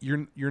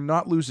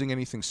not losing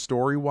anything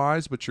story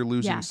wise, but you're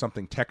losing Yeah.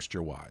 something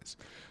texture wise.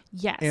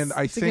 Yes. And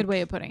I it's a think- good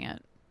way of putting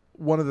it.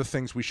 One of the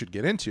things we should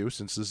get into,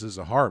 since this is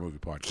a horror movie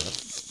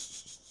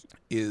podcast,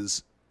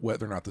 is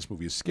whether or not this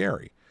movie is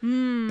scary.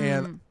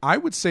 And I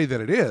would say that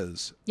it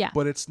is, Yeah.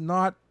 but it's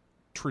not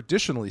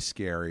traditionally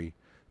scary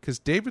because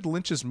David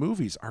Lynch's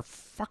movies are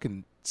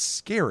fucking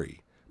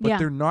scary, but Yeah.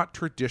 they're not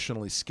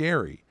traditionally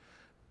scary.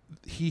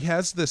 He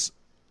has this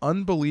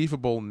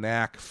unbelievable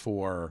knack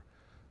for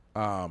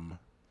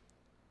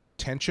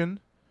tension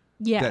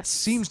Yes. that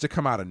seems to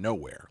come out of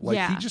nowhere. Like,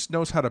 Yeah. he just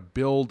knows how to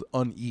build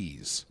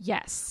unease.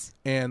 Yes.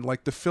 And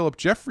like the Philip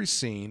Jeffries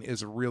scene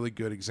is a really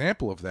good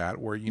example of that,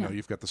 where you know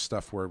you've got the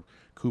stuff where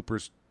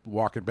Cooper's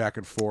walking back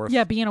and forth.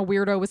 Yeah, being a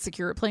weirdo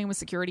with playing with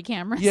security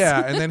cameras.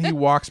 Yeah, and then he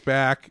walks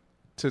back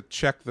to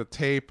check the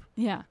tape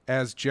Yeah.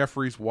 as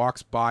Jeffries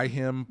walks by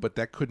him, but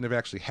that couldn't have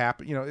actually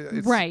happened. You know,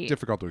 it's Right.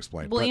 difficult to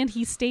explain. Well, but- and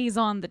he stays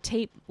on the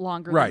tape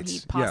longer Right, than he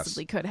yes.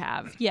 possibly could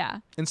have. Yeah.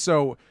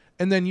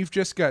 and then you've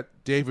just got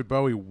David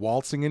Bowie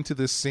waltzing into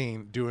this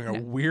scene doing a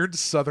weird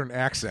Southern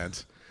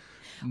accent.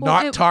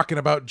 not talking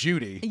about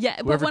Judy.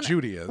 Yeah, whoever but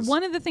Judy is.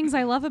 One of the things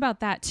I love about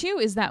that too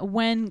is that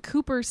when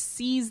Cooper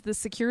sees the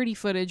security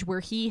footage where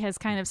he has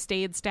kind of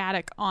stayed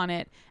static on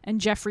it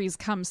and Jeffries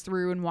comes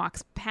through and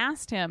walks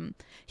past him,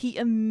 he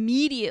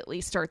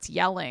immediately starts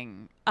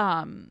yelling.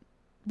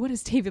 What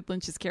is David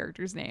Lynch's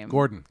character's name?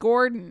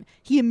 Gordon.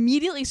 He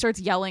immediately starts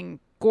yelling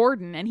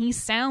Gordon, and he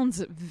sounds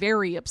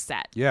very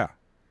upset. Yeah.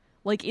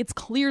 Like, it's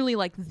clearly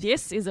like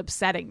this is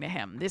upsetting to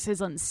him. This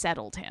has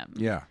unsettled him.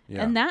 Yeah.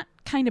 And that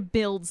kind of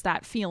builds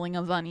that feeling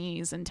of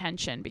unease and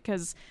tension,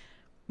 because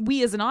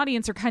we as an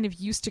audience are kind of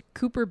used to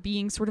Cooper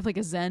being sort of like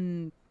a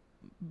Zen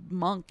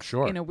monk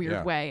in a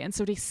weird way. And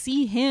so to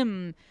see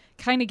him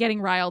kind of getting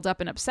riled up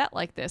and upset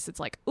like this, it's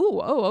like,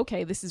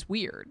 okay, this is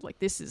weird. Like,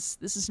 this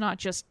is not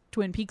just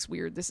Twin Peaks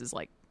weird. This is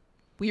like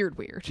weird.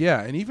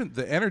 Yeah, and even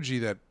the energy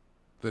that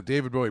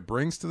David Bowie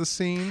brings to the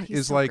scene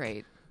is so like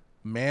great.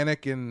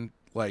 Manic and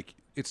like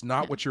it's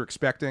not what you're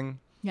expecting.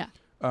 Yeah.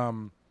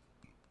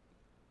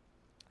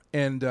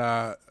 And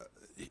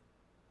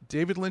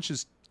David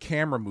Lynch's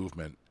camera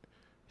movement,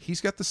 he's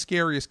got the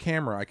scariest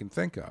camera I can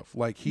think of.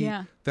 Like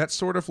that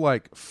sort of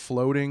like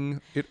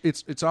floating.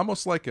 It's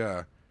almost like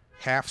a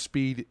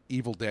half-speed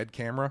Evil Dead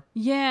camera.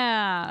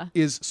 Yeah.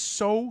 Is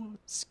so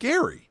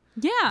scary.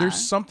 Yeah. There's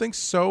something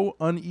so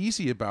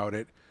uneasy about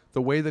it.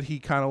 The way that he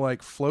kind of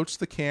like floats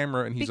the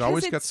camera, and he's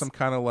always got some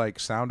kind of like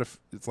sound of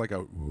it's like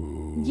a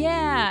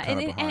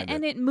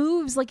and it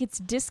moves like it's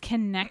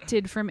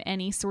disconnected from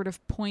any sort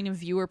of point of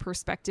view or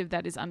perspective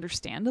that is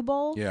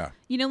understandable. Yeah,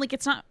 you know, like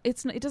it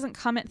doesn't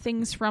come at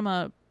things from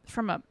a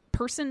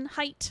person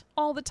height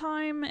all the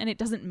time, and it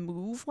doesn't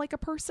move like a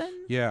person.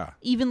 Yeah,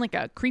 even like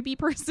a creepy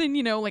person,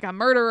 you know, like a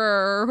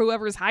murderer or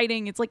whoever's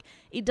hiding. It's like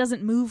it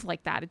doesn't move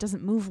like that. It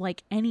doesn't move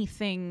like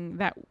anything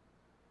that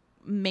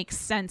makes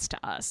sense to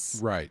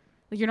us. Right.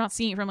 Like you're not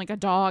seeing it from like a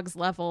dog's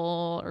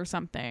level or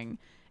something.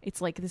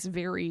 It's like this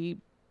very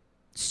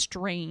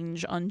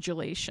strange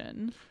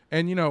undulation.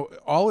 And you know,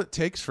 all it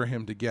takes for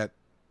him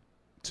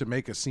to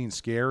make a scene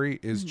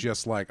scary is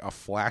just like a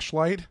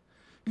flashlight.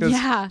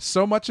 Because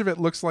so much of it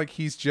looks like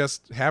he's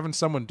just having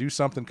someone do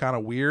something kind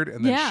of weird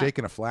and then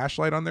shaking a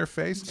flashlight on their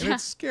face, and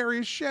it's scary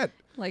as shit.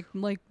 Like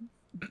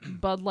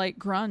Bud Light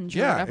grunge.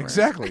 Yeah, or whatever.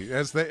 Exactly.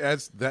 As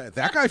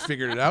that guy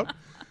figured it out.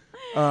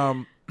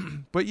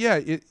 But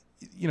yeah,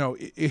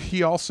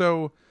 he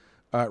also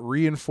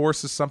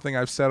reinforces something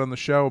I've said on the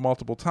show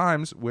multiple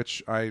times,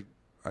 which I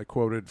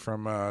quoted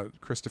from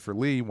Christopher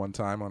Lee one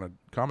time on a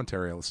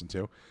commentary I listened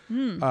to.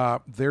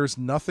 There's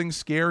nothing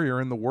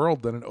scarier in the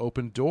world than an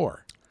open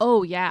door.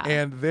 Oh, yeah.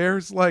 And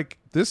there's like,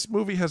 this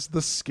movie has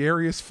the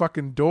scariest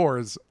fucking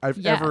doors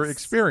I've ever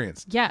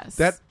experienced. Yes.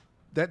 That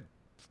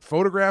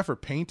photograph or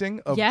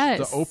painting of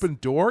the open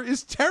door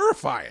is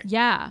terrifying.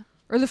 Yeah.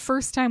 Or the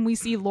first time we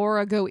see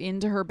Laura go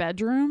into her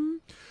bedroom.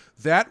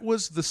 That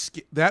was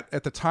that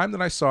at the time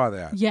that I saw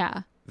that.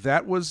 Yeah.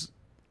 That was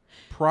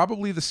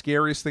probably the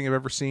scariest thing I've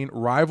ever seen,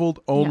 rivaled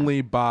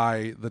only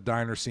by the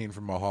diner scene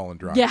from Mulholland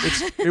Drive. Yeah.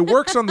 It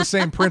works on the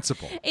same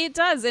principle. It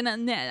does. And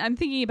I'm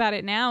thinking about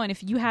it now, and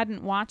if you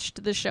hadn't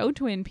watched the show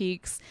Twin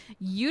Peaks,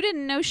 you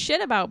didn't know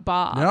shit about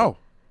Bob. No.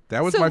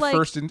 That was my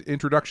first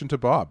introduction to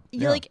Bob.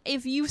 Like,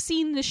 if you've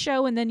seen the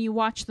show and then you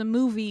watch the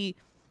movie,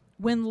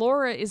 when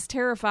Laura is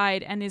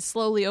terrified and is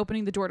slowly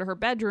opening the door to her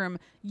bedroom,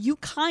 you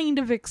kind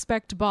of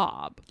expect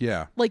Bob.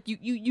 Yeah. Like,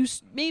 you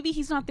maybe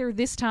he's not there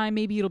this time,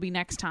 maybe it'll be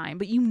next time,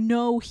 but you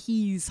know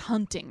he's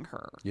hunting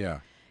her. Yeah.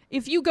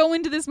 If you go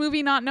into this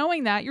movie not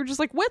knowing that, you're just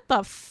like, what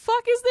the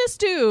fuck is this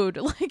dude?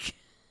 Like,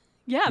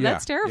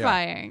 that's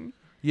terrifying.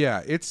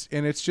 Yeah, it's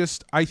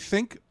just, I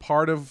think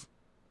part of,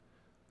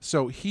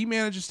 so he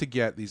manages to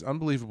get these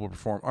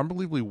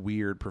unbelievably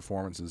weird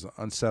performances,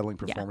 unsettling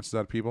performances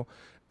out of people.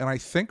 And I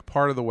think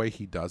part of the way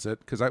he does it,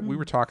 because we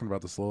were talking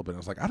about this a little bit, and I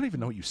was like, I don't even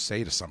know what you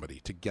say to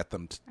somebody to get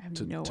them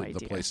to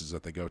the places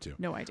that they go to.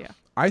 No idea.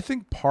 I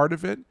think part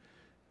of it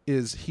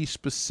is he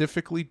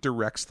specifically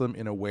directs them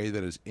in a way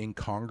that is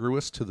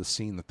incongruous to the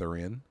scene that they're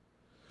in.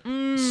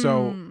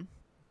 So,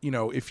 you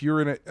know, if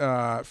you're in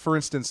a, for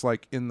instance,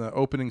 like in the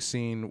opening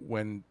scene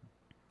when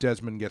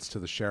Desmond gets to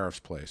the sheriff's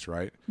place,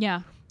 right?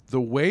 Yeah. The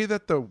way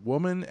that the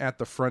woman at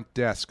the front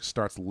desk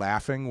starts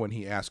laughing when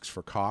he asks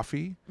for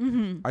coffee,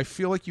 I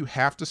feel like you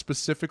have to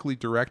specifically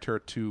direct her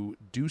to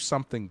do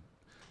something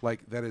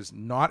like that is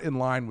not in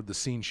line with the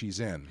scene she's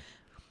in.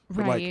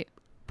 But like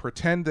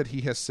pretend that he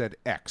has said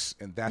X,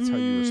 and that's how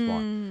you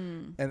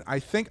respond. And I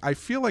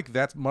feel like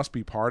that must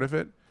be part of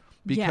it,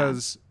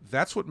 because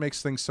that's what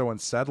makes things so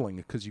unsettling,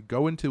 because you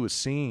go into a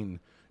scene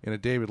in a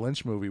David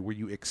Lynch movie where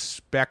you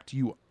expect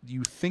you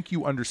think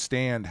you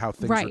understand how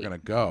things are going to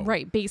go,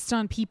 right? Based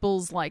on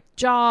people's like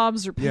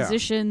jobs or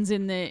positions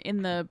in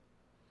the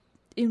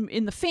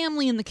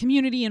family, in the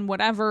community, and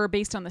whatever.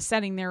 Based on the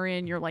setting they're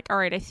in, you're like, all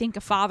right, I think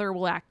a father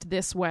will act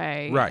this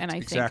way, right? And I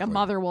think a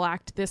mother will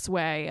act this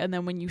way. And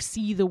then when you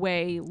see the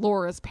way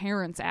Laura's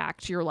parents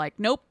act, you're like,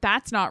 nope,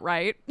 that's not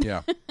right.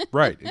 Yeah,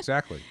 right,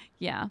 exactly.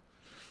 Yeah.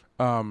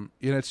 And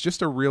it's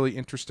just a really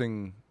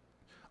interesting.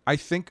 I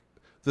think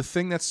the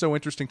thing that's so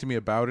interesting to me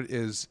about it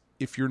is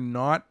if you're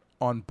not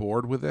on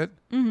board with it,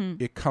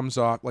 it comes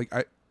off like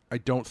I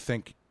don't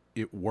think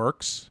it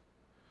works,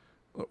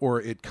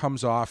 or it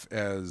comes off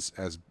as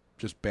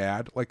just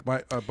bad. Like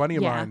a buddy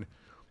of mine,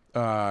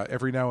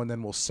 every now and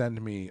then will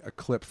send me a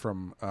clip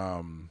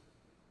from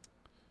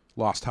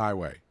Lost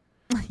Highway,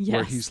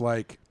 where he's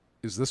like,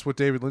 "Is this what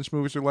David Lynch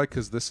movies are like?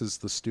 Because this is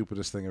the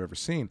stupidest thing I've ever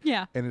seen."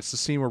 Yeah, and it's the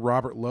scene where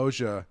Robert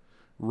Loggia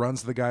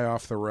runs the guy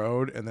off the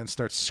road and then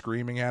starts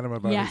screaming at him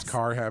about his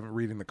car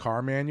reading the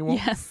car manual.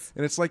 Yes,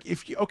 and it's like,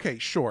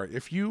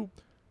 if you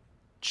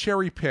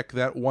cherry pick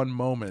that one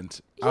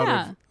moment out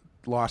of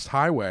Lost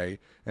Highway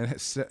and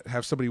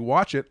have somebody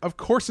watch it, of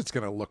course it's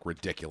going to look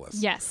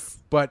ridiculous. Yes.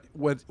 But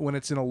when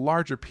it's in a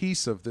larger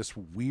piece of this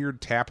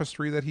weird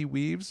tapestry that he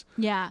weaves,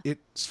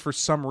 it's for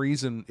some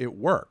reason it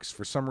works.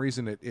 For some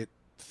reason it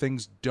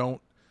things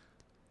don't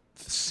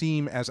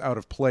seem as out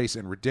of place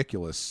and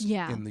ridiculous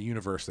in the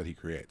universe that he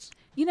creates.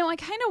 You know, I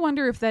kind of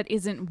wonder if that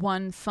isn't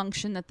one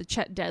function that the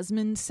Chet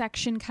Desmond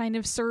section kind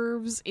of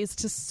serves, is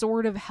to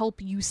sort of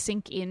help you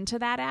sink into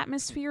that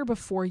atmosphere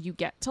before you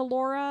get to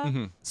Laura.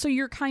 Mm-hmm. So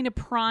you're kind of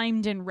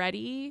primed and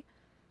ready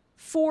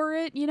for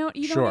it. You know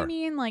what I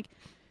mean? Like,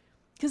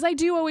 because I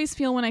do always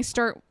feel when I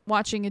start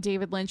watching a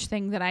David Lynch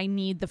thing that I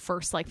need the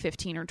first like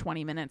 15 or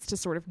 20 minutes to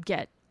sort of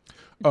get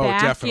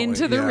back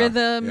into the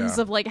rhythms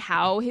of like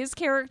how his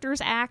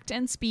characters act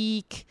and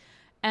speak,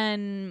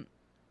 and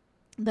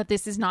that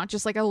this is not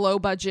just like a low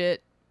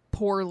budget,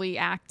 poorly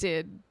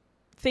acted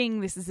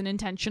thing. This is an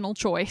intentional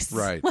choice.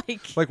 Right.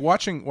 like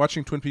watching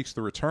Twin Peaks: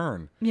 The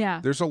Return. Yeah.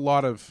 There's a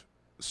lot of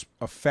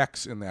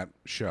effects in that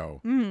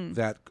show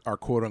that are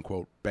quote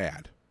unquote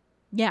bad.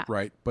 Yeah.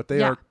 Right. But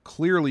they are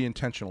clearly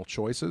intentional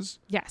choices.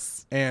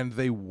 Yes. And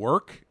they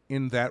work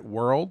in that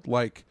world,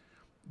 like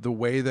the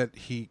way that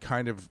he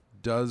kind of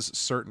does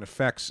certain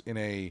effects in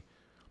a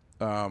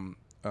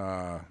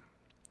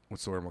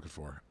what's the word I'm looking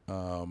for?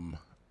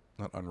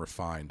 Not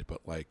unrefined,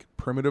 but like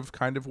primitive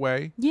kind of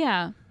way.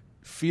 Yeah.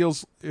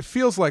 It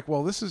feels like,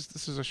 well, this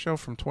is a show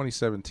from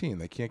 2017.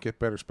 They can't get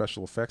better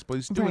special effects, but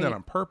he's doing that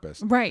on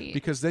purpose. Right.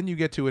 Because then you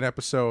get to an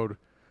episode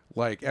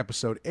like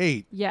episode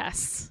 8.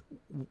 Yes.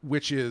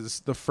 Which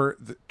is the first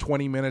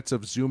 20 minutes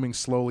of zooming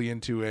slowly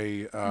into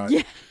a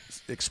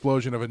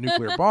explosion of a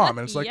nuclear bomb,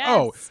 and it's like,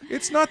 oh,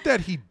 it's not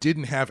that he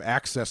didn't have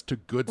access to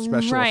good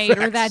special effects,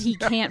 or that he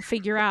can't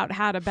figure out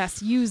how to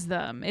best use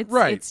them.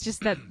 It's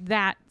just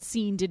that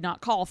scene did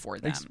not call for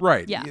them.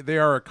 They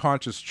are a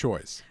conscious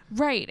choice.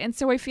 Right. And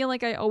so I feel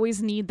like I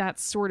always need that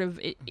sort of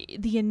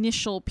the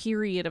initial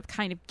period of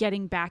kind of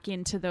getting back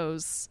into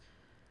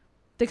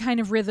the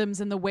kind of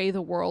rhythms and the way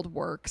the world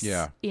works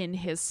in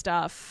his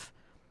stuff.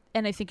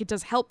 And I think it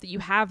does help that you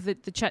have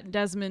the Chet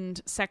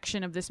Desmond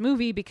section of this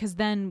movie, because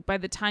then by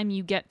the time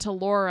you get to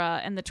Laura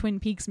and the Twin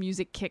Peaks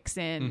music kicks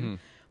in,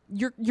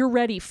 you're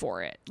ready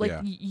for it. Like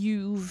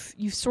you've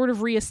sort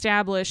of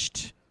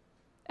reestablished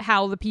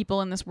how the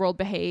people in this world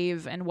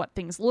behave and what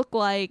things look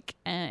like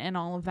and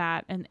all of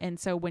that. And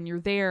so when you're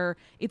there,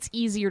 it's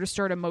easier to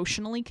start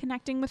emotionally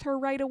connecting with her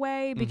right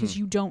away, because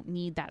you don't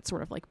need that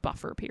sort of like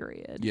buffer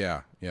period.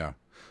 Yeah, yeah.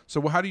 So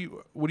what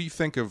do you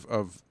think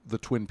of the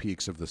Twin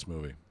Peaks of this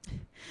movie?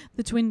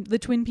 The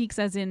Twin Peaks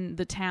as in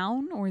the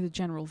town, or the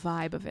general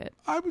vibe of it?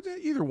 I would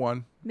either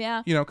one.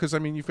 Yeah. You know, because I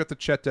mean, you've got the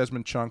Chet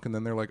Desmond chunk, and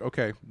then they're like,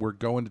 okay, we're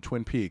going to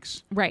Twin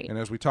Peaks. Right. And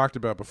as we talked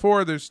about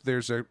before,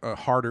 there's a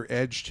harder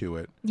edge to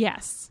it.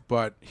 Yes.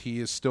 But he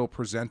is still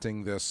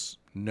presenting this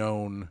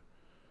known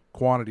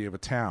quantity of a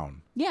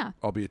town. Yeah.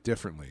 Albeit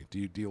differently.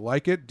 Do you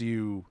like it? Do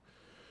you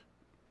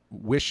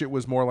wish it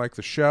was more like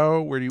the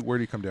show? Where do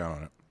you come down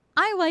on it?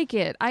 I like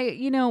it.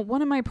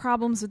 One of my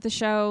problems with the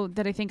show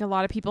that I think a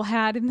lot of people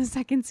had in the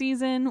second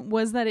season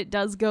was that it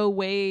does go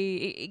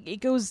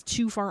it goes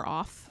too far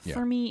off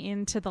for me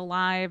into the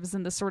lives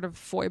and the sort of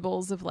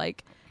foibles of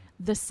like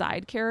the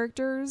side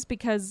characters,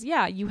 because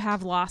you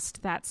have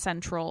lost that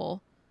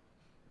central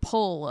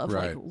pull of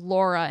like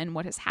Laura and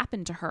what has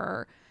happened to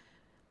her.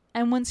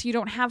 And once you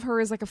don't have her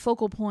as like a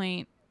focal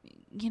point,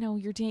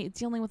 you're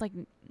dealing with like,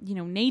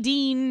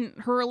 Nadine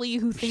Hurley,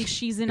 who thinks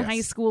she's in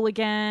high school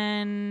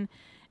again,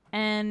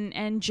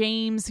 and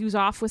James, who's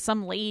off with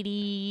some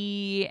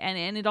lady,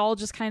 and it all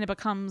just kind of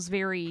becomes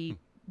very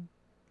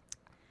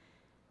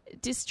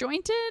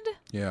disjointed.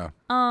 Yeah.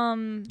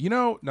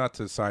 Not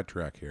to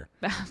sidetrack here.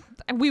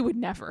 We would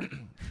never.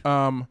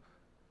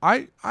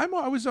 I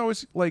was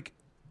always like,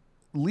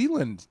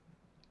 Leland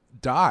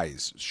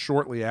dies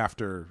shortly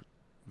after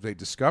they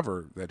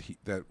discover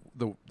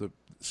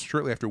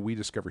shortly after we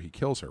discover he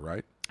kills her,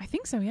 right? I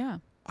think so, yeah.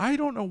 I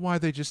don't know why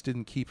they just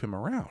didn't keep him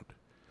around.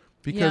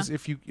 Because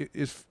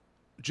if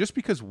just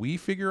because we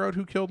figure out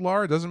who killed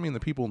Laura doesn't mean the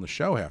people in the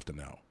show have to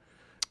know.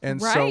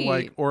 And so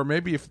like, or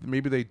maybe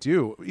they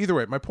do. Either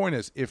way, my point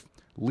is, if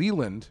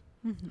Leland,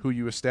 who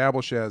you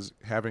establish as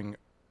having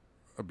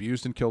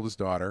abused and killed his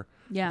daughter,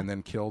 and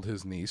then killed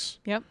his niece,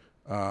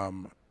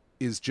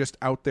 is just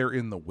out there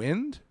in the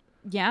wind,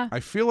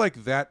 I feel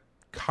like that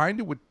kind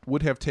of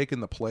would have taken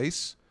the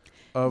place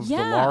of the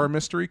Yeah. Lara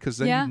mystery, because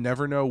then Yeah. you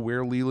never know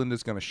where Leland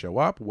is going to show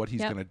up, what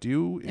he's Yep. going to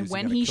do. And Is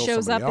when gonna he kill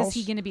shows up, somebody is he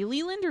else? going to be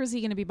Leland or is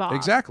he going to be Bob?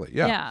 Exactly.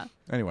 Yeah. Yeah.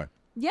 Anyway,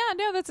 Yeah,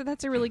 no,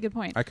 that's a really good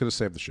point. I could have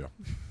saved the show.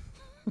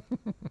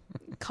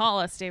 Call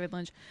us, David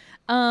Lynch.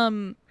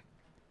 No,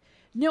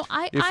 If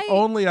I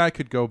only I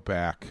could go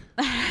back.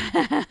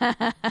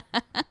 if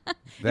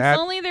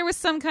only there was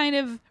some kind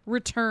of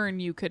return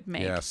you could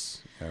make.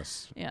 Yes.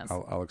 Yes.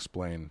 I'll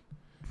explain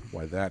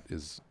why that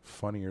is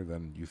funnier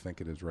than you think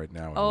it is right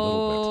now in a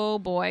Oh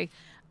boy.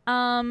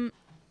 No,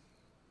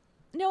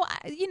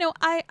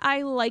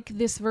 I like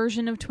this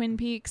version of Twin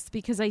Peaks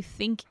because I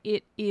think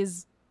it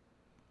is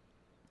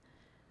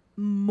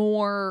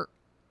more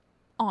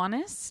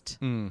honest.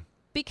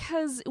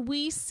 Because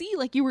we see,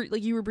 like you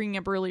were bringing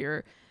up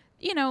earlier,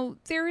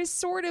 there's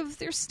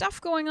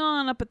stuff going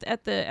on up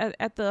at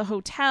the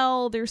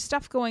hotel. There's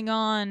stuff going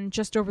on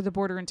just over the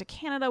border into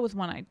Canada with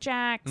One-Eyed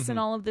Jacks and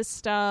all of this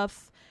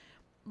stuff.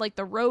 Like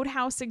the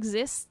Roadhouse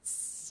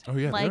exists. Oh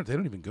yeah, like, they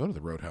don't even go to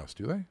the Roadhouse,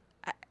 do they?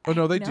 Oh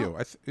no, they no.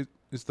 do.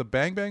 Is the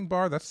Bang Bang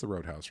Bar? That's the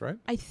Roadhouse, right?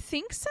 I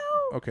think so.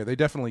 Okay, they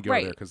definitely go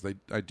Right. there because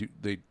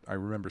I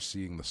remember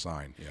seeing the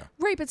sign. Yeah.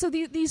 Right, but so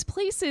these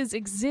places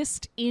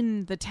exist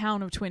in the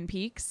town of Twin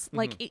Peaks.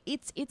 Like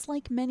it's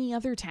like many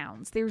other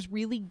towns. There's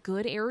really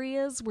good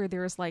areas where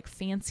there's like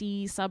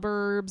fancy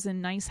suburbs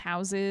and nice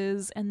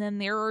houses, and then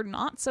there are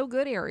not so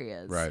good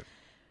areas. Right.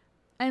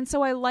 And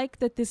so I like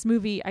that this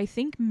movie, I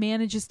think,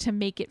 manages to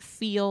make it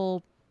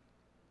feel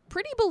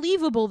pretty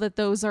believable that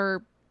those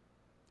are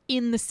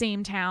in the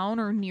same town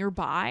or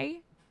nearby.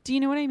 Do you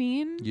know what I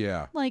mean?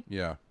 Yeah. Like,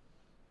 yeah.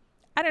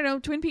 I don't know.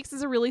 Twin Peaks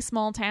is a really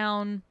small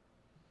town.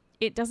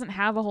 It doesn't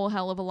have a whole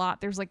hell of a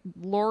lot. There's like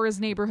Laura's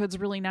neighborhood's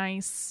really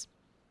nice,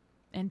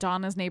 and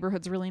Donna's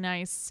neighborhood's really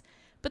nice.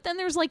 But then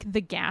there's like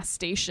the gas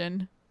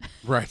station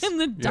Right.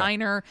 and the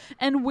diner,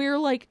 and where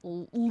like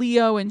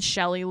Leo and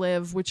Shelley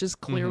live, which is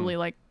clearly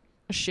like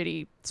a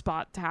shitty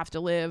spot to have to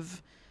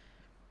live.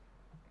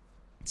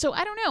 So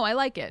I don't know. I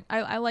like it.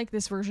 I like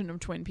this version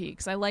of Twin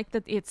Peaks. I like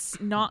that it's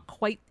not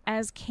quite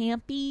as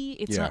campy.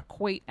 It's Yeah. not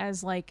quite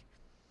as like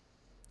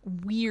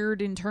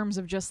weird in terms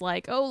of just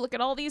like, oh, look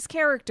at all these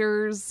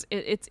characters.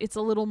 It's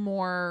a little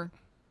more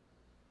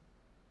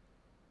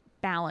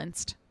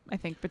balanced, I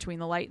think, between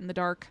the light and the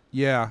dark.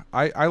 Yeah,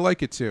 I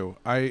like it too.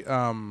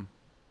 The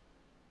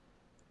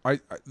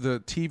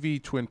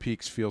TV Twin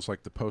Peaks feels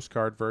like the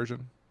postcard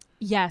version.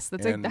 Yes,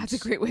 that's And- a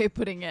great way of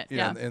putting it.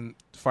 Yeah. And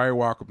Fire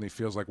Walk With Me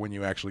feels like when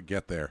you actually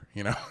get there,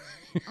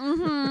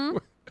 Mm-hmm.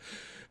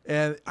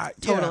 And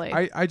Totally.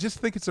 I just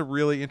think it's a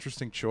really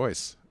interesting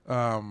choice.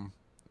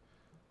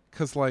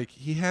 Because like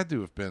he had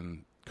to have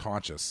been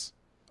conscious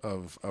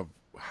of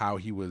how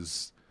he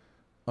was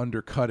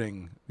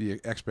undercutting the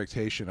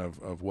expectation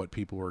of what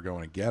people were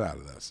going to get out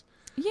of this.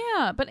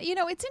 Yeah, but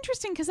it's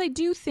interesting because I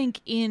do think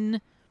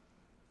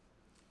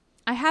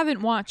I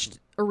haven't watched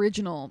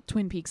original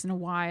Twin Peaks in a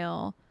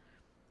while,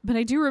 but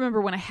I do remember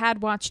when I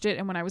had watched it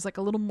and when I was like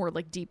a little more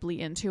like deeply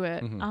into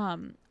it.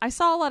 I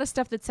saw a lot of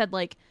stuff that said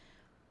like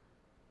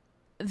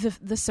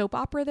the soap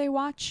opera they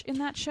watch in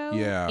that show,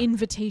 Yeah.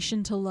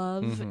 Invitation to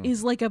Love,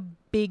 is like a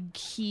big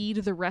key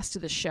to the rest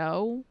of the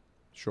show.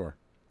 Sure.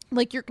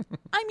 Like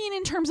I mean,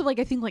 in terms of like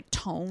I think like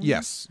tone.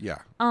 Yes. Yeah.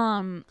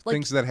 Like,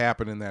 Things that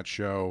happen in that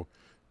show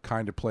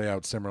kind of play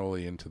out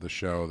similarly into the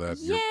show that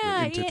you're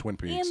into Twin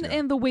Peaks.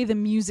 And the way the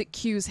music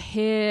cues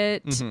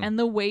hit and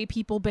the way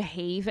people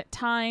behave at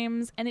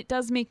times. And it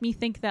does make me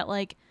think that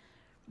like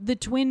the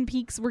Twin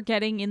Peaks we're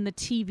getting in the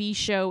TV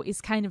show is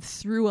kind of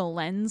through a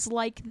lens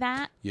like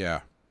that.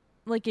 Yeah.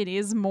 Like it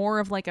is more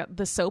of like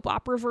the soap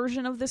opera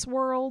version of this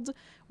world.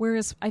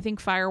 Whereas I think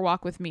Fire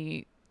Walk With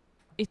Me,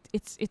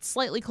 it's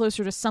slightly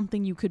closer to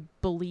something you could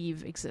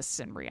believe exists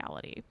in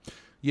reality.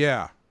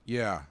 Yeah.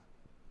 Yeah.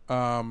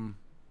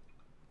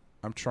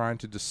 I'm trying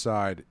to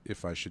decide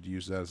if I should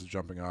use that as a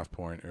jumping off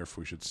point or if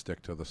we should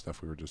stick to the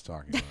stuff we were just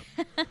talking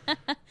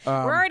about.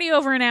 We're already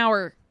over an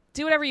hour.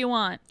 Do whatever you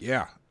want.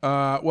 Yeah.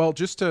 Well,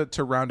 just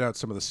to round out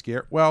some of the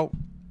scare. Well,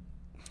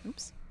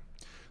 Oops.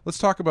 let's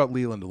talk about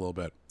Leland a little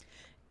bit.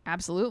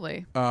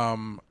 Absolutely.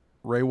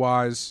 Ray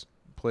Wise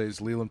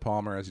plays Leland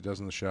Palmer as he does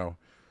in the show.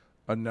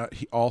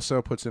 He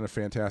also puts in a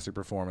fantastic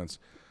performance.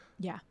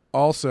 Yeah.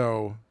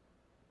 Also,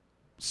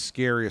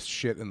 scariest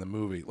shit in the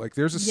movie. Like,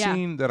 there's a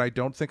scene that I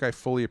don't think I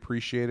fully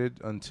appreciated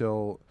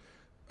until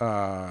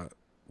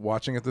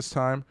watching it this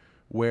time,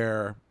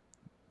 where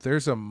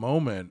there's a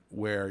moment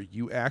where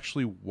you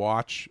actually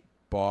watch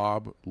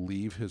Bob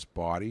leave his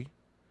body.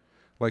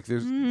 Like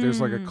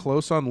there's like a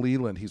close on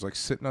Leland. He's like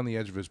sitting on the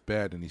edge of his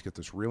bed and he's got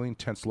this really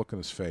intense look on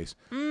his face.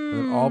 And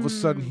then all of a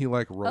sudden he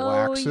like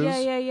relaxes.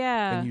 Oh,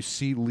 yeah. And you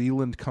see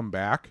Leland come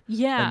back.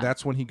 Yeah. And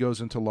that's when he goes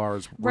into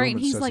Laura's room Right, and and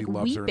he's says like he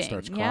loves weeping. her and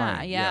starts Yeah,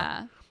 crying.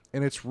 yeah.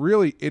 And it's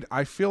really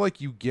I feel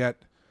like you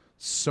get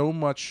so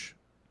much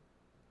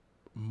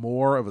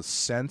more of a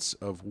sense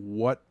of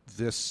what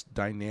this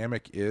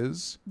dynamic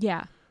is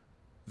Yeah.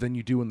 than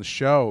you do in the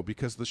show,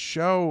 because the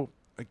show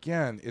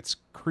again, it's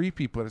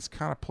creepy, but it's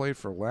kind of played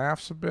for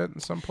laughs a bit in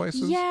some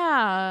places.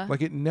 Yeah.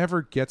 Like it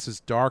never gets as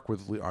dark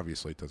with.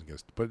 Obviously, it doesn't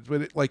get.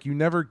 But it, like you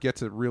never get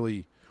to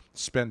really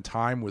spend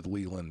time with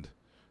Leland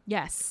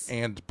Yes.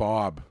 and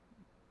Bob.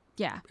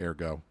 Yeah.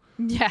 Ergo.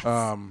 Yes.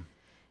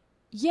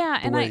 Yeah,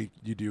 The and way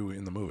you do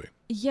in the movie.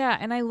 Yeah,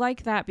 and I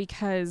like that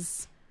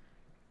because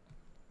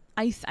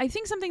I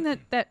think something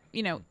that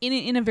you know,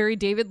 in a very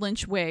David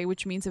Lynch way,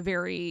 which means a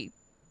very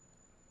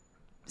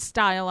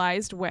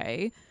stylized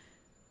way,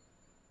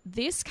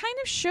 this kind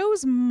of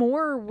shows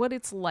more what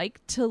it's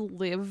like to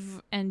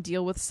live and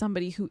deal with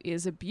somebody who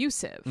is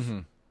abusive. Mm-hmm.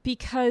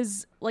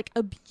 Because like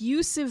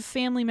abusive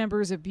family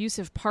members,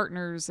 abusive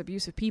partners,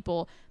 abusive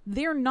people,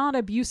 they're not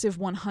abusive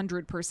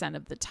 100%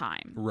 of the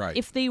time. Right.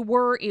 If they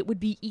were, it would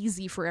be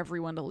easy for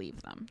everyone to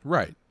leave them.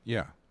 Right.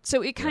 Yeah.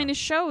 So it kind of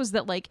shows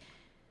that like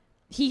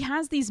he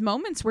has these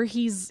moments where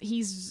he's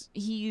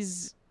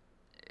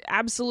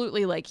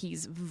absolutely like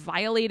he's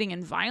violating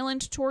and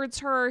violent towards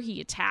her. He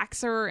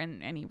attacks her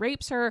and he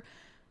rapes her.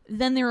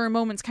 Then there are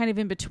moments kind of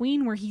in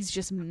between where he's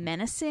just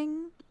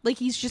menacing. Like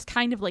he's just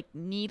kind of like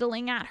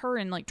needling at her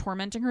and like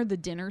tormenting her. The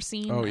dinner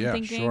scene, Oh, I'm yeah,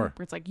 thinking, sure.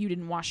 where it's like, you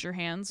didn't wash your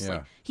hands. Yeah.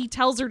 Like, he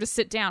tells her to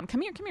sit down.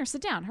 Come here,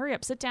 sit down. Hurry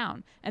up, sit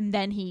down. And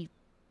then he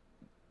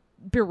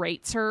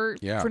berates her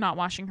Yeah. for not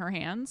washing her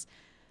hands.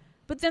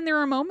 But then there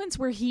are moments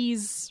where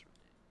he's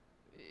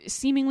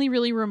seemingly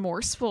really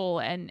remorseful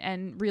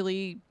and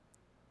really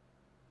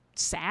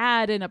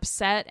sad and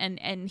upset,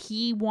 and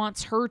he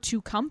wants her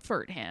to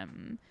comfort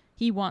him.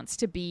 He wants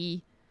to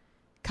be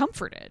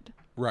comforted.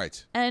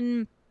 Right.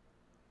 And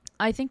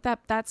I think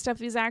that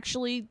stuff is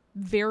actually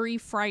very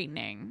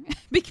frightening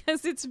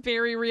because it's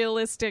very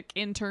realistic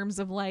in terms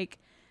of like,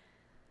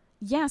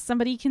 yeah,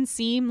 somebody can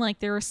seem like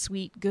they're a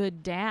sweet,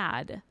 good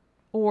dad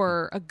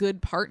or a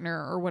good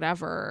partner or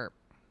whatever.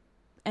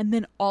 And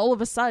then all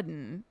of a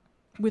sudden,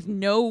 with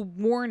no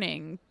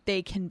warning,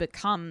 they can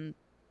become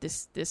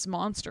this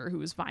monster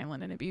who is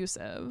violent and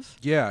abusive.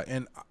 Yeah,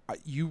 and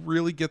you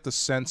really get the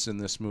sense in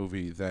this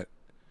movie that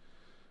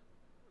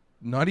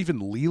not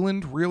even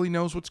Leland really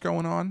knows what's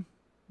going on.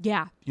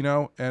 Yeah. You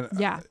know, and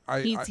Yeah.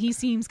 He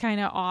seems kind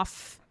of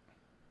off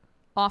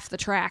the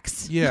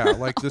tracks. Yeah,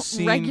 like the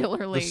scene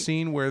regularly. the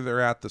scene where they're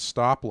at the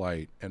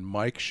stoplight and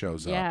Mike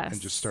shows up Yes.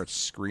 and just starts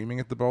screaming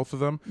at the both of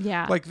them.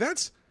 Yeah. Like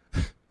that's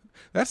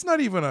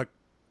not even a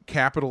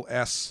capital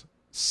S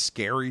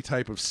scary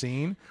type of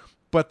scene,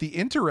 but the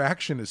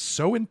interaction is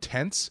so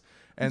intense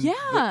and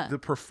Yeah. the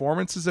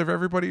performances of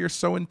everybody are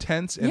so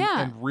intense and,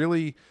 Yeah. and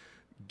really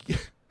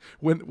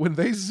when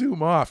they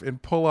zoom off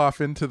and pull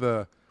off into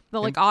the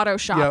like auto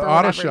shop yeah, or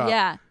auto whatever. shop.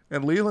 Yeah.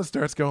 And Leland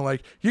starts going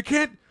like, you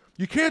can't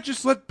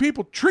just let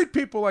people treat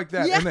people like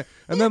that. Yeah.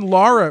 And then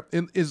Laura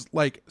is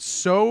like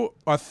so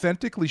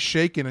authentically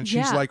shaken, and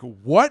she's Yeah. like,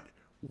 what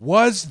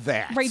was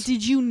that? Right.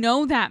 Did you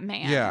know that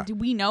man? Yeah. Do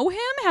we know him?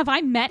 Have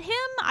I met him?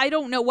 I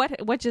don't know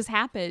what just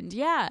happened.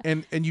 Yeah.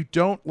 And you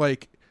don't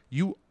like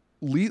you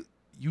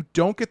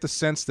don't get the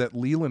sense that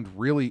Leland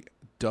really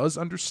does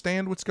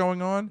understand what's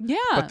going on. Yeah.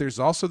 But there's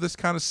also this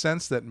kind of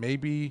sense that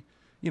maybe,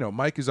 you know,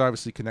 Mike is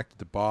obviously connected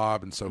to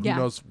Bob, and so who Yeah.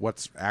 knows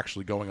what's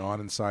actually going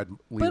on inside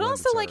Leland. But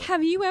also, et like, cetera.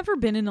 have you ever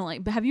been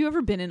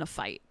in a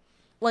fight?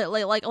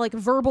 Like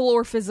verbal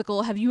or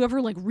physical? Have you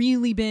ever like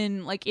really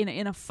been like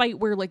in a fight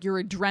where like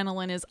your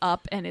adrenaline is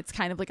up and it's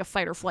kind of like a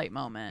fight or flight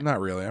moment? Not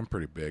really. I'm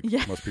pretty big.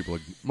 Yeah. Most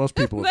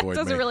people that avoid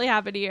doesn't me. really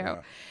happen to you.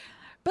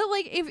 But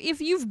like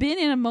if you've been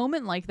in a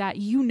moment like that,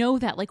 you know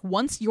that like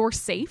once you're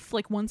safe,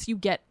 like once you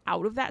get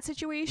out of that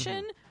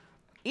situation,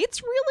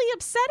 it's really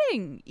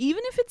upsetting.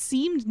 Even if it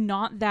seemed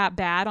not that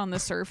bad on the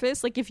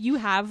surface, like if you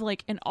have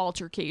like an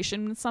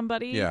altercation with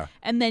somebody Yeah.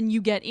 and then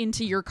you get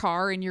into your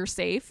car and you're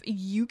safe,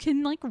 you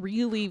can like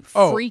really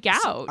freak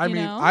out. I you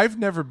mean, know? I've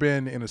never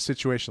been in a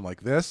situation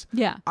like this.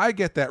 Yeah. I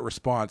get that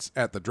response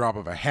at the drop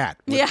of a hat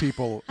with Yeah.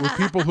 people who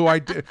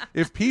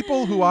if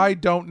people who I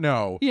don't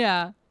know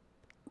yeah.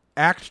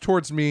 act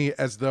towards me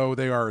as though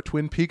they are a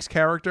Twin Peaks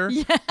character,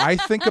 I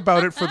think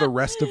about it for the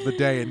rest of the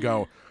day and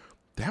go,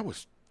 that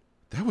was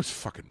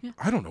fucking,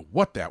 I don't know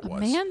what that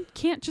was. Man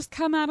can't just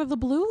come out of the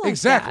blue like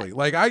Exactly. that.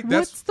 Like What's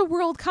that's the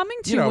world coming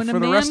to you know, when a for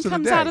the man rest of the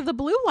comes day. out of the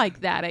blue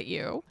like that at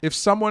you? if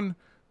someone,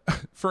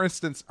 for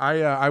instance,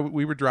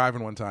 we were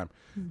driving one time,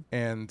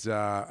 and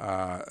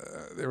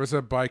there was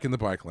a bike in the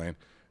bike lane,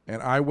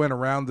 and I went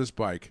around this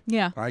bike.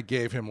 Yeah. I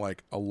gave him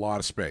like a lot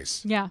of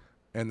space. Yeah.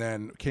 And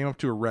then came up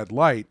to a red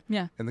light.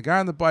 Yeah. And the guy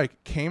on the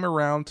bike came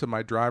around to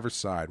my driver's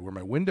side where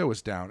my window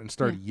was down and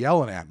started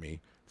yelling at me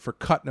for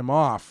cutting him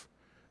off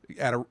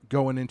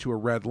going into a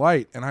red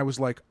light. And I was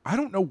like, I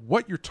don't know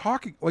what you're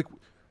talking. Like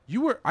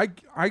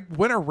I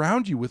went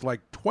around you with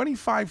like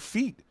 25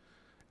 feet.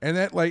 And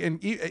that like,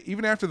 and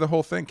even after the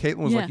whole thing, Caitlin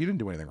was Yeah. like, you didn't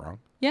do anything wrong.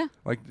 Yeah.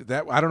 Like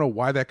that. I don't know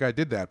why that guy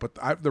did that, but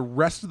the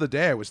rest of the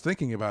day I was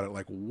thinking about it.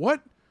 Like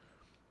what?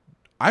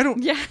 I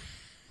don't. Yeah.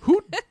 Who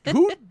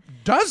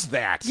does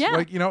that? Yeah.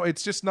 Like, you know,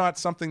 it's just not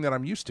something that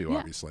I'm used to, Yeah.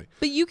 obviously.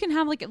 But you can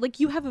have like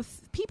you have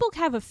people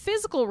have a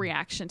physical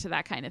reaction to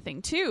that kind of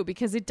thing too,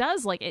 because it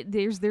does like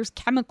there's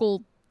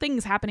chemical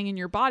things happening in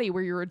your body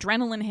where your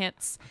adrenaline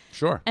hits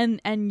Sure.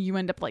 and you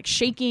end up like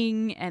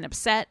shaking and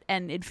upset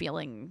and it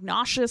feeling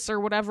nauseous or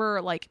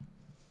whatever. Like,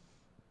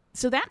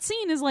 so that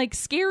scene is like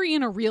scary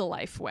in a real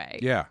life way.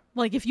 Yeah.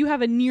 Like if you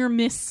have a near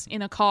miss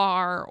in a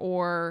car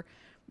or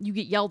you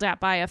get yelled at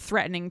by a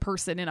threatening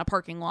person in a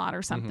parking lot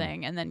or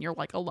something, and then you're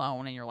like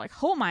alone and you're like,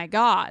 oh my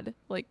God.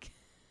 Like,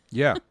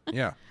 Yeah.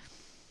 Yeah.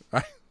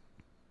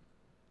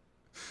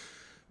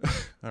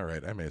 All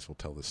right. I may as well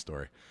tell this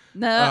story.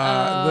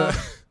 no.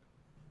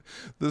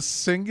 The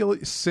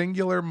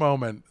singular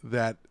moment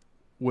that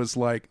was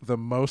like the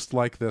most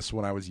like this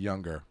when I was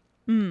younger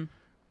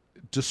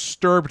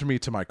disturbed me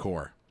to my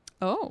core.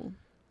 Oh,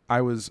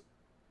 I was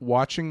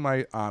watching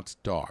my aunt's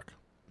dog,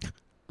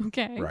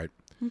 okay. right?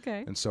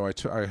 Okay. And so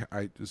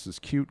I this is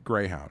cute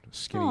greyhound,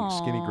 skinny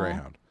Aw.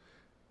 greyhound,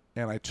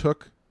 and I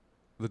took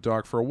the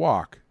dog for a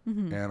walk,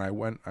 and I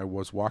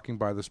was walking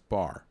by this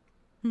bar,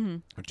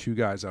 and two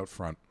guys out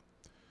front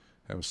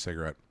have a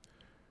cigarette,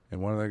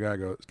 and one of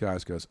the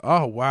guys goes,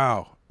 "Oh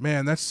wow,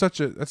 man, that's such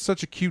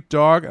a cute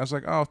dog." I was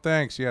like, "Oh,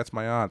 thanks, yeah, it's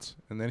my aunt's."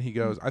 And then he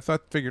goes,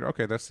 figured,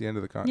 okay, that's the end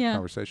of the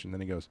conversation.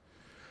 Then he goes,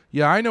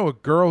 "Yeah, I know a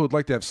girl who'd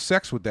like to have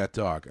sex with that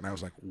dog." And I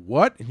was like,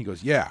 "What?" And he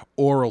goes, "Yeah,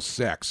 oral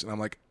sex." And I'm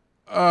like,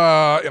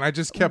 and I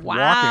just kept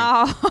walking.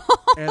 Wow.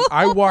 And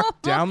I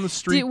walked down the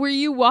street. Were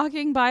you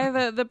walking by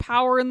the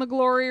Power and the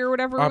Glory or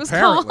whatever it was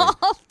Apparently.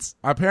 called?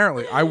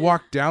 Apparently, I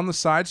walked down the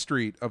side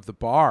street of the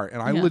bar,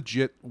 and I Yeah.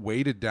 legit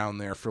waited down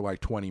there for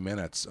like 20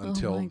 minutes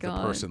until my the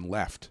God. person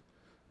left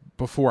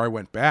before I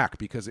went back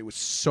because it was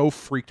so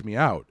freaked me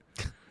out.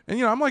 And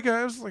you know,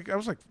 I was like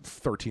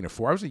 13 or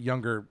 14. I was a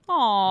younger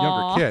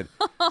kid,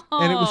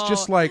 and it was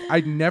just like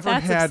I'd never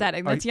That's had.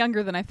 upsetting. That's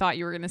younger than I thought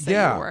you were going to say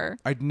Yeah, you were.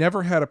 I'd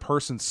never had a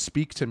person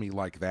speak to me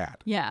like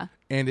that. Yeah.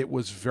 And it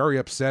was very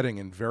upsetting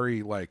and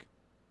very like,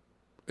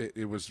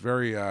 it was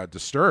very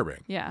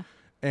disturbing. Yeah.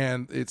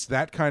 And it's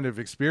that kind of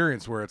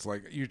experience where it's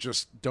like you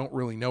just don't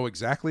really know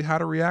exactly how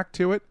to react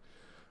to it.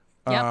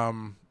 Yep.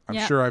 I'm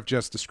Yep. sure I've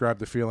just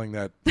described the feeling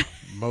that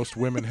most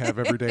women have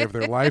every day of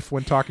their life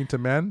when talking to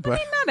men. But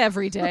Not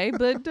every day,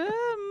 but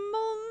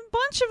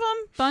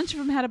bunch of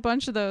them had a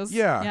bunch of those.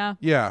 yeah.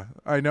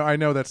 I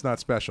know that's not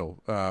special,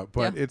 but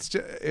Yeah.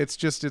 it's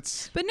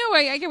just. But no,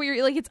 I get what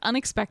you're like. It's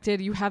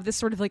unexpected. You have this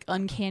sort of like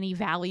uncanny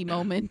valley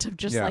moment of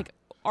just Yeah. like,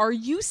 are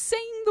you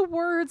saying the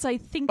words I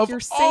think Of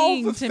you're all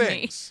saying the to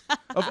things,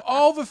 of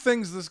all the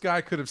things this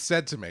guy could have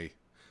said to me,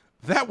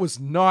 that was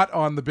not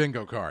on the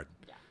bingo card.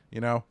 You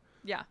know.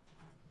 me? Yeah.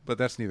 But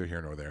that's neither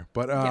here nor there.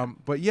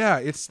 But yeah,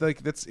 it's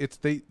like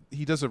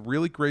he does a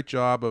really great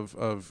job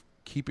of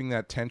keeping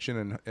that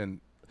tension and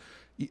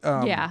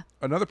Yeah.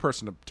 Another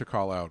person to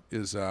call out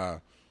is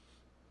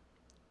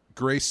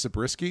Grace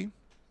Zabriskie,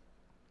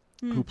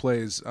 who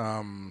plays Is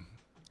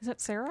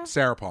that Sarah?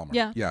 Sarah Palmer.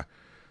 Yeah. Yeah.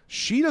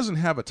 She doesn't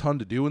have a ton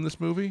to do in this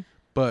movie,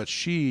 but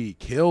she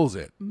kills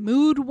it.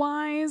 Mood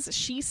wise,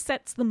 she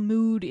sets the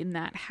mood in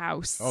that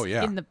house. Oh,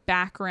 yeah. In the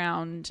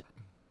background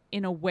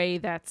in a way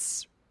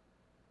that's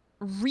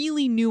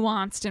really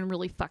nuanced and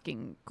really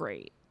fucking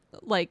great.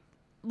 Like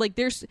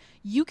there's,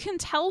 you can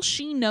tell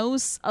she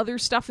knows other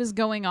stuff is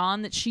going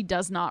on that she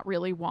does not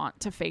really want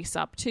to face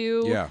up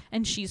to. Yeah.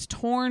 And she's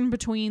torn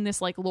between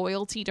this like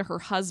loyalty to her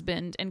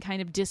husband and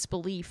kind of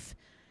disbelief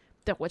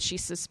that what she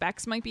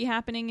suspects might be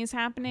happening is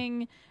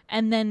happening.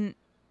 And then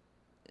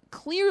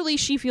clearly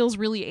she feels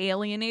really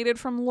alienated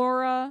from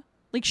Laura.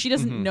 Like she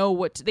doesn't know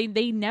what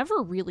they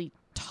never really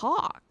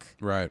talk.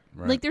 Right.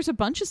 Like there's a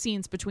bunch of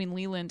scenes between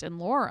Leland and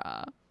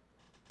Laura.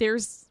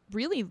 There's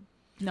really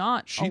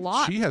not a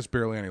lot. She has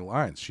barely any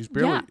lines. She's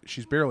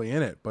barely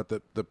in it, but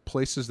the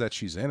places that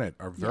she's in it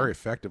are very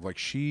effective. Like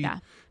she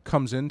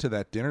comes into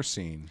that dinner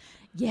scene.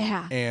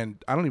 Yeah. And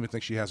I don't even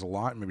think she has a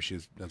lot. Maybe she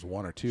has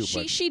one or two.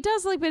 She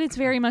does, like, but it's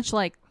very much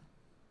like,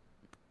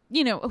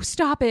 you know, oh,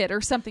 stop it or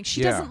something.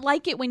 She doesn't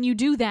like it when you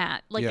do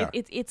that. Like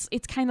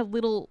it's kind of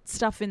little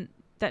stuff in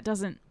that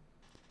doesn't.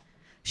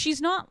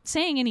 She's not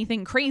saying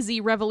anything crazy,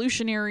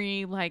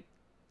 revolutionary, like.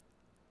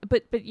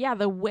 But yeah,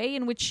 the way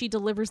in which she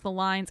delivers the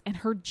lines and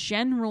her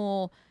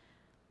general,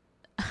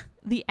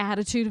 the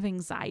attitude of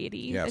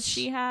anxiety that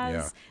she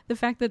has, the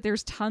fact that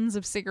there's tons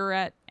of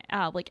cigarette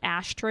like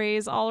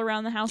ashtrays all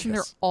around the house and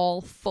they're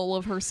all full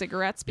of her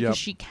cigarettes because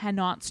she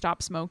cannot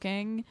stop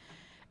smoking.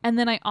 And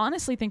then I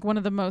honestly think one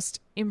of the most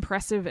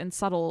impressive and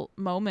subtle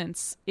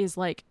moments is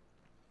like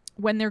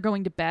when they're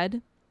going to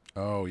bed.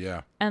 Oh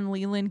yeah. And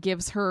Leland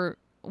gives her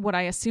what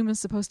I assume is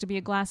supposed to be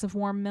a glass of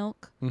warm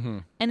milk. Mm-hmm.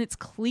 And it's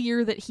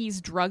clear that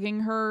he's drugging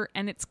her,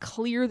 and it's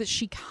clear that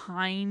she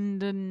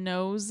kind of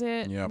knows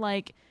it. Yep.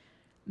 Like,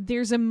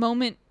 there's a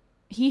moment,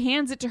 he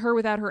hands it to her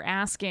without her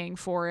asking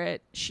for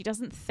it. She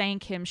doesn't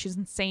thank him. She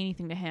doesn't say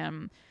anything to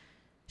him.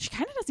 She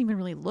kind of doesn't even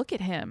really look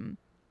at him.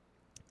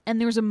 And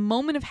there's a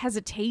moment of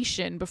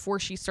hesitation before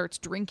she starts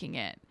drinking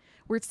it,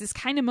 where it's this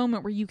kind of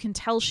moment where you can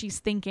tell she's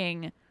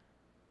thinking,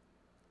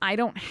 I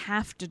don't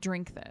have to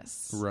drink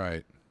this.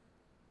 Right.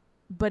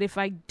 But if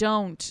I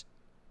don't,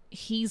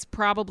 he's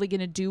probably going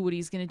to do what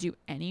he's going to do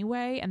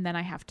anyway, and then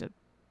I have to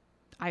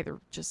either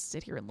just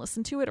sit here and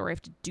listen to it, or I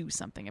have to do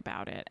something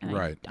about it. And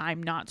Right.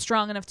 I'm not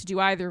strong enough to do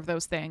either of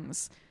those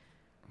things.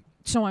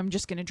 So I'm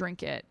just going to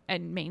drink it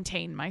and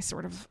maintain my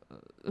sort of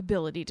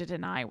ability to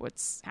deny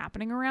what's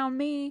happening around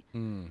me.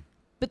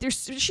 But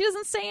she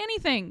doesn't say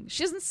anything.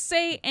 She doesn't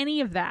say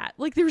any of that.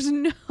 Like, there's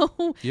no...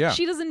 Yeah.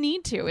 She doesn't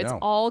need to. It's No.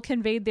 all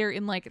conveyed there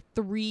in, like,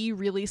 3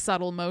 really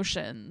subtle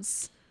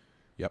motions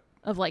Yep.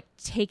 of, like,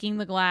 taking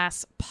the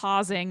glass,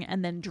 pausing,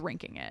 and then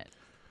drinking it.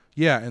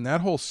 Yeah, and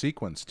that whole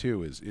sequence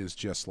too is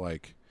just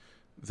like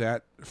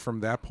that. From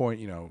that point,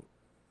 you know,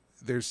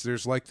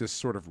 there's like this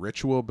sort of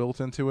ritual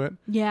built into it.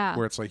 Yeah.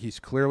 Where it's like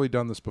he's clearly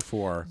done this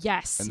before.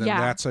 Yes, And then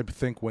yeah. that's, I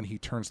think, when he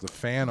turns the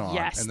fan on.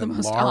 Yes, and the then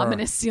most Laura,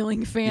 ominous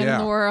ceiling fan in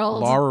the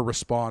world. Laura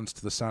responds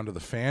to the sound of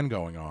the fan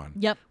going on.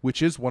 Yep.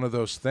 Which is one of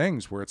those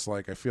things where it's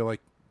like, I feel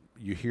like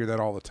you hear that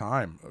all the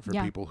time for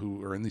Yeah. people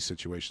who are in these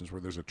situations where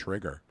there's a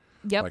trigger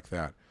Yep. like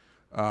that.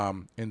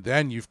 And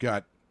then you've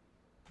got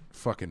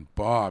fucking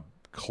Bob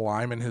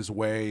climbing his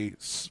way,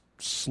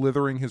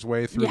 slithering his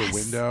way through the Yes.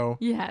 window.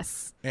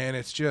 Yes. And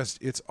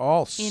it's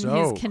all In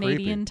so his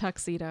Canadian creepy.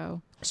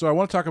 tuxedo. So I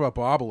want to talk about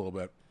Bob a little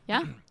bit.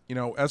 Yeah. You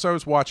know, as I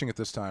was watching it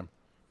this time,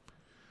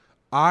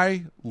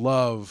 I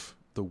love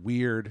the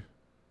weird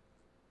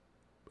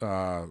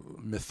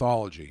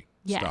mythology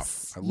Yes.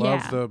 stuff. I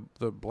love Yeah.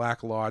 the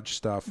Black Lodge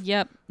stuff.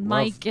 Yep. Love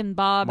Mike and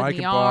Bob Mike and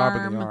the and Bob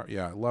arm. and the arm.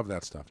 Yeah, I love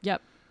that stuff.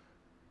 Yep.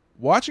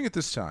 Watching it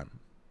this time,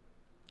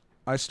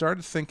 I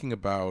started thinking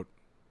about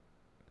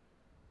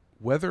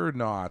whether or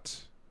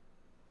not,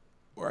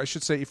 or I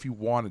should say, if you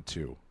wanted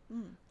to,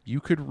 you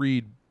could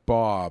read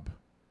Bob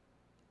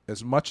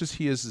as much as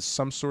he is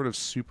some sort of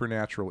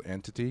supernatural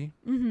entity.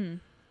 Mm-hmm.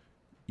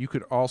 You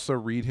could also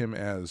read him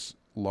as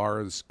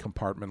Laura's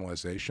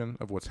compartmentalization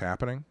of what's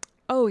happening,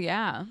 Oh,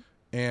 yeah.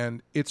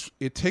 and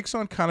it takes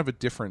on kind of a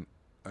different,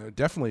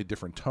 definitely a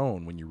different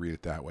tone when you read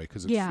it that way,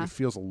 because Yeah. it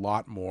feels a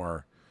lot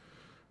more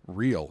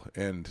real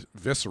and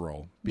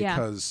visceral, Yeah.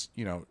 because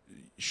you know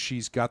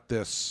she's got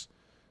this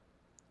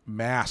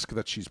mask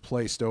that she's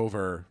placed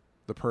over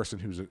the person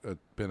who's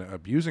been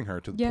abusing her,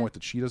 to the Yeah. point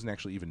that she doesn't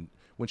actually even,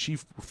 when she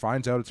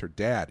finds out it's her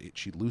dad,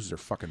 she loses her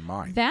fucking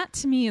mind. That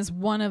to me is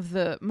one of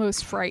the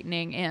most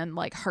frightening and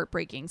like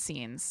heartbreaking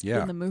scenes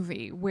Yeah. in the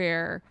movie,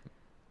 where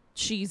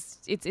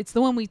it's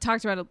the one we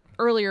talked about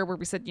earlier, where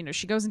we said, you know,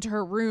 she goes into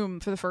her room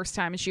for the first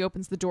time and she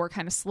opens the door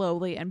kind of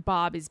slowly and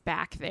Bob is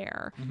back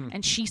there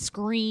and she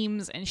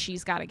screams and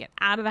she's got to get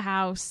out of the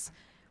house,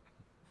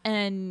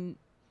 and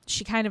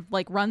she kind of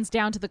like runs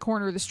down to the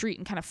corner of the street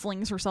and kind of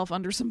flings herself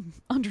under some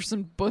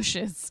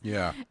bushes.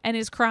 Yeah. And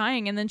is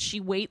crying, and then she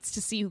waits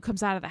to see who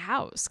comes out of the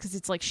house, because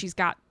it's like she's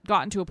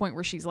gotten to a point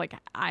where she's like,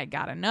 I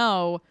gotta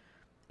know,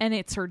 and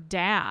it's her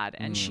dad,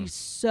 and she's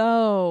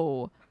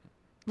so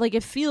like,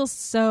 it feels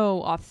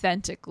so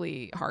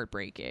authentically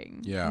heartbreaking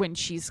Yeah. when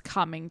she's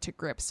coming to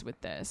grips with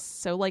this.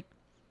 So like,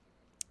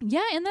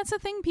 yeah, and that's the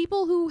thing,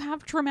 people who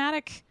have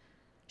traumatic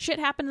shit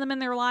happen to them in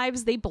their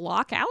lives, they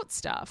block out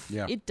stuff.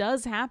 Yeah. It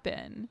does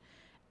happen.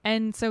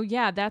 And so,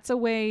 yeah, that's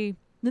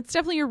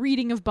definitely a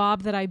reading of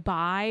Bob that I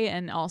buy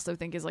and also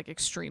think is like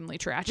extremely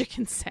tragic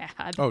and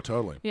sad. Oh,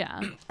 totally.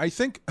 Yeah. I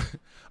think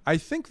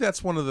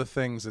that's one of the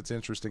things that's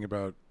interesting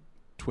about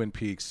Twin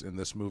Peaks in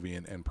this movie,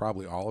 and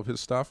probably all of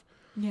his stuff,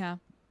 Yeah.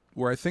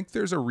 where I think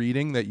there's a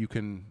reading that you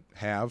can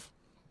have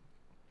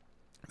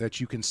that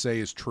you can say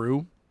is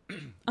true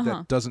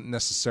that doesn't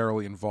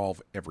necessarily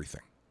involve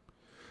everything.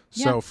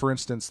 Yeah. So, for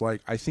instance,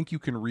 like, I think you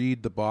can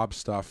read the Bob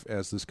stuff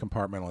as this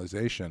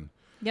compartmentalization,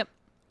 Yep.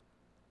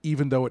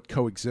 even though it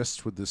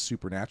coexists with this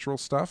supernatural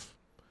stuff.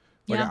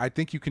 Like, Yeah. I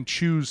think you can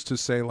choose to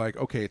say, like,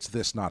 okay, it's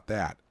this, not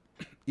that,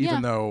 even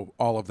Yeah. though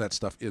all of that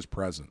stuff is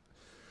present.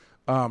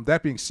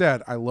 That being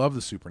said, I love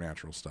the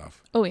supernatural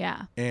stuff. Oh,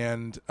 yeah.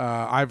 And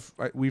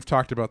we've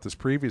talked about this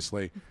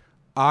previously.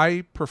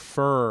 I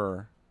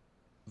prefer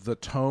the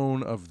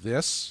tone of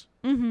this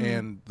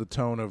and the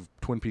tone of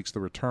Twin Peaks: The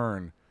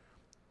Return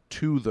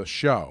to the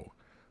show,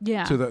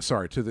 Yeah. to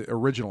the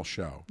original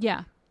show.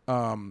 Yeah.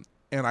 And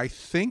I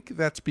think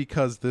that's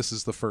because this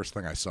is the first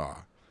thing I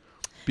saw.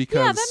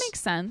 Because Yeah, that makes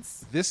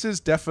sense. this is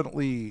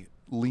definitely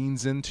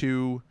leans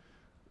into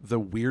the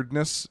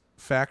weirdness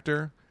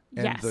factor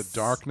and Yes. the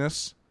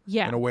darkness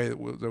Yeah. in a way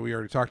that we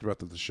already talked about,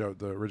 that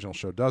the original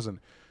show doesn't.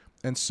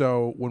 And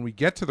so when we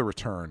get to The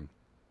Return,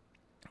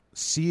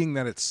 seeing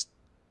that it's,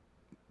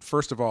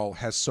 first of all,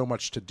 has so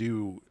much to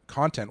do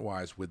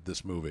content-wise with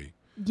this movie,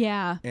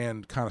 Yeah.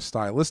 and kind of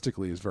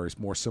stylistically is very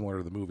more similar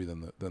to the movie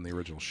than the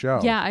original show.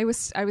 Yeah, I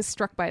was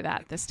struck by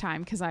that this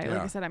time, because like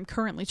Yeah. I said, I'm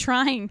currently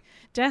trying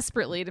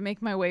desperately to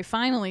make my way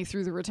finally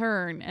through The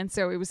Return, and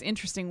so it was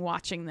interesting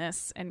watching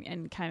this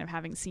and kind of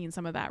having seen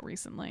some of that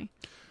recently.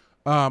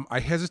 I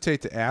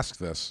hesitate to ask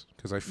this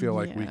because I feel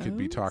like we could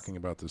be Yes. talking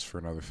about this for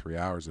another 3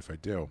 hours if I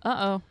do.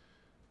 Uh-oh.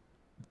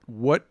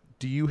 What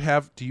do you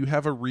have? Do you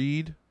have a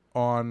read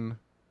on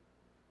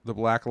the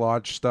Black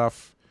Lodge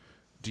stuff?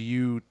 Do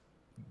you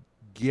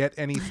get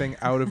anything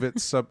out of it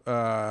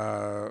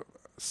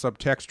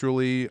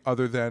subtextually,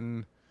 other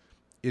than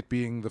it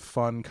being the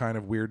fun kind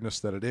of weirdness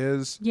that it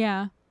is?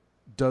 Yeah.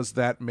 does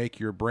that make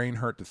your brain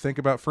hurt to think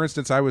about? For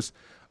instance,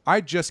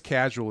 I just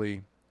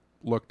casually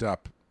looked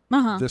up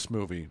this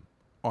movie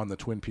on the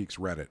Twin Peaks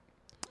Reddit.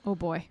 Oh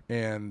boy.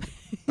 And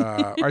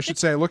I should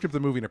say I looked up the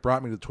movie and it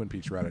brought me to the Twin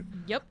Peaks Reddit.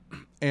 Yep.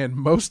 And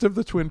most of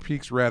the Twin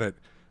Peaks Reddit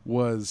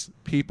was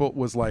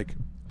like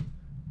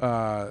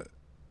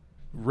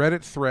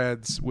Reddit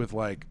threads with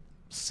like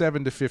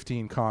 7 to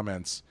 15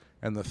 comments,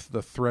 and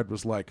the thread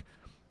was like,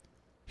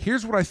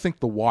 here's what I think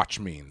the watch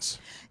means.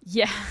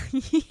 Yeah.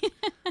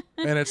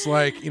 And it's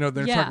like, they're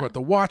talking about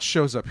the watch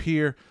shows up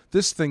here,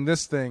 this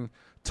thing,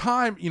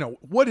 time,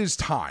 what is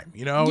time,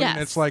 Yes. And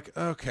it's like,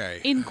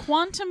 okay. In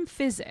quantum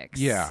physics.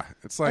 Yeah.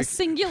 It's A like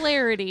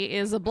singularity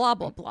is a blah,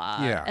 blah,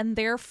 blah. Yeah. And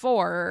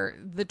therefore,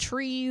 the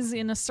trees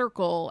in a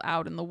circle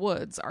out in the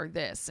woods are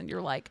this. And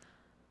you're like,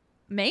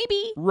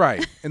 maybe.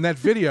 right. And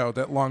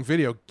that long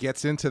video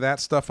gets into that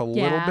stuff a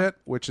little Yeah. bit,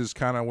 which is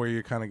kind of where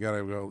you kind of got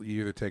to go,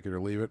 you either take it or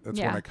leave it. That's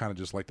when Yeah. I kind of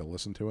just like to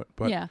listen to it.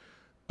 But Yeah.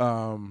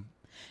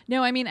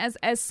 No, I mean,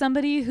 as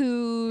somebody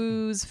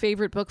whose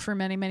favorite book for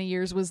many, many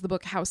years was the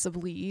book House of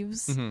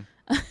Leaves.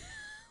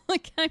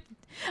 Like, I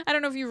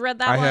don't know if you've read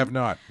that I one. have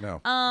not.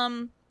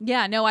 No.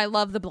 Yeah, no, I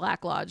love the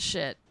Black Lodge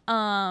shit.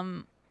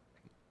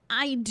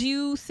 I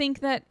do think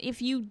that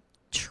if you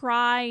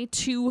try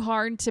too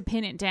hard to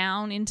pin it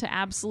down into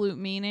absolute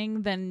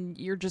meaning, then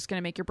you're just going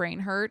to make your brain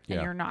hurt and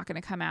Yeah. you're not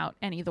going to come out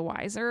any the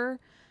wiser.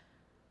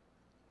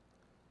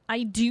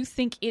 I do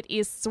think it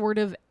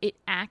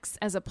acts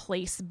as a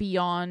place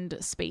beyond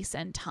space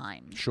and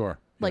time. Sure.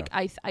 Like,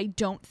 Yeah. I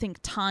don't think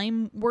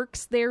time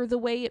works there the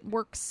way it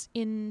works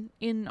in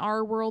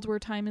our world where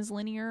time is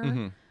linear.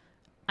 Mm-hmm.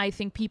 I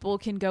think people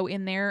can go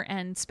in there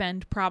and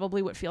spend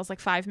probably what feels like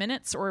 5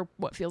 minutes or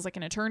what feels like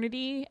an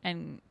eternity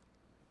and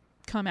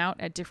come out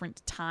at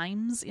different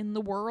times in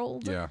the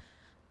world. Yeah.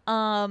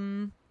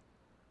 I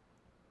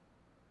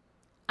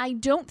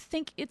don't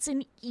think it's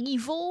an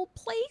evil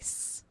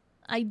place.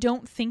 I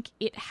don't think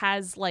it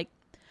has I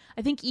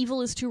think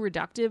evil is too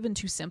reductive and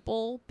too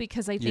simple,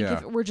 because I think Yeah.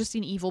 if it were just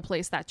an evil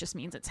place, that just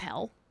means it's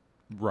hell.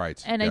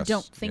 Right. And I Yes.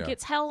 don't think Yeah.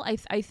 it's hell. I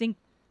think,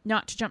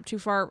 not to jump too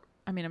far,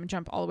 I mean, I'm going to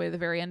jump all the way to the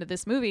very end of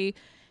this movie,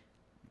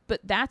 but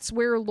that's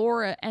where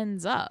Laura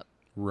ends up.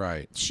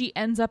 Right. She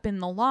ends up in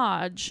the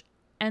lodge,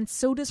 and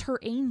so does her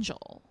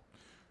angel.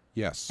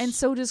 Yes. And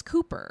so does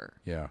Cooper.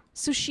 Yeah.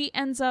 So she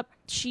ends up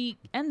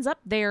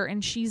there,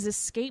 and she's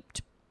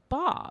escaped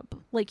Bob.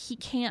 Like, he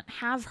can't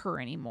have her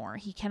anymore.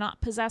 He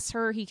cannot possess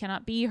her. He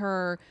cannot be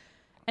her.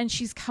 And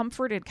she's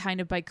comforted kind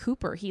of by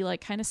Cooper. He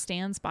kind of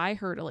stands by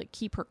her to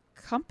keep her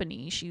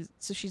company.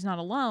 So she's not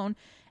alone.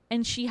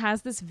 And she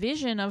has this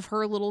vision of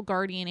her little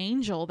guardian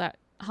angel that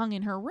hung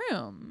in her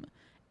room.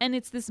 And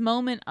it's this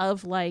moment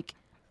of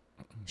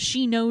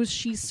she knows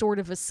she's sort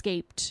of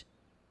escaped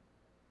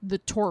the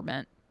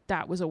torment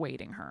that was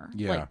awaiting her.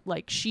 Yeah.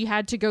 Like she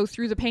had to go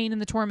through the pain and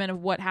the torment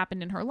of what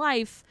happened in her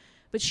life,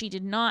 but she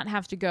did not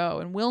have to go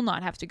and will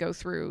not have to go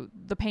through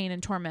the pain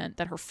and torment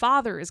that her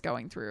father is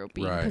going through,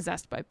 being Right.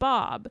 possessed by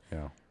Bob.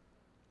 Yeah.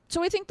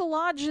 So I think the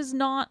lodge is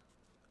not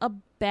a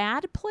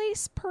bad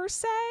place per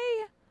se,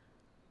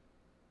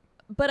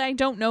 but I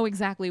don't know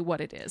exactly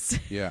what it is.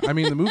 Yeah. I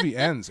mean, the movie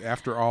ends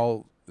after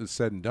all is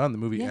said and done. The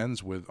movie Yeah.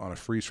 ends on a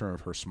freeze frame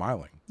of her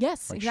smiling.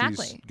 Yes, She's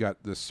exactly.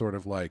 got this sort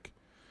of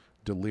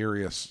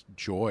delirious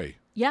joy.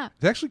 Yeah.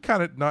 It's actually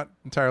kind of not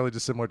entirely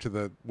dissimilar to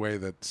the way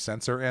that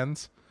Censor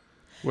ends.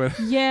 With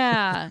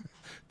Yeah.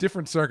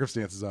 different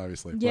circumstances,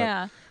 obviously. but-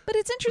 Yeah, but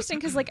it's interesting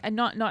because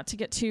not to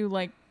get too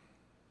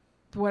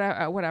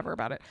whatever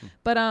about it,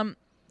 but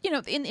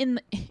in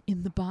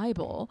the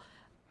Bible,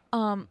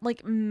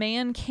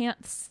 man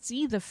can't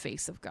see the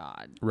face of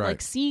God. Right.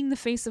 Like, seeing the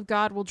face of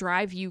God will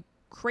drive you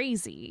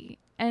crazy,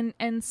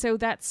 and so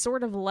that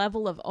sort of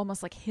level of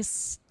almost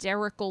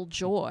hysterical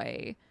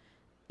joy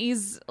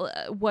is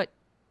what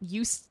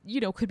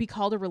could be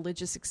called a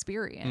religious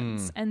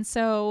experience, and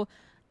so.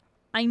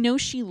 I know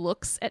she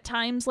looks at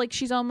times like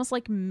she's almost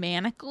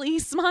manically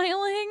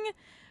smiling,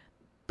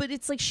 but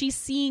it's she's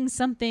seeing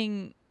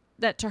something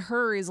that to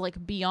her is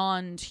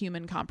beyond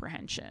human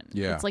comprehension.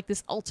 Yeah. It's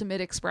this ultimate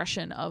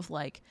expression of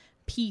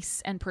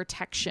peace and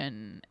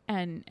protection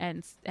and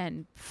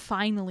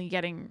finally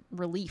getting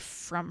relief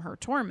from her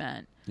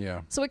torment.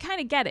 Yeah. So I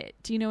kind of get it.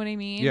 Do you know what I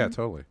mean? Yeah,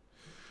 totally.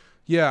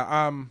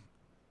 Yeah.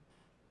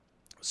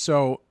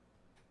 So,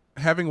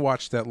 having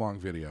watched that long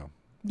video,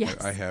 Yes.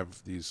 I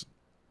have these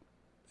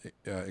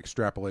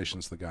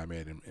extrapolations the guy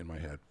made in my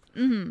head.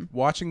 Mm-hmm.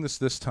 Watching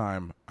this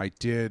time, I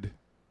did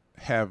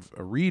have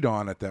a read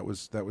on it that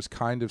was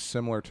kind of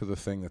similar to the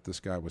thing that this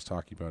guy was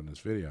talking about in his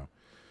video,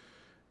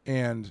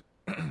 and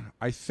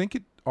I think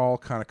it all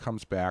kind of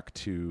comes back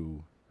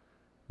to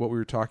what we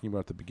were talking about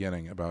at the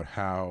beginning about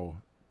how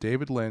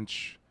David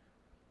Lynch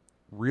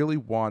really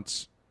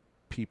wants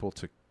people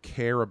to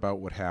care about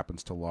what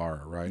happens to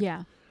Laura, right?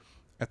 Yeah.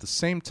 At the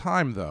same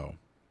time, though,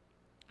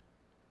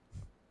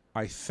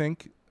 I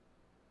think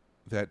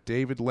that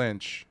David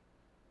Lynch,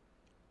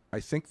 I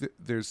think that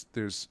there's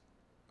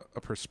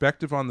a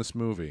perspective on this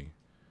movie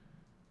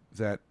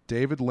that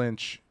David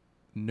Lynch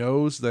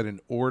knows that in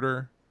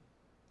order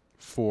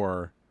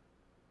for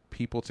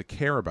people to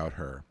care about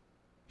her,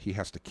 he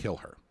has to kill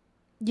her.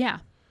 Yeah.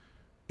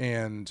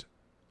 And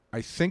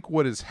I think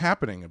what is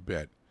happening a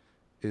bit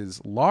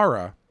is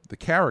Lara, the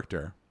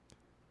character,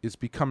 is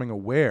becoming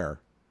aware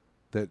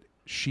that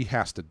she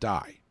has to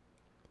die.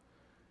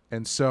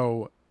 And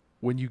so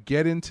when you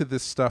get into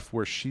this stuff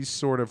where she's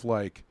sort of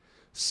like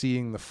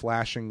seeing the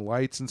flashing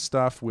lights and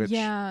stuff, which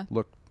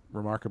look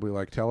remarkably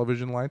like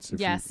television lights.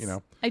 Yes. You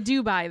know, I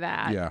do buy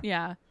that. Yeah.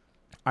 Yeah.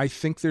 I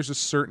think there's a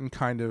certain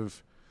kind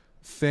of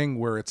thing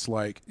where it's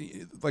like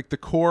the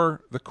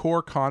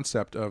core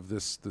concept of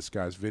this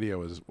guy's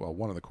video is, well,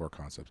 one of the core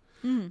concepts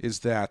is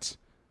that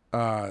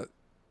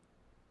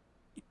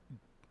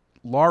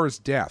Laura's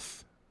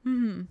death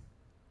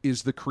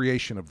is the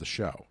creation of the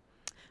show.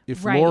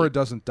 If Right. Laura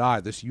doesn't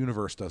die, this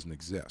universe doesn't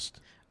exist.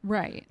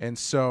 Right. And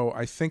so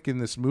I think in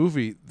this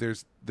movie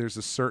there's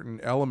a certain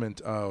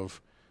element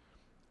of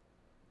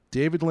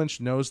David Lynch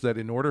knows that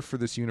in order for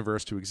this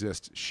universe to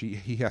exist,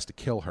 he has to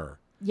kill her.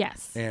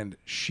 Yes. And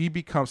she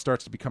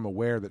starts to become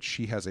aware that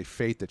she has a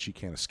fate that she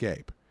can't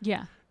escape.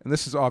 Yeah. And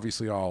this is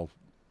obviously all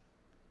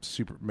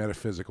super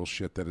metaphysical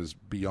shit that is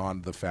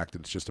beyond the fact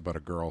that it's just about a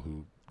girl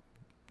who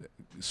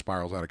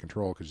spirals out of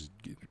control because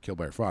she's killed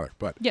by her father.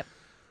 But Yep.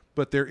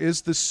 but there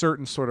is this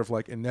certain sort of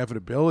like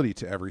inevitability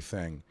to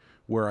everything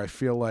where I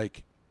feel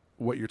like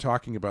what you're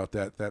talking about,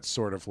 that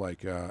sort of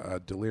like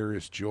a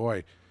delirious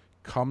joy,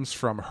 comes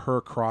from her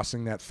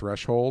crossing that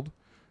threshold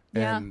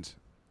Yeah. and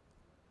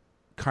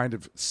kind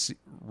of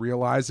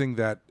realizing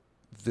that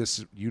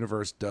this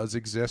universe does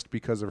exist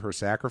because of her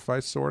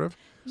sacrifice, sort of.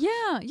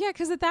 Yeah,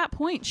 because at that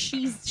point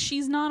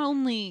she's not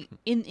only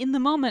in the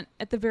moment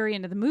at the very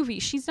end of the movie,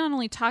 she's not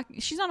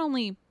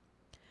only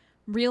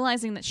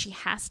realizing that she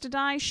has to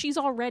die, she's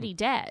already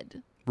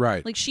dead.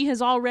 Right. Like she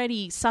has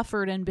already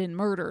suffered and been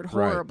murdered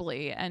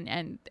horribly, Right.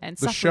 and the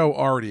suffered. show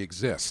already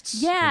exists.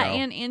 Yeah,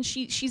 you know? and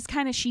she's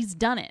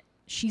done it.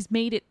 She's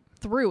made it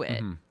through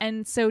it,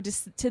 and so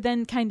to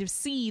then kind of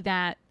see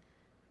that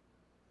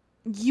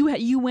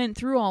you went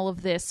through all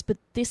of this, but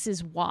this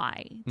is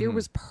why there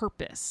was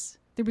purpose.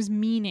 There was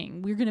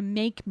meaning. We're going to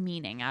make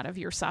meaning out of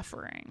your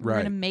suffering. We're Right,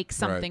 going to make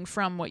something right.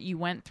 from what you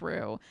went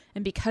through,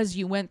 and because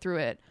you went through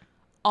it,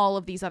 all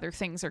of these other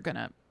things are going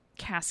to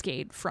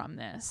cascade from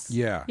this.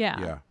 Yeah.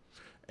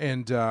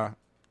 And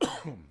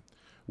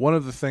one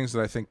of the things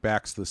that I think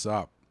backs this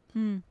up,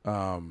 that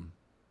I'm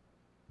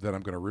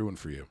going to ruin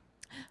for you,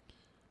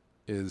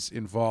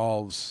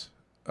 involves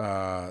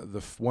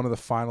one of the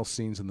final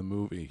scenes in the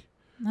movie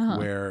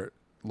where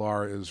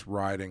Laura is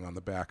riding on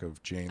the back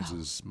of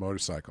James's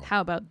motorcycle.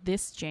 How about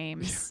this,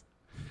 James?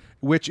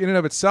 Which in and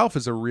of itself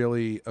is a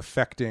really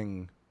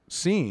affecting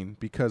scene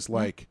because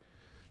like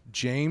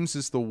James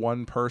is the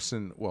one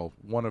person,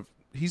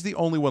 he's the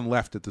only one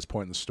left at this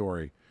point in the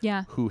story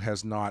Yeah. who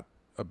has not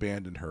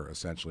abandoned her,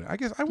 essentially. I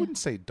guess I wouldn't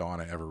say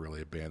Donna ever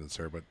really abandons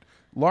her, but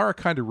Laura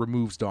kind of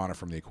removes Donna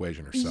from the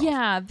equation herself.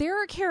 Yeah,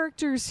 there are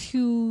characters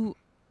who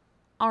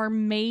are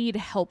made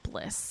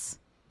helpless.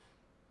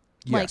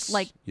 Yes.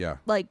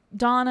 Like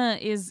Donna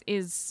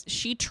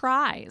she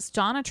tries.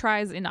 Donna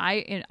tries, and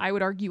I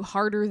would argue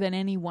harder than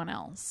anyone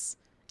else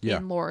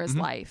in Laura's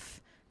life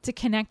to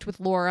connect with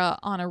Laura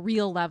on a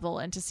real level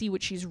and to see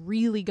what she's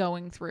really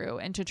going through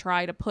and to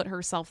try to put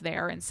herself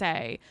there and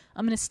say,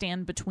 I'm going to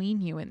stand between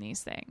you in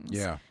these things.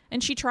 Yeah.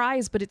 And she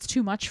tries, but it's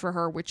too much for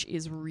her, which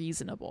is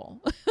reasonable.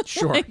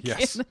 Sure,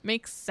 yes. It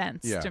makes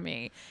sense Yeah. to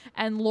me.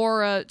 And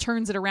Laura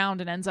turns it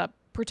around and ends up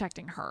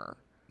protecting her.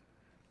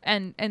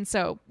 And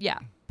so, yeah.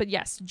 But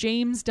yes,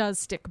 James does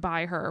stick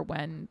by her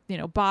when,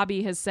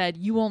 Bobby has said,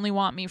 you only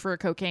want me for a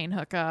cocaine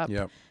hookup.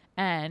 Yep.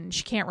 And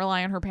she can't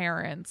rely on her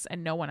parents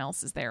and no one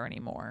else is there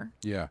anymore.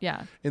 Yeah.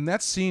 Yeah. And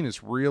that scene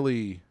is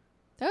really...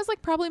 That was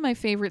like probably my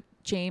favorite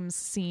James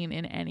scene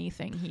in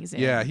anything he's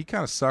in. Yeah, he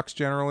kind of sucks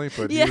generally,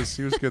 but Yeah.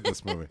 he was good in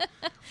this movie.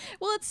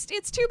 Well, it's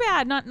too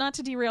bad, not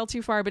to derail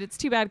too far, but it's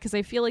too bad because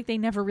I feel like they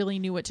never really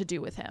knew what to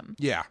do with him.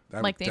 Yeah. I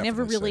would Like they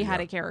never definitely really say, had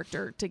yeah. a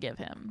character to give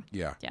him.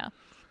 Yeah. Yeah.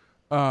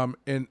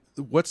 And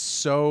what's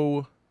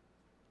so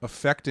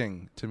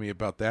affecting to me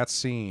about that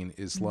scene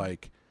is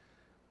like,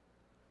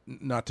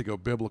 not to go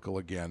biblical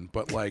again,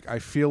 but like I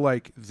feel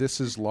like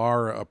this is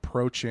Laura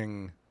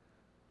approaching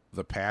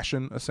the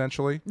passion,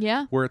 essentially.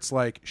 Yeah. Where it's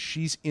like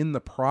she's in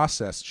the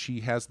process. She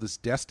has this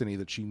destiny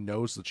that she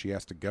knows that she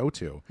has to go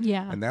to.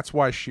 Yeah. And that's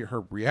why her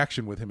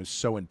reaction with him is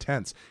so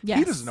intense. He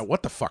Yes. doesn't know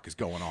what the fuck is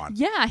going on.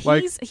 Yeah,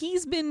 Like-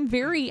 he's been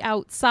very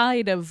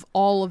outside of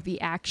all of the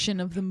action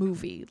of the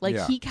movie. Like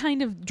Yeah. he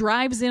kind of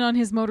drives in on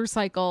his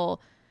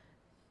motorcycle,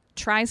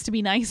 tries to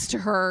be nice to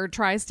her,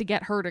 tries to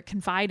get her to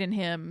confide in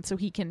him so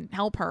he can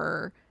help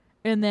her,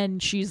 and then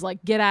she's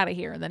like, "Get out of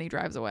here," and then he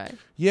drives away.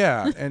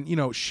 Yeah. And,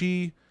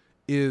 she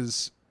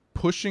is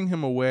pushing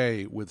him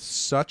away with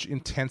such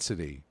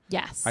intensity.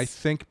 Yes. I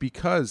think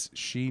because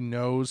she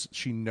knows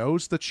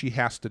that she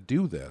has to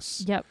do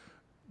this, Yep.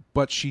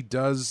 but she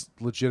does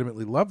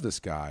legitimately love this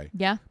guy.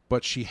 Yeah.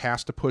 But she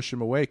has to push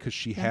him away because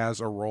she has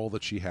a role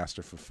that she has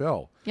to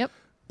fulfill. Yep.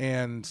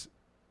 And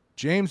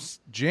James,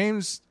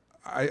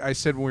 I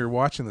said when we were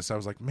watching this, I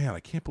was like, man, I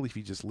can't believe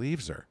he just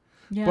leaves her.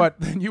 Yeah. But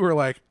then you were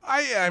like,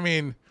 I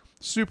mean,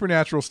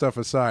 supernatural stuff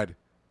aside,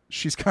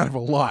 she's kind of a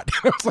lot.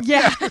 I was like,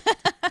 Yeah.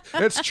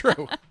 that's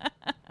true.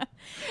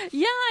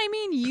 Yeah, I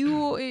mean,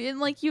 you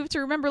have to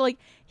remember, like,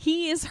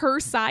 he is her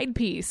side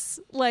piece.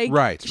 Like,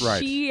 Right.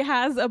 she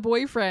has a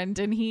boyfriend,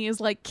 and he is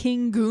like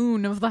King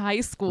Goon of the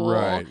high school.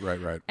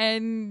 Right.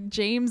 And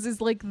James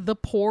is like the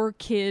poor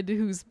kid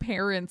whose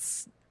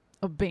parents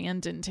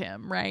abandoned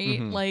him, right?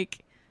 Mm-hmm.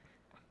 Like,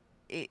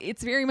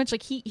 it's very much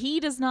like he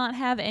does not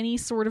have any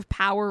sort of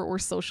power or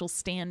social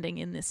standing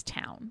in this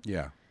town.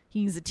 Yeah.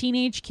 He's a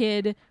teenage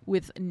kid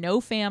with no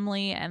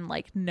family and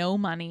like no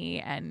money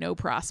and no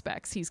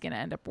prospects. He's going to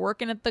end up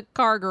working at the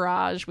car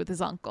garage with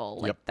his uncle.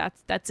 Like Yep.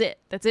 that's it.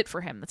 That's it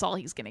for him. That's all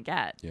he's going to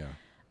get.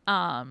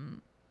 Yeah.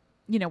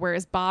 You know,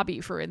 whereas Bobby,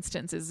 for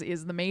instance,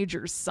 is the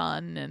major's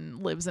son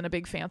and lives in a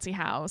big fancy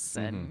house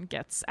and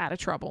gets out of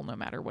trouble no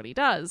matter what he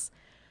does.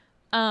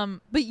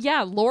 But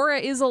yeah, Laura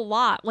is a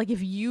lot. Like,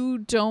 if you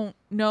don't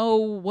know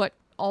what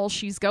all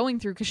she's going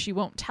through, because she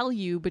won't tell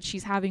you, but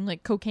she's having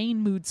like cocaine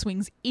mood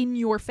swings in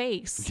your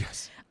face.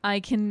 Yes. I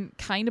can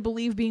kind of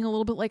believe being a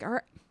little bit like,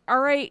 all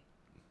right,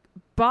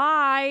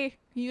 bye.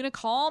 You gonna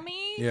call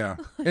me? Yeah.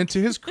 And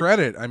to his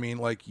credit, I mean,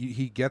 like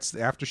he gets,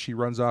 after she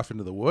runs off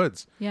into the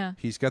woods. Yeah.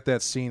 He's got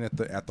that scene at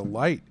the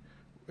light,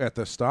 at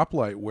the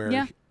stoplight, where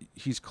Yeah.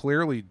 he's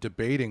clearly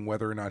debating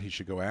whether or not he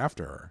should go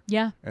after her.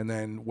 Yeah. And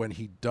then when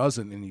he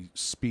doesn't and he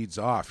speeds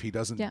off, he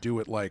doesn't Yeah. do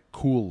it like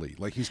coolly.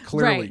 Like he's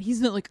clearly Right.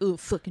 He's not like, oh,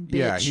 fucking bitch.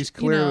 yeah, he's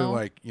clearly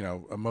you know?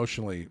 like,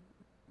 emotionally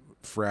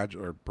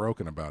fragile or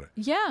broken about it.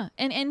 Yeah,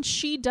 and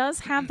she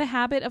does have the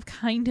habit of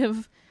kind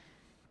of,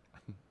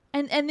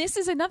 and this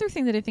is another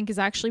thing that I think is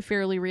actually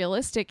fairly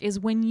realistic, is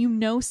when you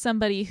know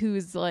somebody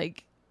who's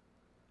like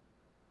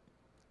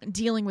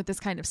dealing with this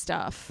kind of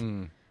stuff,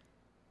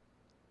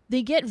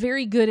 they get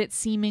very good at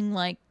seeming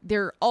like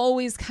they're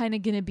always kind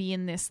of going to be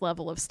in this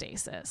level of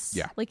stasis.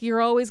 Yeah. Like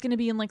you're always going to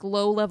be in like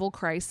low level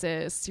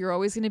crisis. You're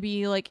always going to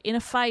be like in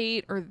a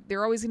fight, or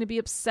they're always going to be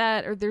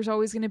upset, or there's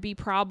always going to be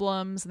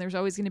problems, and there's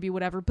always going to be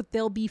whatever, but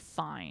they'll be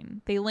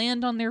fine. They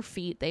land on their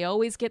feet. They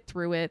always get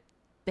through it.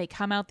 They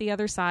come out the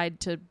other side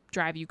to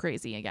drive you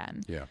crazy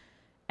again. Yeah.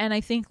 And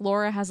I think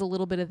Laura has a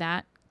little bit of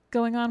that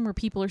going on, where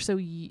people are so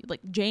like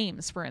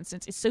James, for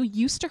instance, is so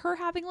used to her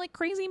having like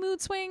crazy mood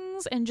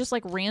swings and just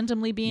like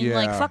randomly being Yeah.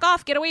 like, fuck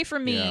off, get away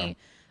from me. Yeah.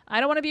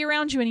 I don't want to be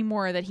around you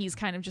anymore, that he's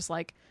kind of just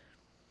like,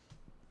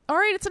 all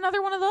right, it's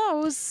another one of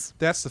those.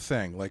 That's the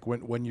thing. Like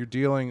when you're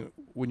dealing,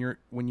 when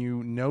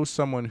you know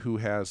someone who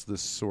has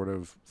this sort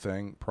of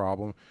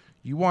problem,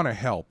 you want to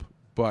help,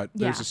 but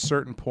there's Yeah. a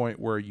certain point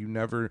where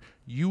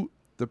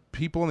the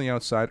people on the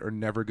outside are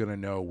never going to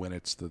know when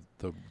it's the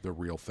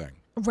real thing.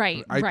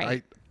 Right,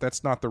 right.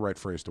 That's not the right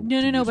phrase to No,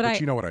 use, but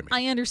you know what I mean.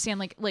 I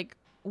understand. Like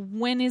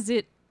when is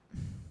it?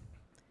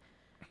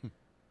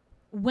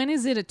 When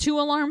is it a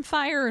 2-alarm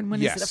fire and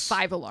when is it a Yes.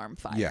 5-alarm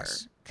fire?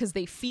 Yes. Because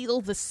they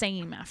feel the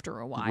same after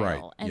a while.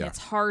 Right, And yeah. it's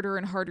harder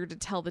and harder to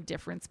tell the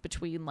difference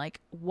between like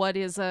what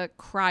is a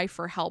cry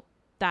for help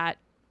that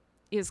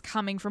is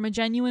coming from a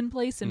genuine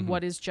place and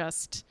what is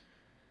just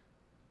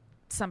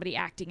somebody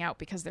acting out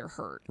because they're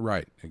hurt.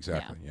 Right,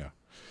 exactly, yeah.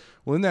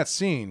 Well, in that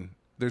scene,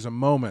 there's a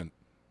moment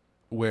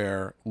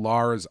where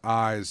Laura's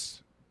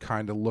eyes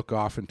kind of look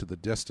off into the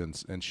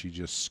distance and she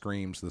just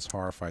screams this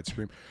horrified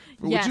scream.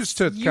 Yes, Just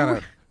to you- kind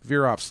of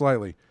veer off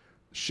slightly,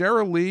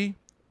 Sheryl Lee,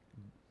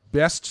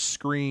 best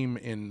scream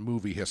in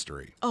movie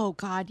history. Oh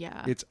God,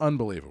 yeah. It's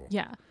unbelievable.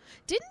 Yeah.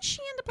 Didn't she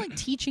end up like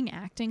teaching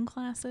acting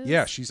classes?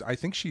 Yeah, I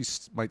think she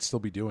might still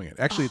be doing it.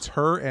 Actually, it's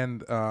her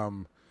and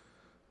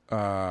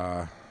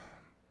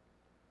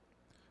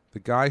the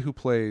guy who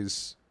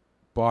plays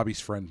Bobby's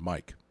friend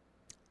Mike.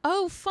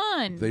 Oh,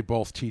 fun. They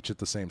both teach at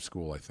the same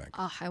school, I think.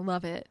 Oh, I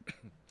love it.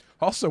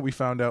 Also, we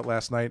found out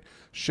last night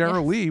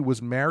Sheryl Yes. Lee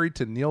was married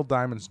to Neil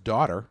Diamond's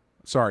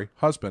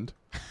husband.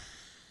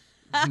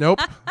 Nope.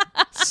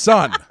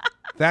 Son.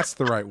 That's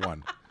the right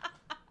one.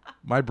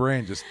 My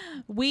brain just...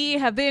 We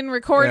have been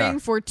recording Yeah.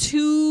 for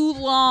too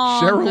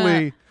long.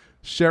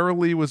 Sheryl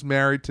Lee was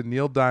married to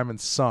Neil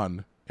Diamond's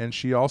son, and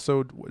she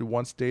also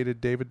once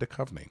dated David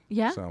Duchovny.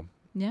 Yeah. So,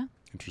 Yeah.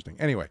 interesting.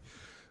 Anyway,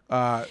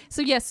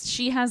 So yes,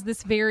 she has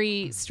this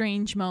very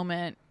strange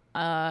moment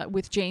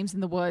with James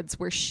in the woods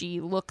where she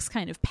looks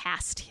kind of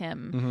past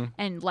him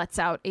and lets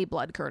out a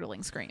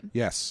blood-curdling scream.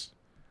 yes.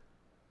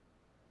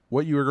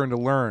 What you are going to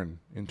learn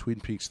in Twin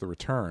Peaks The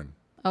Return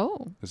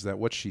Oh. is that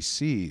what she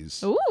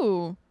sees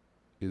Ooh.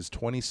 is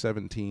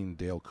 2017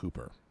 Dale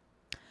Cooper.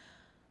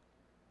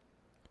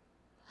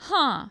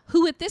 Huh.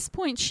 Who at this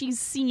point she's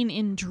seen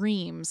in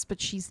dreams,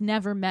 but she's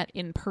never met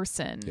in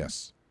person.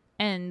 Yes.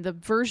 And the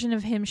version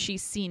of him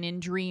she's seen in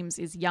dreams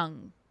is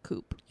young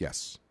Coop.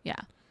 Yes.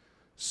 Yeah.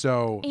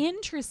 So,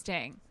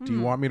 Interesting. do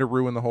you want me to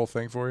ruin the whole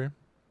thing for you?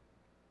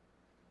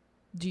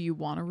 Do you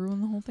want to ruin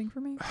the whole thing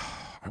for me?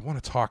 I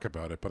want to talk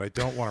about it, but I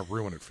don't want to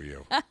ruin it for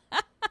you.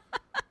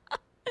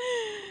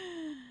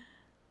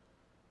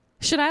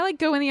 Should I like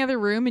go in the other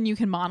room and you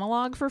can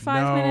monologue for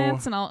 5 No.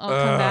 minutes and I'll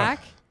come back?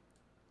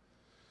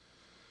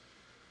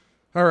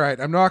 All right,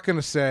 I'm not going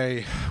to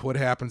say what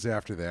happens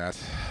after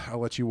that. I'll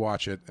let you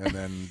watch it, and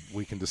then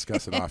we can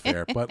discuss it off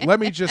air. But let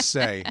me just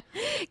say,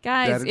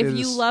 Guys, that it if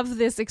you is- love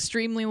this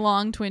extremely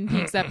long Twin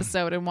Peaks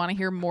episode and want to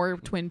hear more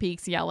Twin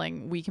Peaks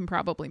yelling, we can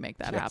probably make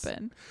that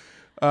happen.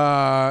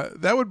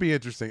 that would be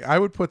interesting. I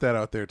would put that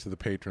out there to the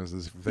patrons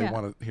if they Yeah.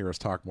 want to hear us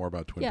talk more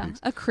about Twin Yeah, Peaks.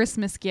 a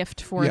Christmas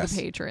gift for Yes,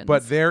 the patrons.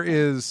 But there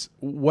is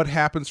what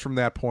happens from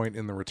that point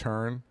in the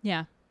return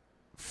yeah.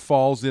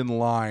 falls in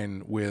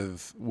line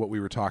with what we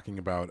were talking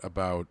about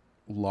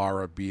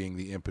Lara being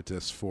the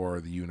impetus for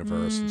the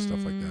universe and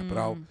stuff like that. But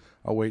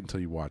I'll wait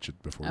until you watch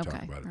it before we Okay.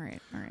 talk about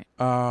it. All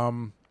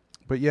right.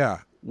 But yeah,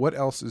 what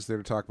else is there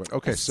to talk about?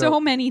 Okay, So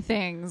many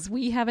things.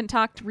 We haven't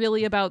talked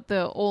really about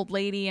the old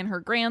lady and her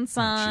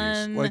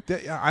grandson. jeez. Like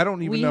that, I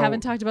don't even we know.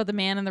 haven't talked about the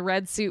man in the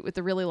red suit with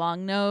the really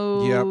long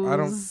nose. Yeah, I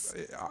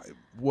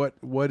don't.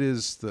 What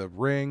is the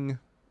ring?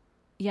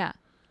 Yeah.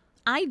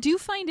 I do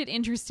find it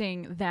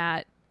interesting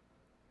that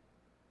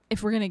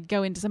if we're going to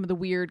go into some of the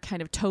weird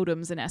kind of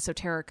totems and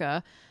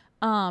esoterica,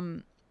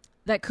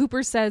 that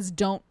Cooper says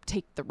don't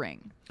take the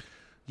ring.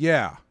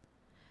 Yeah,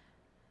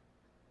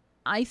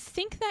 I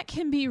think that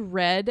can be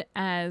read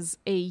as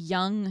a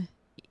young,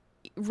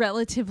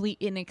 relatively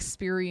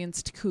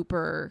inexperienced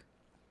Cooper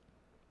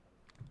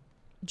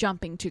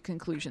jumping to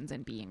conclusions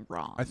and being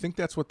wrong. I think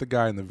that's what the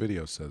guy in the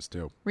video says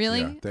too.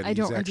 Really? Yeah, that I he's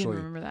didn't actually.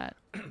 remember that.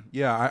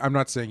 Yeah, I'm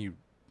not saying you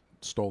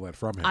stole that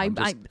from him. I'm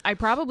just- I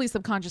probably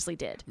subconsciously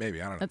did.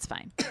 maybe I don't know. That's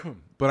fine.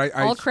 But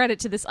I All credit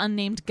to this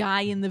unnamed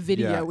guy in the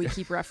video Yeah. we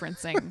keep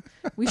referencing.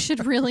 We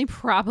should really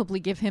probably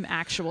give him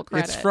actual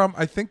credit. It's from,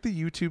 I think the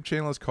YouTube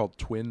channel is called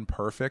Twin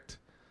Perfect.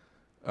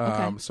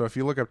 Okay. So if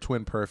you look up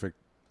Twin Perfect,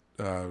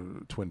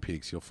 Twin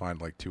Peaks, you'll find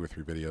like 2 or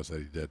 3 videos that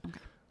he did.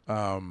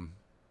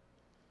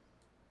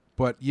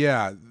 But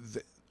yeah,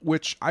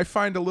 which I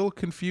find a little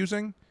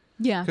confusing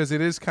Yeah. because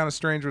it is kind of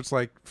strange. Where it's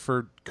like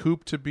for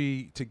Coop to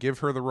give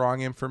her the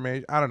wrong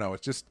information. I don't know.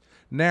 It's just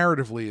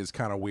narratively is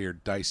kind of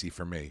weird, dicey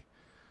for me.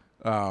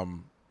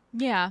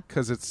 Yeah.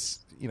 Because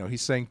it's,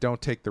 he's saying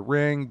don't take the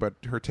ring, but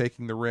her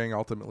taking the ring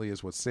ultimately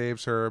is what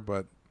saves her.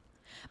 But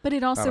But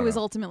it also don't is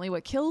know. ultimately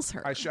what kills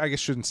her. I guess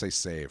shouldn't say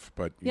save,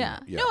 but yeah.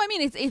 yeah. No, I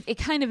mean, it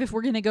kind of, if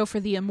we're going to go for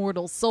the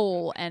immortal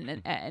soul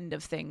and end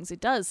of things,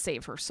 it does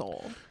save her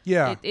soul.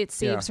 Yeah. It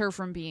saves her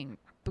from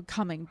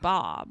becoming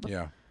Bob.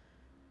 Yeah.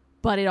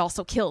 But it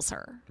also kills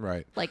her.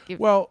 Right. Like, if,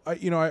 Well,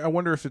 I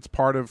wonder if it's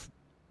part of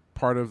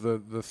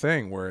the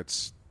thing where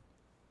it's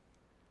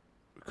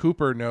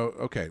Cooper.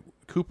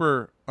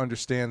 Cooper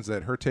understands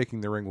that her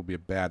taking the ring will be a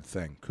bad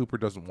thing. Cooper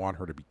doesn't want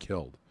her to be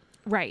killed.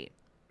 right.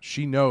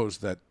 She knows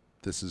that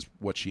this is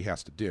what she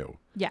has to do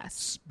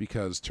Yes.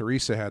 because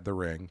Teresa had the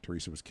ring.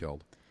 Teresa was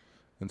killed,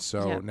 and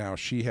so Yeah. now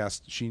she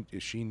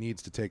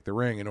needs to take the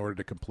ring in order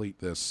to complete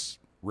this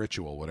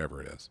ritual,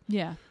 whatever it is.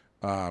 Yeah.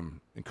 And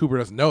Cooper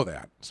doesn't know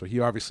that, so he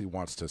obviously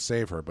wants to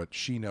save her, but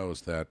she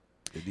knows that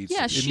it needs.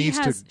 Yeah, it she needs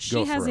has to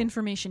go through.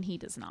 information he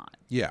does not.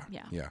 Yeah,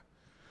 Yeah. yeah.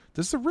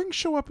 Does the ring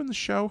show up in the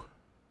show?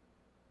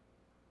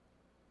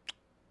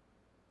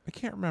 I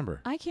can't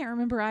remember. I can't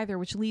remember either,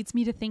 which leads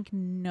me to think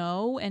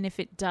no. And if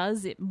it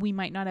does, we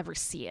might not ever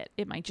see it.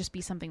 It might just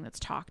be something that's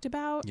talked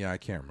about. Yeah, I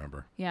can't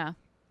remember. Yeah.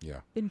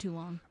 Yeah. Been too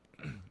long.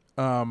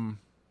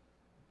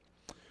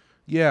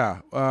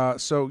 Yeah.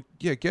 So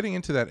yeah, getting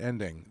into that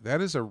ending,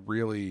 that is a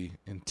really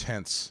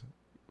intense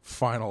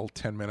final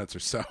 10 minutes or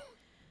so.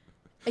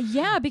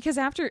 Yeah, because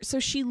so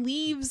she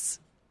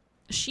leaves.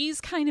 She's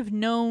kind of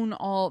known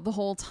the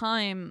whole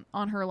time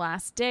on her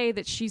last day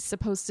that she's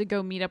supposed to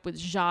go meet up with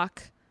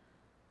Jacques,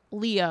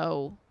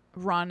 Leo,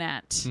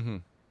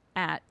 Ronette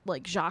at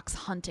like Jacques'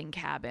 hunting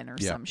cabin or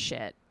some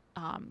shit.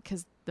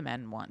 Because the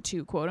men want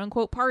to quote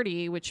unquote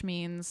party, which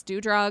means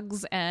do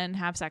drugs and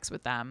have sex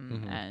with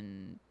them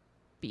and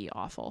be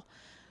awful.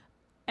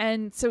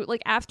 And so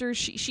like after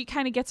she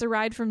kind of gets a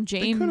ride from They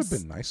James, could have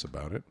been nice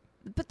about it.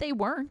 but they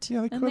weren't.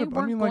 Yeah, they and could have.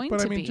 I mean, like, going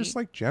but I to mean, be. just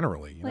like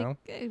generally, you like know.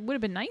 it would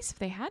have been nice if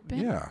they had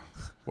been. Yeah.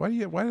 Why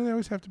do they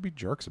always have to be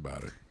jerks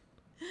about it?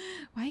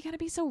 Why you gotta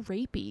be so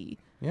rapey?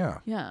 Yeah.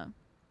 Yeah.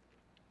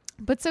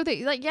 But so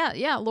they like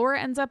Laura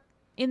ends up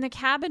in the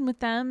cabin with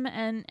them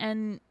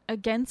and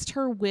against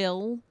her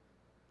will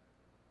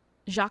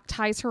Jacques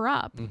ties her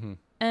up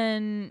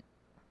and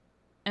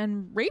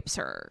rapes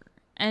her.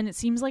 And it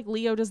seems like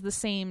Leo does the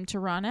same to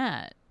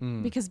Ronette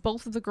because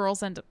both of the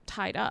girls end up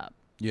tied up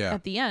Yeah.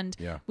 at the end,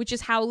 Yeah. which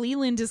is how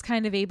Leland is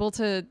kind of able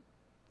to,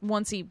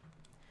 once he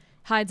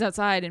hides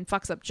outside and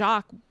fucks up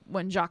Jacques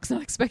when Jacques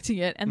not expecting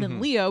it, and then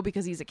Leo,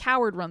 because he's a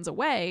coward, runs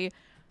away.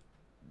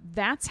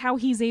 That's how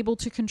he's able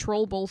to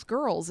control both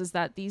girls, is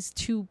that these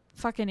two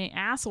fucking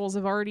assholes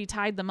have already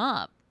tied them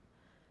up.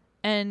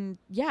 And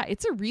yeah,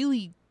 it's a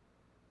really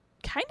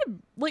kind of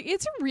like,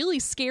 it's a really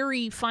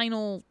scary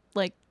final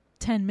like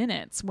 10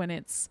 minutes when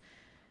it's,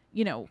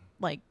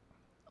 like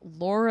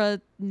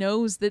Laura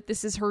knows that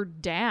this is her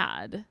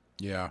dad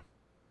Yeah.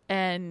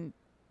 and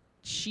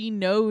she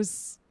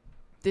knows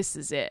this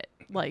is it.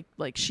 Like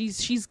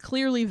she's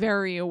clearly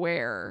very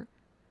aware.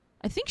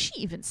 I think she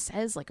even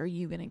says like, "Are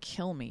you gonna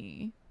kill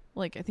me?"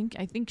 Like I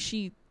think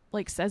she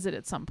like says it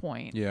at some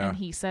point. Yeah. And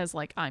he says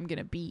like, I'm going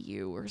to be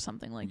you or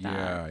something like that.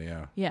 Yeah,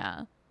 yeah.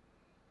 Yeah.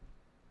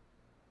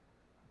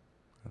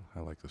 I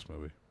like this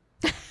movie.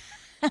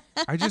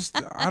 I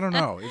don't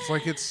know. It's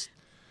like it's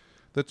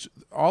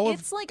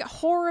like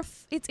horror.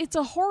 It's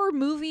a horror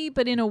movie,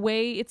 but in a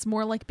way, it's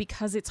more like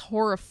because it's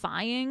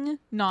horrifying,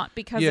 not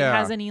because it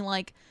has any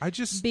like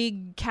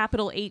big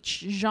capital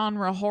H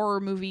genre horror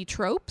movie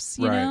tropes.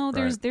 You know,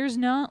 there's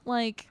not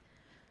like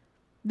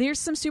there's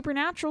some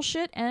supernatural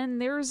shit and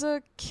there's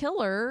a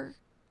killer,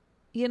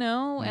 you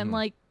know, and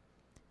like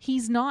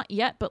he's not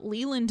yet, but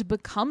Leland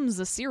becomes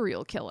a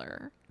serial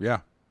killer. Yeah.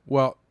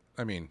 Well,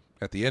 I mean,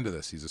 at the end of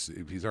this,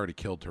 he's already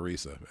killed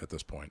Teresa at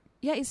this point.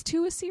 Yeah, is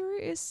 2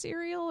 a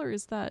serial or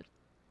is that?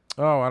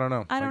 Oh, I don't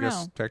know. I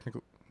guess know.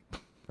 Technically,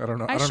 I don't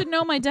know. I should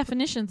know my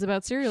definitions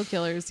about serial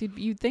killers.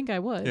 You'd think I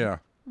would. Yeah.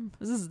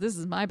 This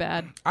is my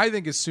bad. I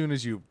think as soon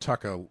as you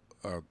tuck a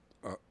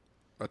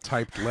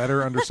typed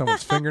letter under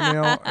someone's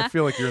fingernail, I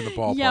feel like you're in the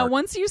ballpark. Yeah,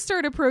 once you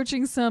start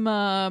approaching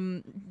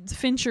some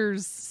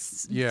Fincher's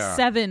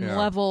 7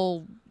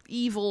 level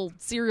evil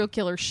serial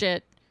killer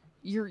shit,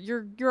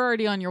 you're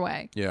already on your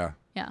way. Yeah.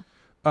 Yeah.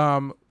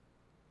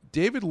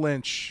 David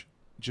Lynch,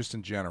 just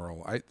in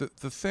general,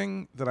 the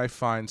thing that I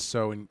find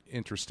so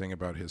interesting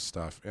about his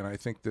stuff, and I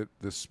think that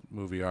this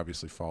movie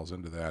obviously falls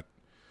into that,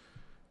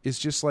 is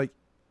just like,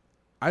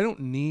 I don't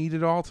need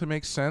it all to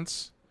make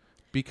sense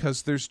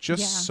because there's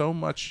just so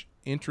much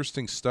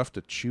interesting stuff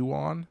to chew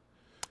on.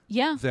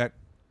 Yeah. That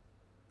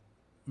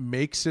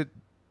makes it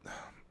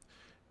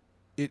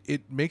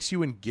makes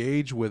you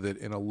engage with it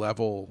in a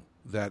level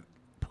that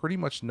pretty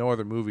much no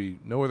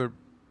other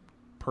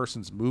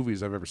person's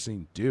movies I've ever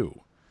seen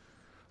do.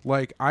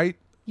 Like I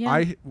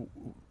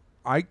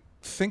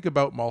think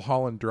about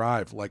Mulholland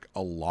Drive like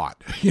a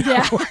lot. You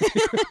know?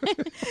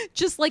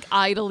 Just like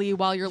idly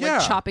while you're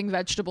like chopping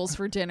vegetables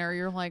for dinner.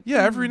 You're like,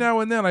 every now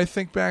and then I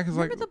think back as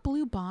remember the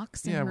blue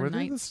box in her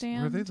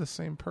nightstand? Were they the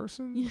same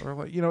person? Or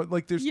like, you know,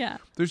 like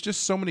there's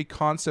just so many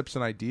concepts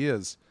and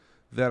ideas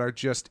that are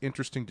just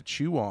interesting to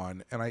chew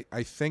on. And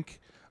I think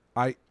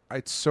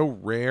it's so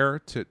rare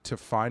to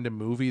find a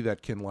movie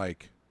that can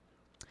like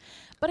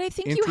but I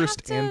think interest you have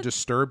to and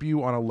disturb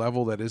you on a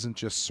level that isn't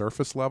just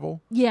surface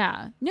level.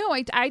 Yeah. No,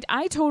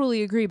 I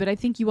totally agree, but I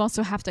think you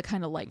also have to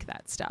kind of like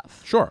that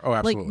stuff. Sure. Oh,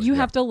 absolutely. Like you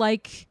have to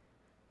like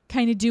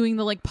kind of doing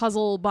the like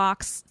puzzle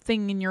box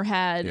thing in your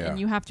head and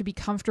you have to be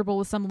comfortable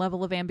with some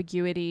level of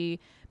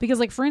ambiguity because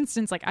like for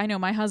instance, like I know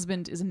my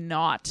husband is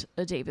not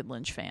a David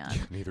Lynch fan.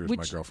 Neither is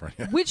my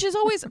girlfriend. Which is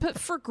always but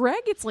for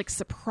Greg it's like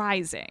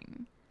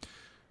surprising.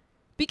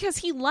 Because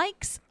he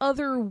likes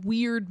other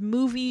weird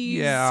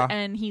movies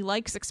and he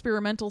likes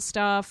experimental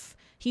stuff.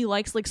 He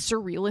likes like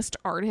surrealist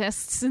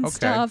artists and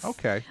stuff.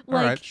 Okay.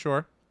 Like, all right,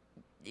 sure.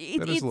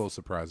 That is a little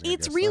surprising.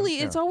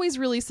 It's always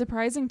really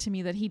surprising to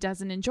me that he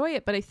doesn't enjoy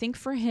it. But I think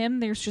for him,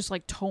 there's just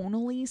like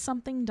tonally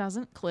something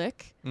doesn't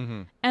click.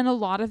 Mm-hmm. And a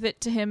lot of it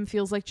to him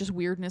feels like just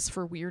weirdness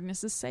for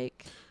weirdness'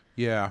 sake.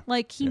 Yeah.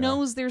 Like he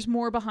knows there's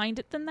more behind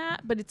it than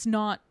that, but it's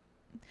not,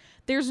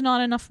 there's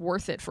not enough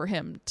worth it for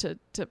him to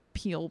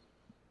peel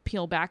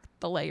back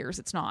the layers.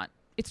 It's not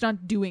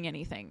doing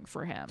anything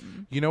for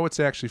him. You know what's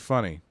actually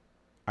funny?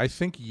 I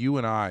think you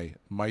and I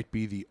might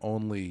be the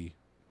only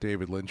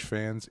David Lynch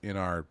fans in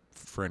our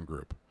friend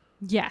group.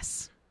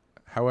 Yes.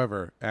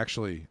 However,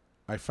 actually,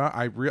 I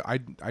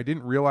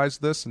didn't realize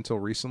this until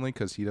recently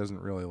because he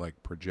doesn't really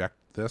like project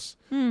this.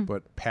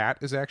 But Pat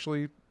is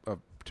actually a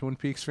Twin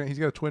Peaks fan. He's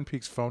got a Twin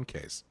Peaks phone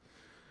case.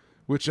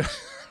 Which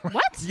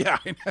what? Yeah,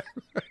 I know.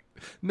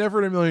 Never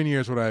in a million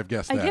years would I have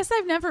guessed that. I guess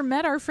I've never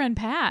met our friend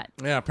Pat.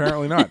 Yeah,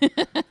 apparently not.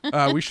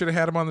 We should have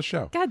had him on the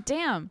show. God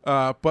damn.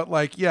 But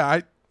like,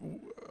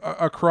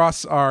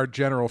 across our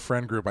general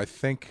friend group, I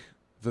think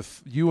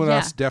you and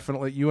I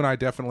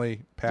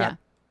definitely, Pat,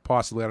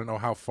 possibly. I don't know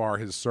how far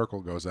his circle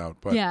goes out,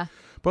 but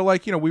But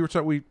like, you know,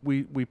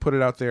 we put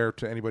it out there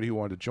to anybody who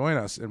wanted to join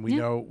us, and we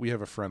know we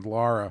have a friend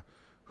Laura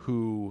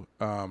who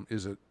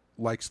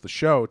likes the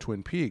show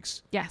Twin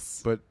Peaks.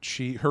 Yes. But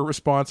her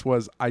response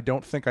was, I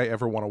don't think I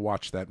ever want to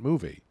watch that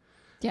movie.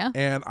 Yeah.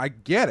 And I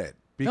get it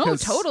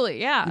because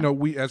totally, yeah. You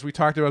know, as we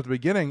talked about at the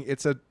beginning,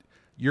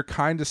 you're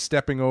kind of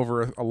stepping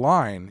over a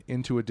line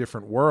into a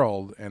different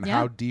world, and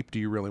how deep do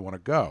you really want to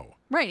go?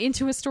 Right,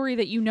 into a story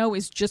that you know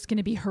is just going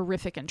to be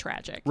horrific and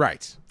tragic.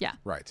 Right. Yeah.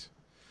 Right.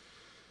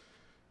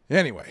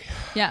 Anyway.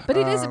 Yeah, but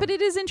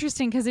it is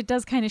interesting because it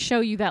does kind of show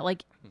you that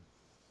like,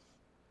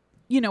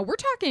 you know, we're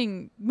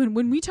talking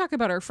when we talk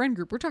about our friend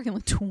group, we're talking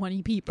like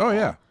 20 people. Oh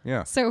yeah,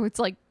 yeah. So it's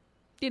like,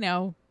 you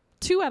know,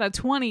 2 out of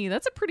 20.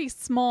 That's a pretty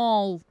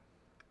small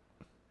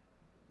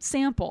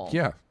sample.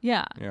 Yeah,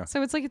 yeah.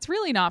 So it's like it's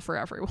really not for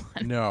everyone.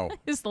 No,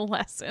 is the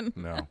lesson.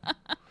 No.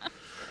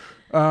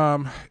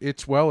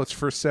 It's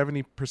for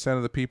 70%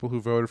 of the people who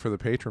voted for the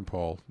patron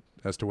poll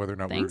as to whether or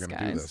not we were going to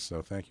do this.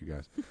 So thank you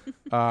guys.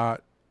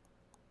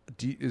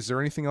 Is there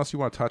anything else you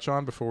want to touch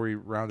on before we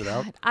round it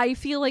out? I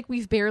feel like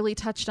we've barely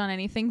touched on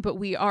anything, but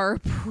we are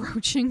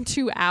approaching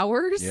 2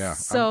 hours. Yeah,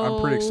 so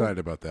I'm pretty excited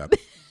about that.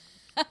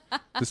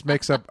 This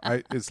makes up.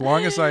 As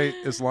long as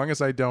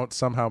I don't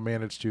somehow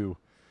manage to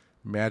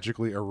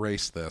magically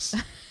erase this,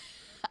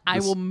 I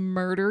will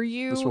murder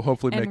you. This will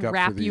hopefully and make up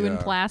wrap for the, you in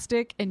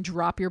plastic and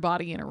drop your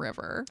body in a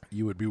river.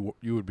 you would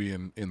be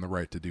in the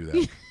right to do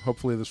that.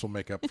 Hopefully, this will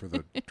make up for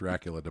the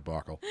Dracula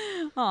debacle.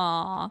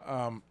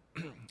 Aw.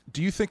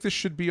 Do you think this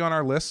should be on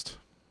our list?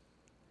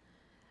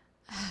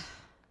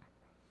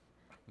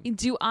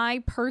 Do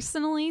I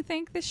personally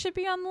think this should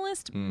be on the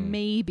list?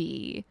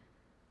 Maybe.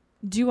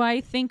 Do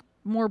I think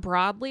more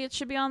broadly it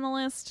should be on the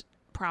list?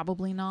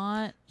 Probably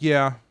not.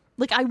 Yeah.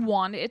 Like, I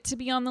want it to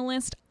be on the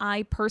list.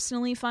 I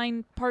personally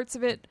find parts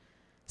of it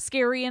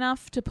scary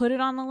enough to put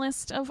it on the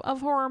list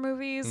of horror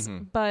movies,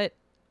 but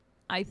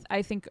I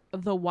think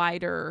the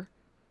wider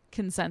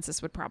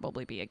consensus would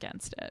probably be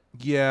against it.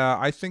 Yeah,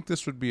 I think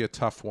this would be a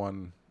tough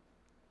one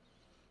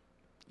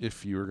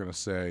if you were going to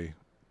say,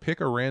 pick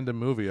a random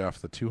movie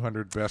off the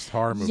 200 best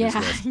horror movies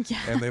list,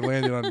 and they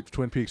landed on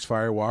Twin Peaks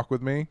Fire Walk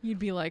with Me. You'd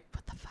be like,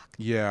 what the fuck?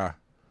 Yeah.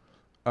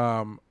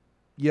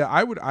 Yeah,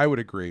 I would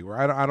agree. Where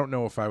I don't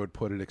know if I would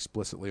put it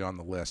explicitly on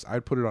the list.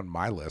 I'd put it on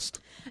my list.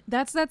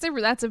 That's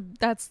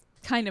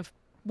kind of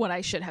what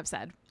I should have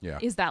said. Yeah.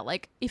 Is that,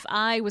 like, if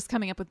I was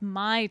coming up with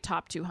my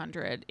top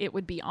 200, it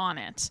would be on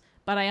it.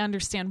 But I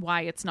understand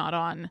why it's not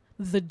on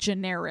the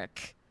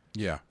generic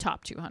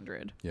top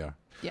 200. Yeah.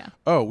 Yeah.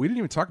 Oh, we didn't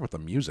even talk about the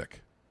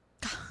music.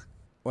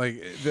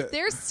 Like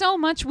There's so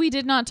much we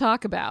did not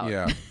talk about.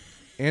 Yeah.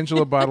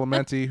 Angelo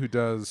Badalamenti, who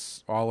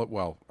does all of,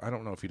 well, I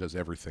don't know if he does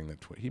everything that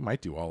he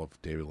might do all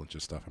of David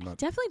Lynch's stuff. I'm not.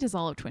 Definitely does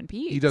all of Twin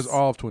Peaks. He does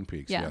all of Twin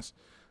Peaks. Yeah. Yes.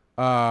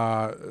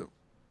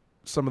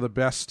 Some of the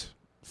best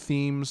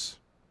themes.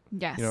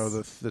 Yes. You know,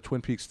 the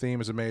Twin Peaks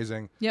theme is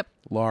amazing. Yep.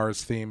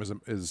 Laura's theme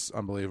is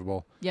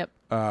unbelievable. Yep.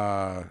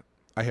 I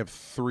have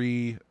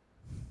 3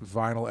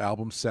 vinyl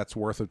album sets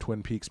worth of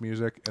Twin Peaks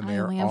music, and I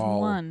only have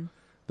one.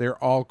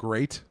 They're all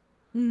great.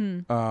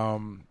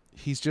 Mm-hmm.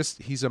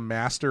 He's a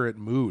master at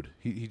mood.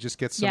 He just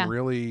gets some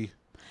really.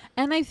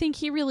 And I think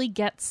he really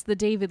gets the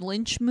David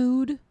Lynch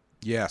mood.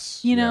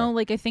 Yes. You know,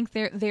 like, I think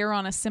they're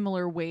on a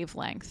similar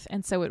wavelength,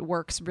 and so it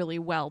works really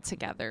well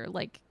together.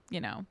 Like,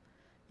 you know,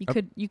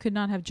 you could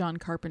not have John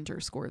Carpenter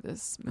score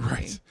this movie.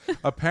 Right.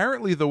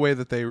 Apparently, the way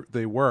that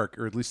they work,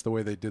 or at least the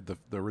way they did the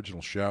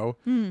original show,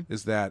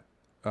 is that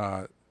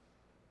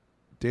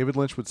David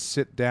Lynch would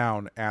sit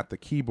down at the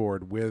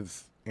keyboard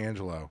with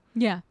Angelo.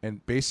 Yeah.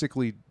 And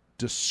basically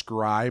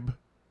describe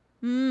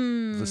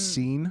the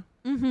scene.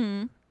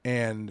 Mm-hmm.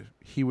 And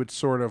he would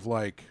sort of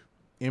like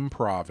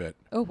improv it.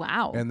 Oh,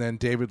 wow. And then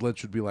David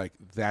Lynch would be like,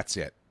 that's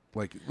it.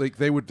 Like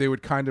they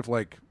would kind of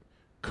like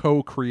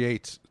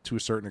co-create to a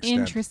certain extent.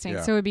 Interesting.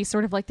 Yeah. So it'd be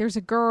sort of like there's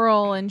a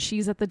girl and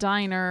she's at the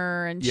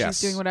diner and Yes.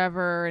 she's doing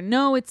whatever. And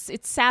no, it's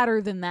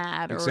sadder than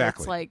that. Or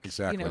Exactly. it's like,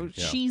 Exactly. you know,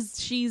 Yeah.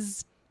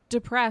 she's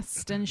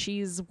depressed and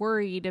she's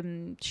worried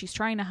and she's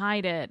trying to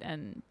hide it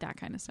and that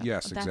kind of stuff.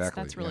 Yes, exactly.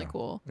 That's really Yeah.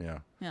 cool. Yeah.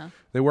 Yeah.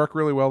 They work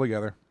really well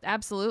together.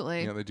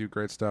 Absolutely. You know, they do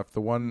great stuff.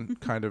 The one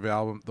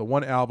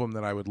album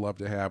that I would love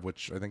to have,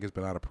 which I think has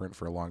been out of print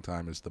for a long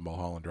time, is the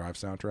Mulholland Drive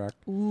soundtrack.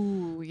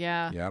 Ooh,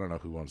 yeah. Yeah, I don't know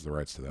who owns the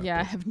rights to that. Yeah,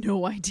 I but have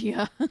no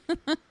idea.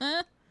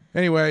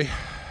 anyway,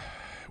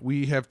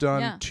 we have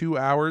done 2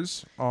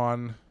 hours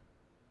on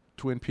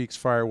Twin Peaks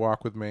Fire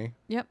Walk with Me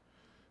Yep.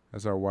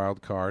 as our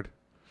wild card.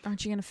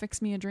 Aren't you going to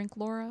fix me a drink,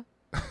 Laura?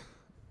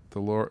 The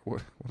Lord,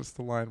 what is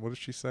the line? What does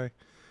she say?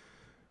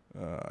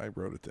 I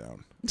wrote it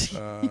down.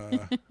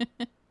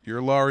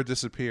 Your Laura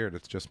disappeared.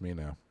 It's just me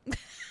now.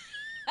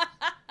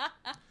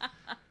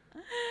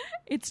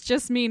 It's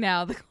just me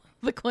now,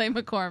 the Clay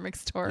McCormick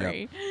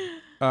story.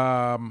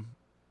 Yep.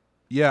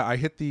 Yeah, I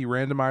hit the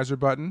randomizer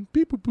button.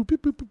 Beep, boop, boop,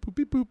 beep, boop, boop, boop,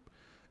 beep, boop.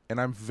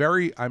 And I'm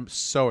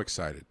so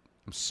excited.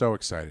 I'm so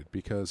excited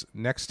because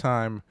next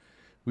time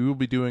we will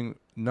be doing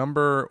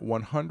number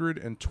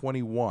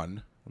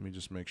 121. Let me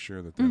just make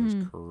sure that is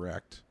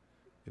correct.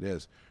 It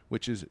is,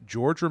 which is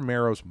George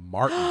Romero's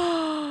Martin.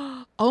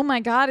 Oh my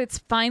God, it's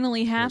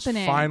finally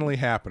happening. It's finally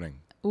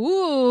happening.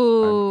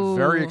 Ooh. I'm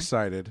very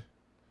excited.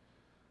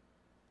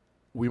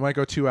 We might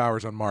go 2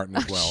 hours on Martin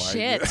as well.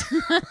 Shit.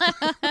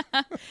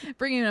 I'm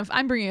bringing a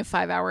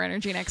 5-hour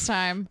energy next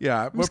time.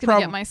 Yeah. I'm just going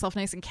to get myself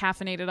nice and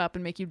caffeinated up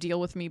and make you deal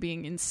with me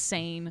being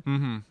insane.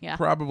 Mm-hmm. Yeah.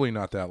 Probably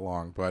not that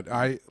long, but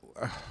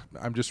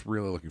I'm just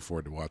really looking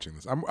forward to watching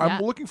this. I'm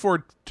looking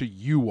forward to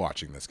you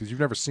watching this because you've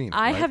never seen it.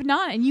 I right? have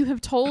not, and you have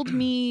told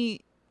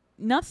me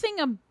nothing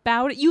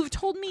about it. You've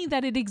told me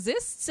that it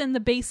exists and the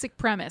basic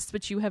premise,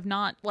 but you have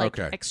not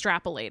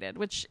extrapolated,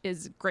 which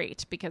is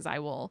great because I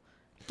will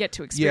get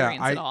to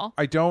experience it all.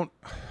 I don't.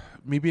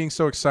 Me being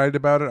so excited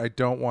about it, I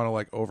don't want to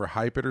like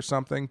overhype it or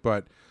something,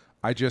 but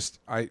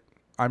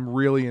I'm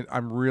really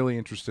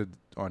interested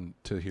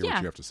to hear what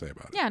you have to say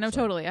about it. Yeah, no,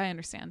 totally. I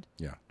understand.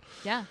 Yeah.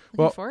 Yeah,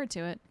 looking forward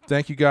to it.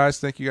 Thank you guys.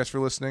 Thank you guys for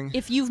listening.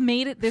 If you've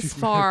made it this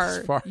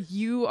far,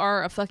 you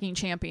are a fucking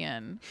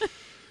champion.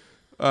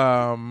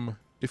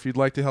 If you'd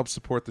like to help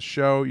support the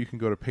show, you can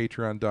go to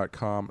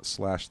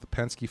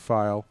patreon.com/thepensky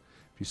file.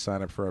 If you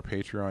sign up for our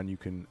Patreon, you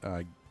can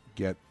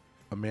get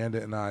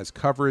Amanda and I's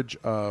coverage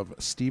of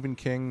Stephen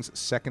King's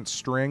Second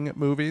String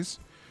movies.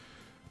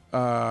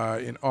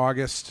 In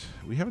August,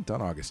 we haven't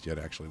done August yet,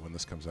 actually, when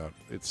this comes out.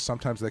 It's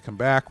Sometimes They Come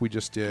Back. We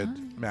just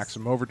did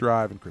Maximum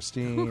Overdrive and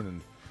Christine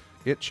and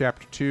It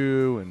Chapter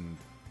 2 and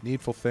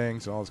Needful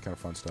Things and all this kind of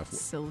fun stuff.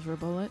 Silver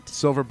Bullet.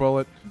 Silver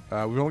Bullet.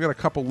 We've only got a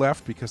couple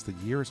left because the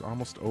year is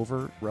almost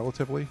over,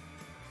 relatively.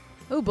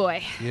 Oh,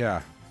 boy.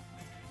 Yeah.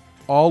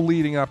 All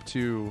leading up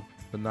to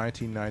the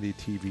 1990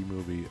 TV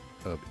movie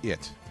of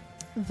It,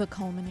 The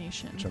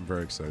culmination. which I'm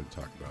very excited to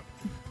talk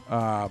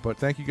about. But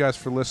thank you guys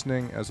for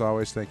listening. As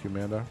always, thank you,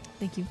 Amanda.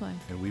 Thank you, Clay.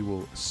 And we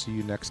will see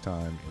you next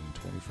time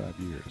in 25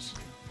 years.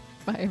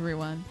 Bye,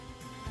 everyone.